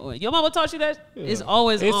daddy at? Or your mama taught you that? Yeah. It's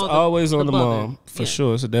always on the mom, for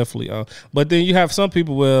sure. It's definitely but then you have some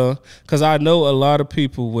people because I know a lot of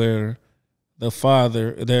people where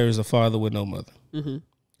there is a father with no mother.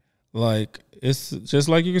 Like, it's just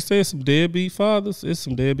like you can say, some deadbeat fathers, it's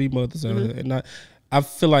some deadbeat mothers out there. And I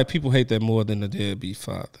feel like people hate that more than a deadbeat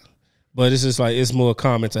father. But it's just like, it's more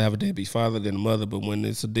common to have a deadbeat father than a mother. But when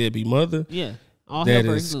it's a deadbeat mother, all hell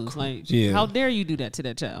breaks loose. Like, how dare you do that to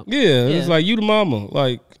that child? Yeah, it's like, you the mama.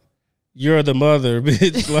 Like, you're the mother,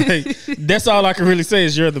 bitch. Like, that's all I can really say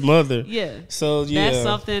is you're the mother. Yeah. So, that's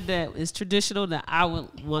something that is traditional that I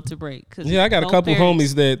would want to break. I got a couple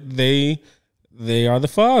homies that they are the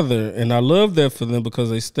father. And I love that for them because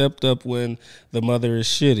they stepped up when the mother is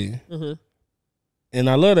shitty. And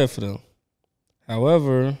I love that for them.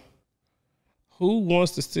 However, who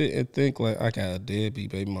wants to sit and think like, I got a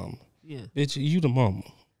deadbeat baby mama? Yeah. Bitch, you the mama.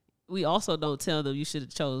 We also don't tell them you should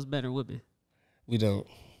have chose better women. We don't.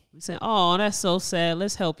 We say, oh, that's so sad.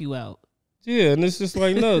 Let's help you out. Yeah, and it's just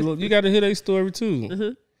like, no, look, you got to hear their story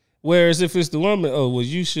too. Whereas if it's the woman, oh, well,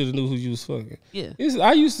 you should have knew who you was fucking. Yeah.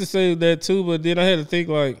 I used to say that too, but then I had to think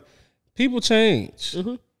like, people change.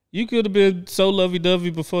 You could have been so lovey-dovey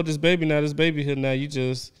before this baby. Now this baby here, now you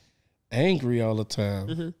just angry all the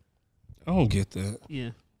time. I don't get that. Yeah.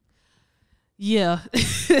 Yeah.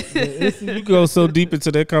 You go so deep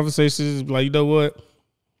into that conversation, it's like, you know what?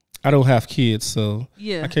 I don't have kids, so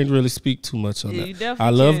I can't really speak too much on that.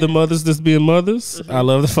 I love the mothers that's being mothers. I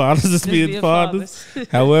love the fathers that's being fathers.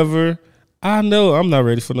 However, I know I'm not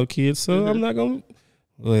ready for no kids, so I'm not going to.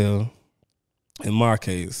 Well, in my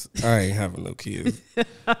case, I ain't having no kids.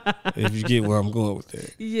 If you get where I'm going with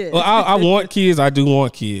that. Yeah. Well, I want kids. I do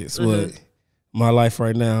want kids, but my life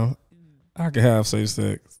right now, I can have safe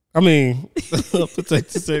sex. I mean,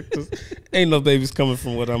 protect the sex. Ain't no babies coming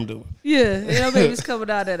from what I'm doing. Yeah, ain't no babies coming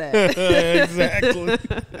out of that. Exactly.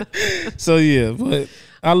 So, yeah, but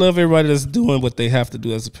I love everybody that's doing what they have to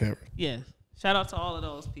do as a parent. Yeah. Shout out to all of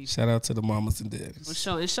those people. Shout out to the mamas and daddies. For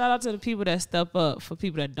sure. And shout out to the people that step up for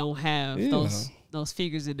people that don't have those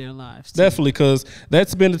figures in their lives. Too. Definitely, because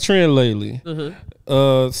that's been the trend lately.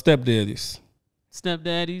 Stepdaddies.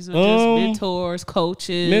 Stepdaddies are just mentors,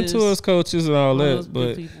 coaches, and all that.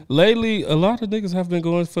 But lately, a lot of niggas have been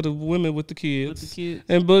going for the women with the kids.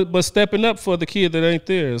 And but stepping up for the kid that ain't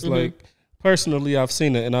there. It's like, personally, I've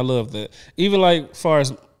seen it, and I love that. Even like far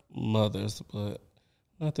as mothers, but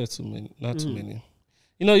not that too many. Not too many.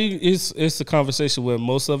 You know, it's a conversation where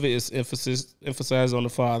most of it is emphasized on the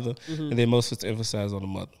father, and then most of it's emphasized on the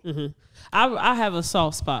mother. I have a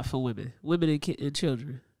soft spot for women and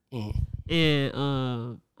children.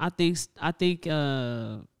 And I think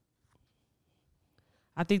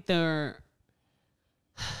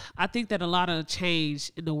that a lot of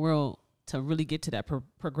change in the world to really get to that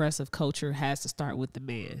progressive culture has to start with the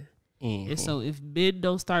man. And so if men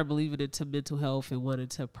don't start believing into mental health and wanting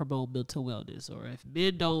to promote mental wellness, or if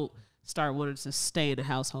men don't start wanting to stay in the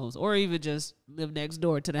households or even just live next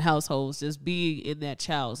door to the households, just being in that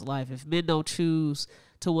child's life, if men don't choose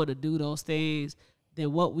to want to do those things,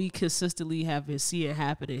 then what we consistently have been seeing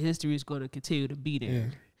happen in history is going to continue to be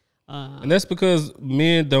there. And that's because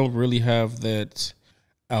men don't really have that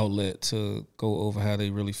outlet to go over how they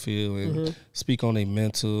really feel and speak on their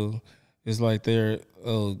mental. It's like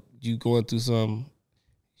you going through something,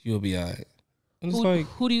 you'll be all right. And it's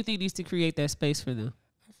who do you think needs to create that space for them?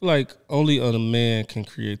 I feel like only a man can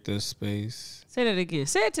create that space. Say that again.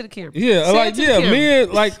 Say it to the camera. Yeah,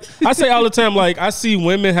 men, like I say all the time, like I see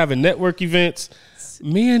women having network events.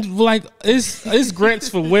 Men, like it's grants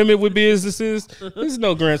for women with businesses. There's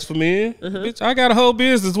no grants for men. Bitch, I got a whole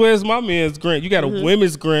business. Where's my men's grant? You got a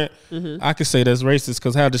women's grant. I could say that's racist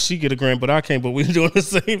because how does she get a grant but I can't? But we're doing the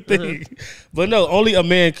same thing. But no, only a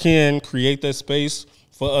man can create that space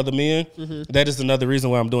for other men. That is another reason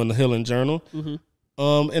why I'm doing the Healing Journal.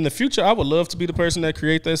 In the future, I would love to be the person that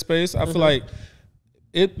create that space. I feel like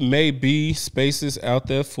it may be spaces out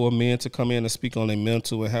there for men to come in and speak on their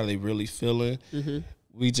mental and how they really feeling.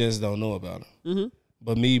 We just don't know about them.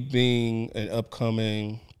 But me being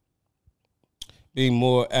being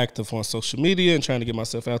more active on social media and trying to get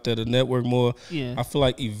myself out there to network more, I feel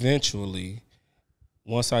like eventually,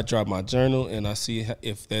 once I drop my journal and I see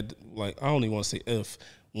if that, like, I don't even want to say if,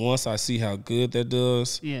 once I see how good that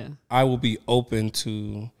does, I will be open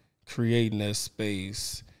to creating that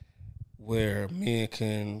space where men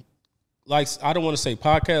can, like, I don't want to say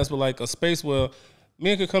podcast, but like a space where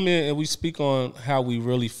men can come in and we speak on how we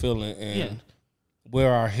really feeling and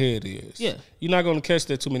where our head is. You're not going to catch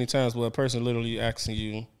that too many times where a person literally asking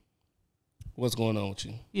you what's going on with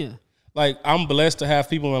you. Like, I'm blessed to have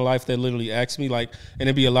people in my life that literally ask me, like, and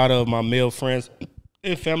it'd be a lot of my male friends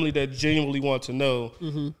and family that genuinely want to know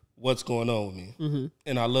what's going on with me.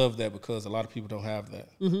 And I love that because a lot of people don't have that.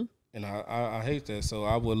 And I hate that. So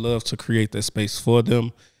I would love to create that space for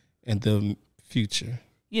them in the future.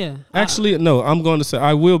 Actually, no, I'm going to say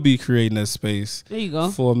I will be creating that space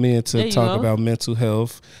for men to talk about mental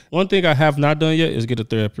health. One thing I have not done yet is get a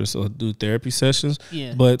therapist or do therapy sessions.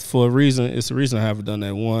 But for a reason, it's a reason I haven't done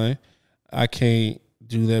that. One, I can't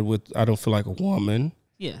do that I don't feel like a woman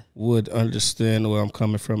would understand where I'm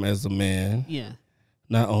coming from as a man.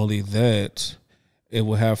 Not only that, it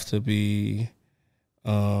will have to be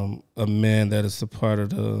a man that is a part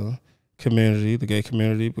of the community, the gay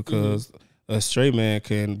community, because a straight man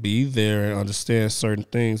can be there and understand certain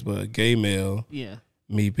things, but a gay male,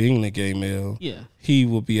 me being a gay male, he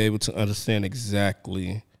will be able to understand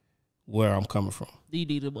exactly where I'm coming from. Do you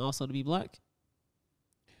need him also to be black?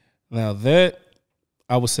 Now that,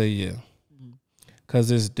 I would say because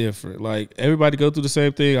it's different. Like, everybody go through the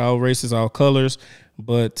same thing, all races, all colors,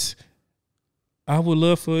 but I would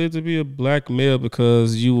love for it to be a black male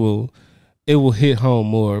because it will hit home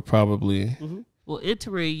more probably. Well,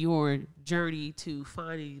 entering your journey to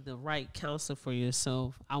finding the right counselor for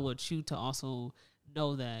yourself, I want you to also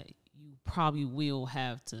know that you probably will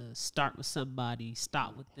have to start with somebody,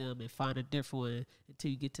 stop with them, and find a different one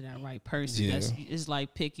until you get to that right person. It's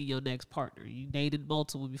like picking your next partner. You dated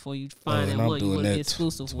multiple before you find that one you want to be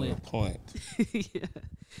exclusive with. Point.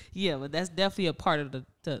 But that's definitely a part of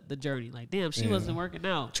the journey. Like, damn, she wasn't working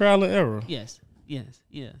out. Trial and error. Yes.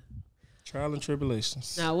 Trial and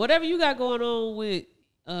tribulations. Now, whatever you got going on with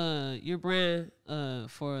your brand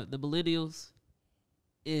for the millennials,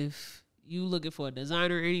 if you looking for a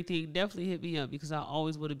designer or anything, definitely hit me up because I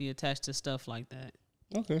always want to be attached to stuff like that.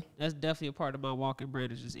 Okay. That's definitely a part of my walking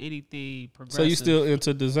brand is just anything progressive. So you still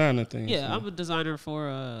into designing things? Yeah, I'm a designer for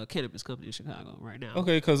a cannabis company in Chicago right now.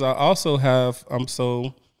 Okay, because I also have, I'm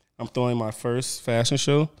throwing my first fashion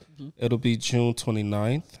show. It'll be June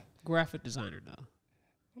 29th. Graphic designer, though.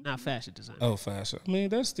 Not fashion designer. Oh, fashion. I mean,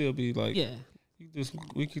 that still be like,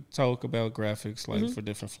 we could talk about graphics like for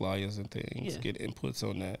different flyers and things, get inputs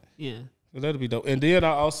on that. So that'll be dope. And then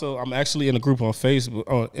I'm actually in a group on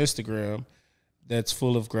Instagram that's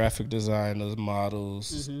full of graphic designers,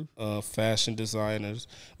 models, fashion designers.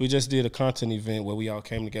 We just did a content event where we all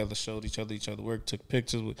came together, showed each other work, took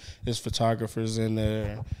pictures with his photographers in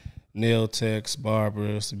there, nail techs,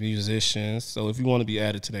 barbers, musicians. So if you want to be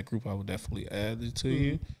added to that group, I would definitely add it to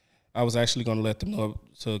you. I was actually going to let them know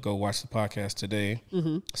to go watch the podcast today.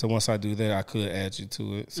 So once I do that, I could add you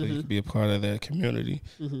to it so you could be a part of that community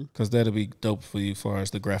because that'll be dope for you as far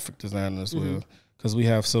as the graphic design as well. Because we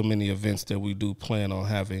have so many events that we do plan on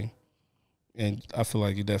having And I feel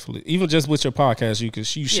like you definitely, even just with your podcast,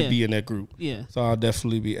 you should be in that group. Yeah. So I'll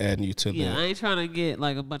definitely be adding you to that. Yeah, I ain't trying to get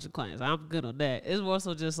like a bunch of clients. I'm good on that. It's more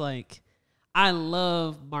so just like I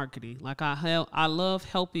love marketing. Like I love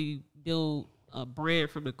helping build a brand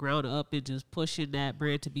from the ground up and just pushing that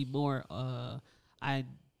brand to be more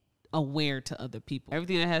aware to other people.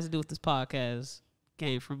 Everything that has to do with this podcast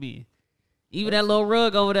came from me. Even that little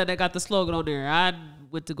rug over there that got the slogan on there, I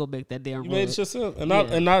went to go make that damn rug. You made it yourself,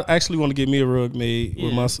 and I actually want to get me a rug made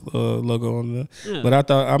with my logo on there. Yeah.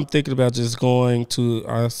 But I'm thinking about just going to.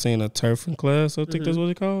 I've seen a turfing class. I think that's what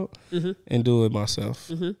it's called, and do it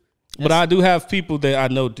myself. But I do have people that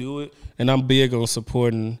I know do it, and I'm big on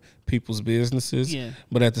supporting people's businesses. Yeah.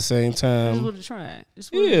 But at the same time, I just want to try it.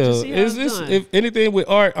 If anything with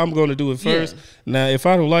art, I'm going to do it first. Yeah. Now, if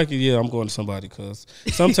I don't like it, I'm going to somebody because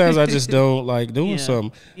sometimes I just don't like doing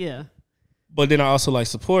something. Yeah. But then I also like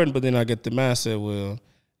supporting. But then I get the mindset, well,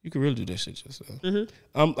 you can really do that shit yourself.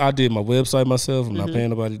 I did my website myself. I'm not paying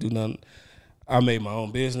nobody to do nothing. I made my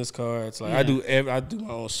own business cards. Like I do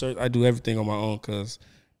my own shirt. I do everything on my own because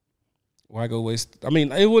why go waste? I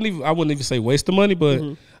mean, I wouldn't even say waste the money, but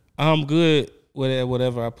I'm good with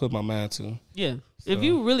whatever I put my mind to. Yeah. So. If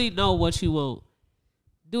you really know what you want,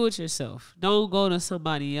 do it yourself. Don't go to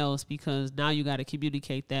somebody else because now you got to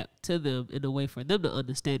communicate that to them in a way for them to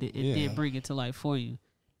understand it and then bring it to life for you.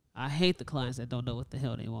 I hate the clients that don't know what the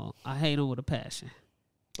hell they want. I hate them with a passion.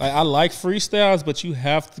 Like I like freestyles, but you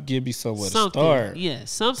have to give me somewhere to start. Yeah,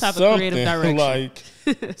 some type of creative direction. Like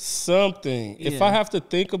something. Yeah. If I have to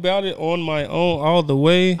think about it on my own all the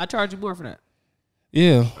way, I charge you more for that.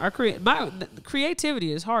 Yeah, my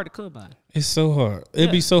creativity is hard to come by. It's so hard. It'd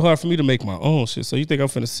be so hard for me to make my own shit. So you think I'm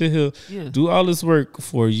finna sit here, do all this work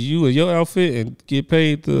for you and your outfit and get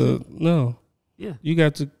paid no. Yeah. You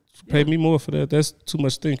got to pay me more for that. That's too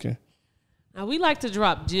much thinking. Now we like to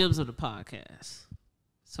drop gems on the podcast.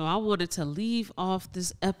 So I wanted to leave off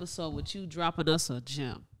this episode with you dropping us a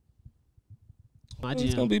gem.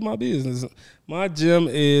 It's gonna be my business. My gem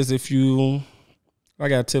is I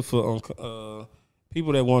got a tip for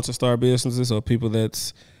people that want to start businesses or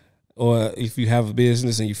or if you have a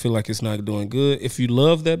business and you feel like it's not doing good. If you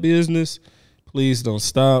love that business, please don't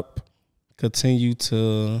stop. Continue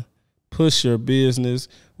to push your business.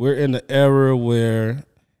 We're in the era where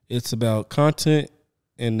it's about content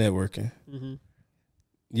and networking.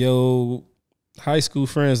 Yo, high school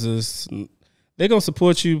friends they're gonna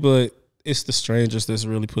support you, but it's the strangers that's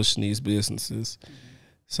really pushing these businesses.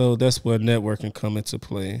 So that's where networking come into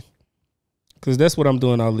play. Because that's what I'm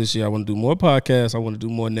doing all this year. I want to do more podcasts. I want to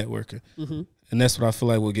do more networking. And that's what I feel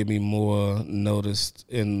like will get me more noticed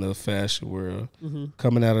in the fashion world.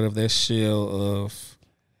 Coming out of that shell of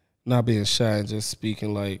not being shy and just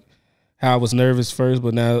speaking like how I was nervous first,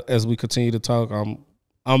 but now as we continue to talk,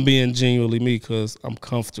 I'm being genuinely me because I'm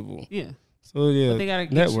comfortable. Yeah. So yeah, they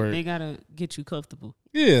gotta network. They gotta get you comfortable.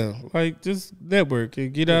 Yeah, like just network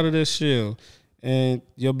and get out of that shell, and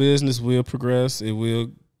your business will progress. It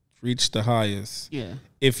will reach the highest. Yeah.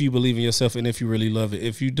 If you believe in yourself and if you really love it.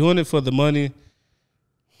 If you're doing it for the money,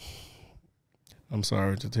 I'm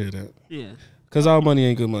sorry to hear that. Yeah. Because all money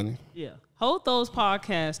ain't good money. Yeah. Hold those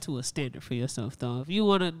podcasts to a standard for yourself, though. If you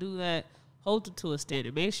want to do that, hold it to a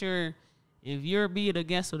standard. Make sure if you're being a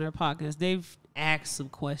guest on their podcast, they've asked some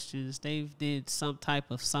questions. They've did some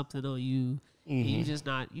type of something on you. You just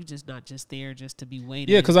not just there just to be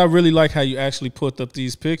waiting. Yeah, because I really like how you actually put up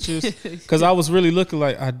these pictures. Because I was really looking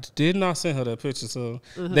like I did not send her that picture, so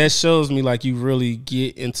that shows me like you really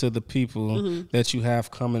get into the people that you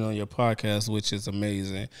have coming on your podcast, which is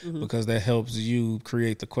amazing because that helps you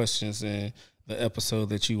create the questions and the episode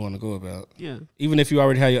that you want to go about. Yeah, even if you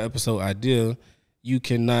already have your episode idea, you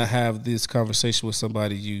cannot have this conversation with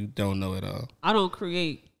somebody you don't know at all. I don't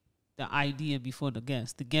create the idea before the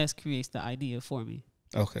guest. The guest creates the idea for me.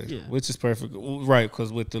 Okay, yeah. Which is perfect, right?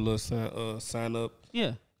 Because with the little sign up,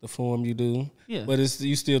 the form you do, but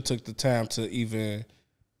you still took the time to even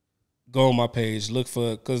go on my page, look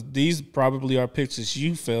for, because these probably are pictures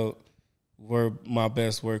you felt were my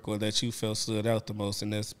best work or that you felt stood out the most,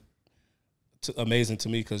 and that's amazing to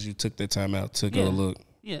me because you took the time out to go look.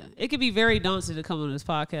 Yeah, it can be very daunting to come on this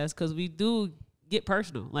podcast because we do get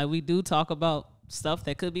personal. Like we do talk about stuff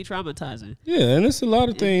that could be traumatizing. Yeah, and it's a lot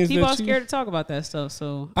of things. People are scared to talk about that stuff.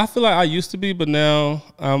 So I feel like I used to be, but now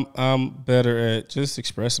I'm better at just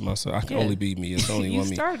expressing myself. I can only be me. It's only one me.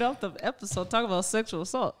 You started off the episode talking about sexual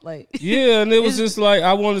assault, like yeah, and it was just like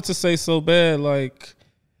I wanted to say so bad, like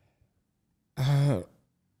I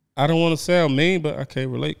don't want to sound mean, but I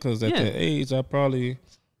can't relate because at that age I probably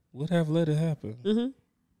would have let it happen.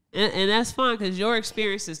 And that's fine because your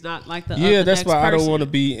experience is not like the that's why person. I don't want to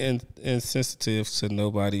be insensitive to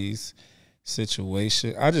nobody's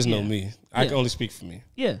situation. I just know me. I can only speak for me.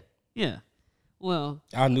 Yeah. Well,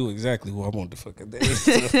 I knew exactly who I wanted to fucking date.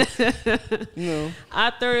 So,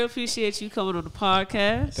 I thoroughly appreciate you coming on the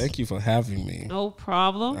podcast. Thank you for having me. No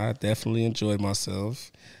problem. I definitely enjoyed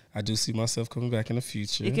myself. I do see myself coming back in the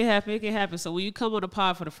future. It can happen. So when you come on the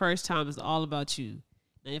pod for the first time, it's all about you.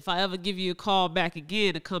 And if I ever give you a call back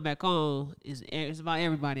again to come back on, it's about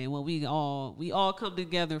everybody. And when we all come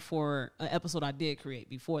together for an episode I did create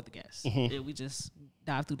before the guest. And we just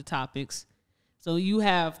dive through the topics. So you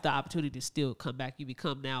have the opportunity to still come back. You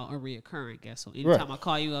become now a reoccurring guest. So anytime I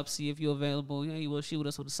call you up, see if you're available, you want to shoot with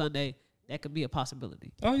us on a Sunday, that could be a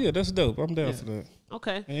possibility. Oh, yeah, that's dope. I'm down for that.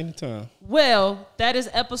 Okay. Anytime. Well, that is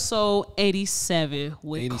episode 87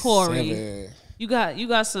 with Corey. You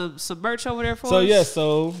got some merch over there for us?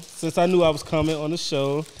 So since I knew I was coming on the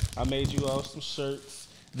show, I made you all some shirts.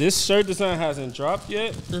 This shirt design hasn't dropped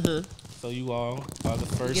yet. So you all are the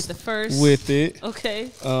first. Get the first with it.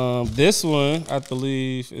 Okay. This one I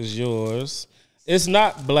believe is yours. It's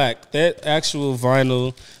not black. That actual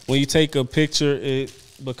vinyl, when you take a picture, it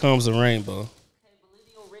becomes a rainbow. Okay,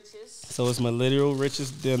 Millennial Riches. So it's Millennial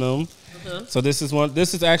Riches denim. So this is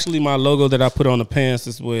actually my logo that I put on the pants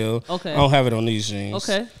as well. Okay. I don't have it on these jeans.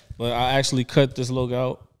 Okay. But I actually cut this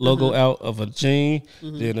logo out of a jean,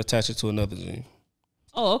 then attach it to another jean.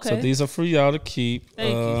 Oh, okay. So these are for y'all to keep.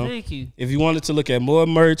 Thank you. If you wanted to look at more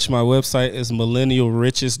merch, my website is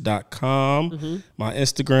millennialriches.com. My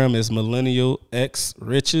Instagram is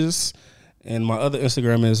millennialxriches. And my other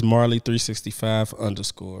Instagram is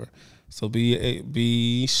Marley365_. So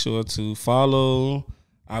be sure to follow.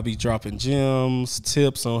 I'll be dropping gems,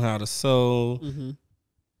 tips on how to sew.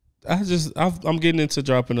 I'm getting into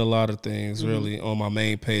dropping a lot of things really on my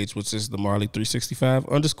main page, which is the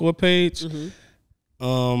Marley365_ page.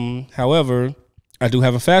 However, I do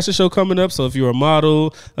have a fashion show coming up. So if you're a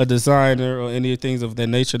model, a designer, or any things of that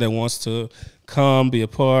nature that wants to come, be a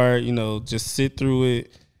part, just sit through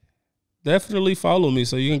it, definitely follow me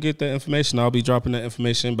so you can get that information. I'll be dropping that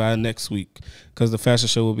information by next week because the fashion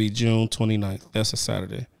show will be June 29th. That's a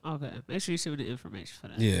Saturday. Okay. Make sure you send me the information for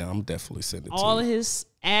that. Yeah, I'm definitely sending it to you. All of his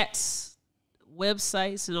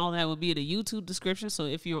websites and all that will be in the YouTube description. So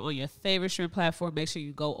if you're on your favorite streaming platform, make sure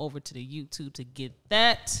you go over to the YouTube to get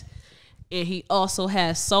that. And he also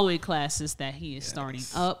has sewing classes that he is starting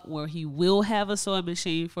up where he will have a sewing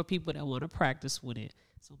machine for people that want to practice with it.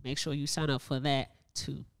 So make sure you sign up for that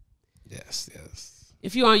too. Yes.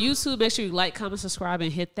 If you're on YouTube, make sure you like, comment, subscribe,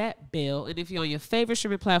 and hit that bell. And if you're on your favorite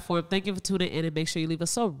streaming platform, thank you for tuning in and make sure you leave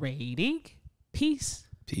us a rating. Peace.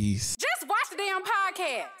 Just watch the damn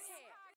podcast.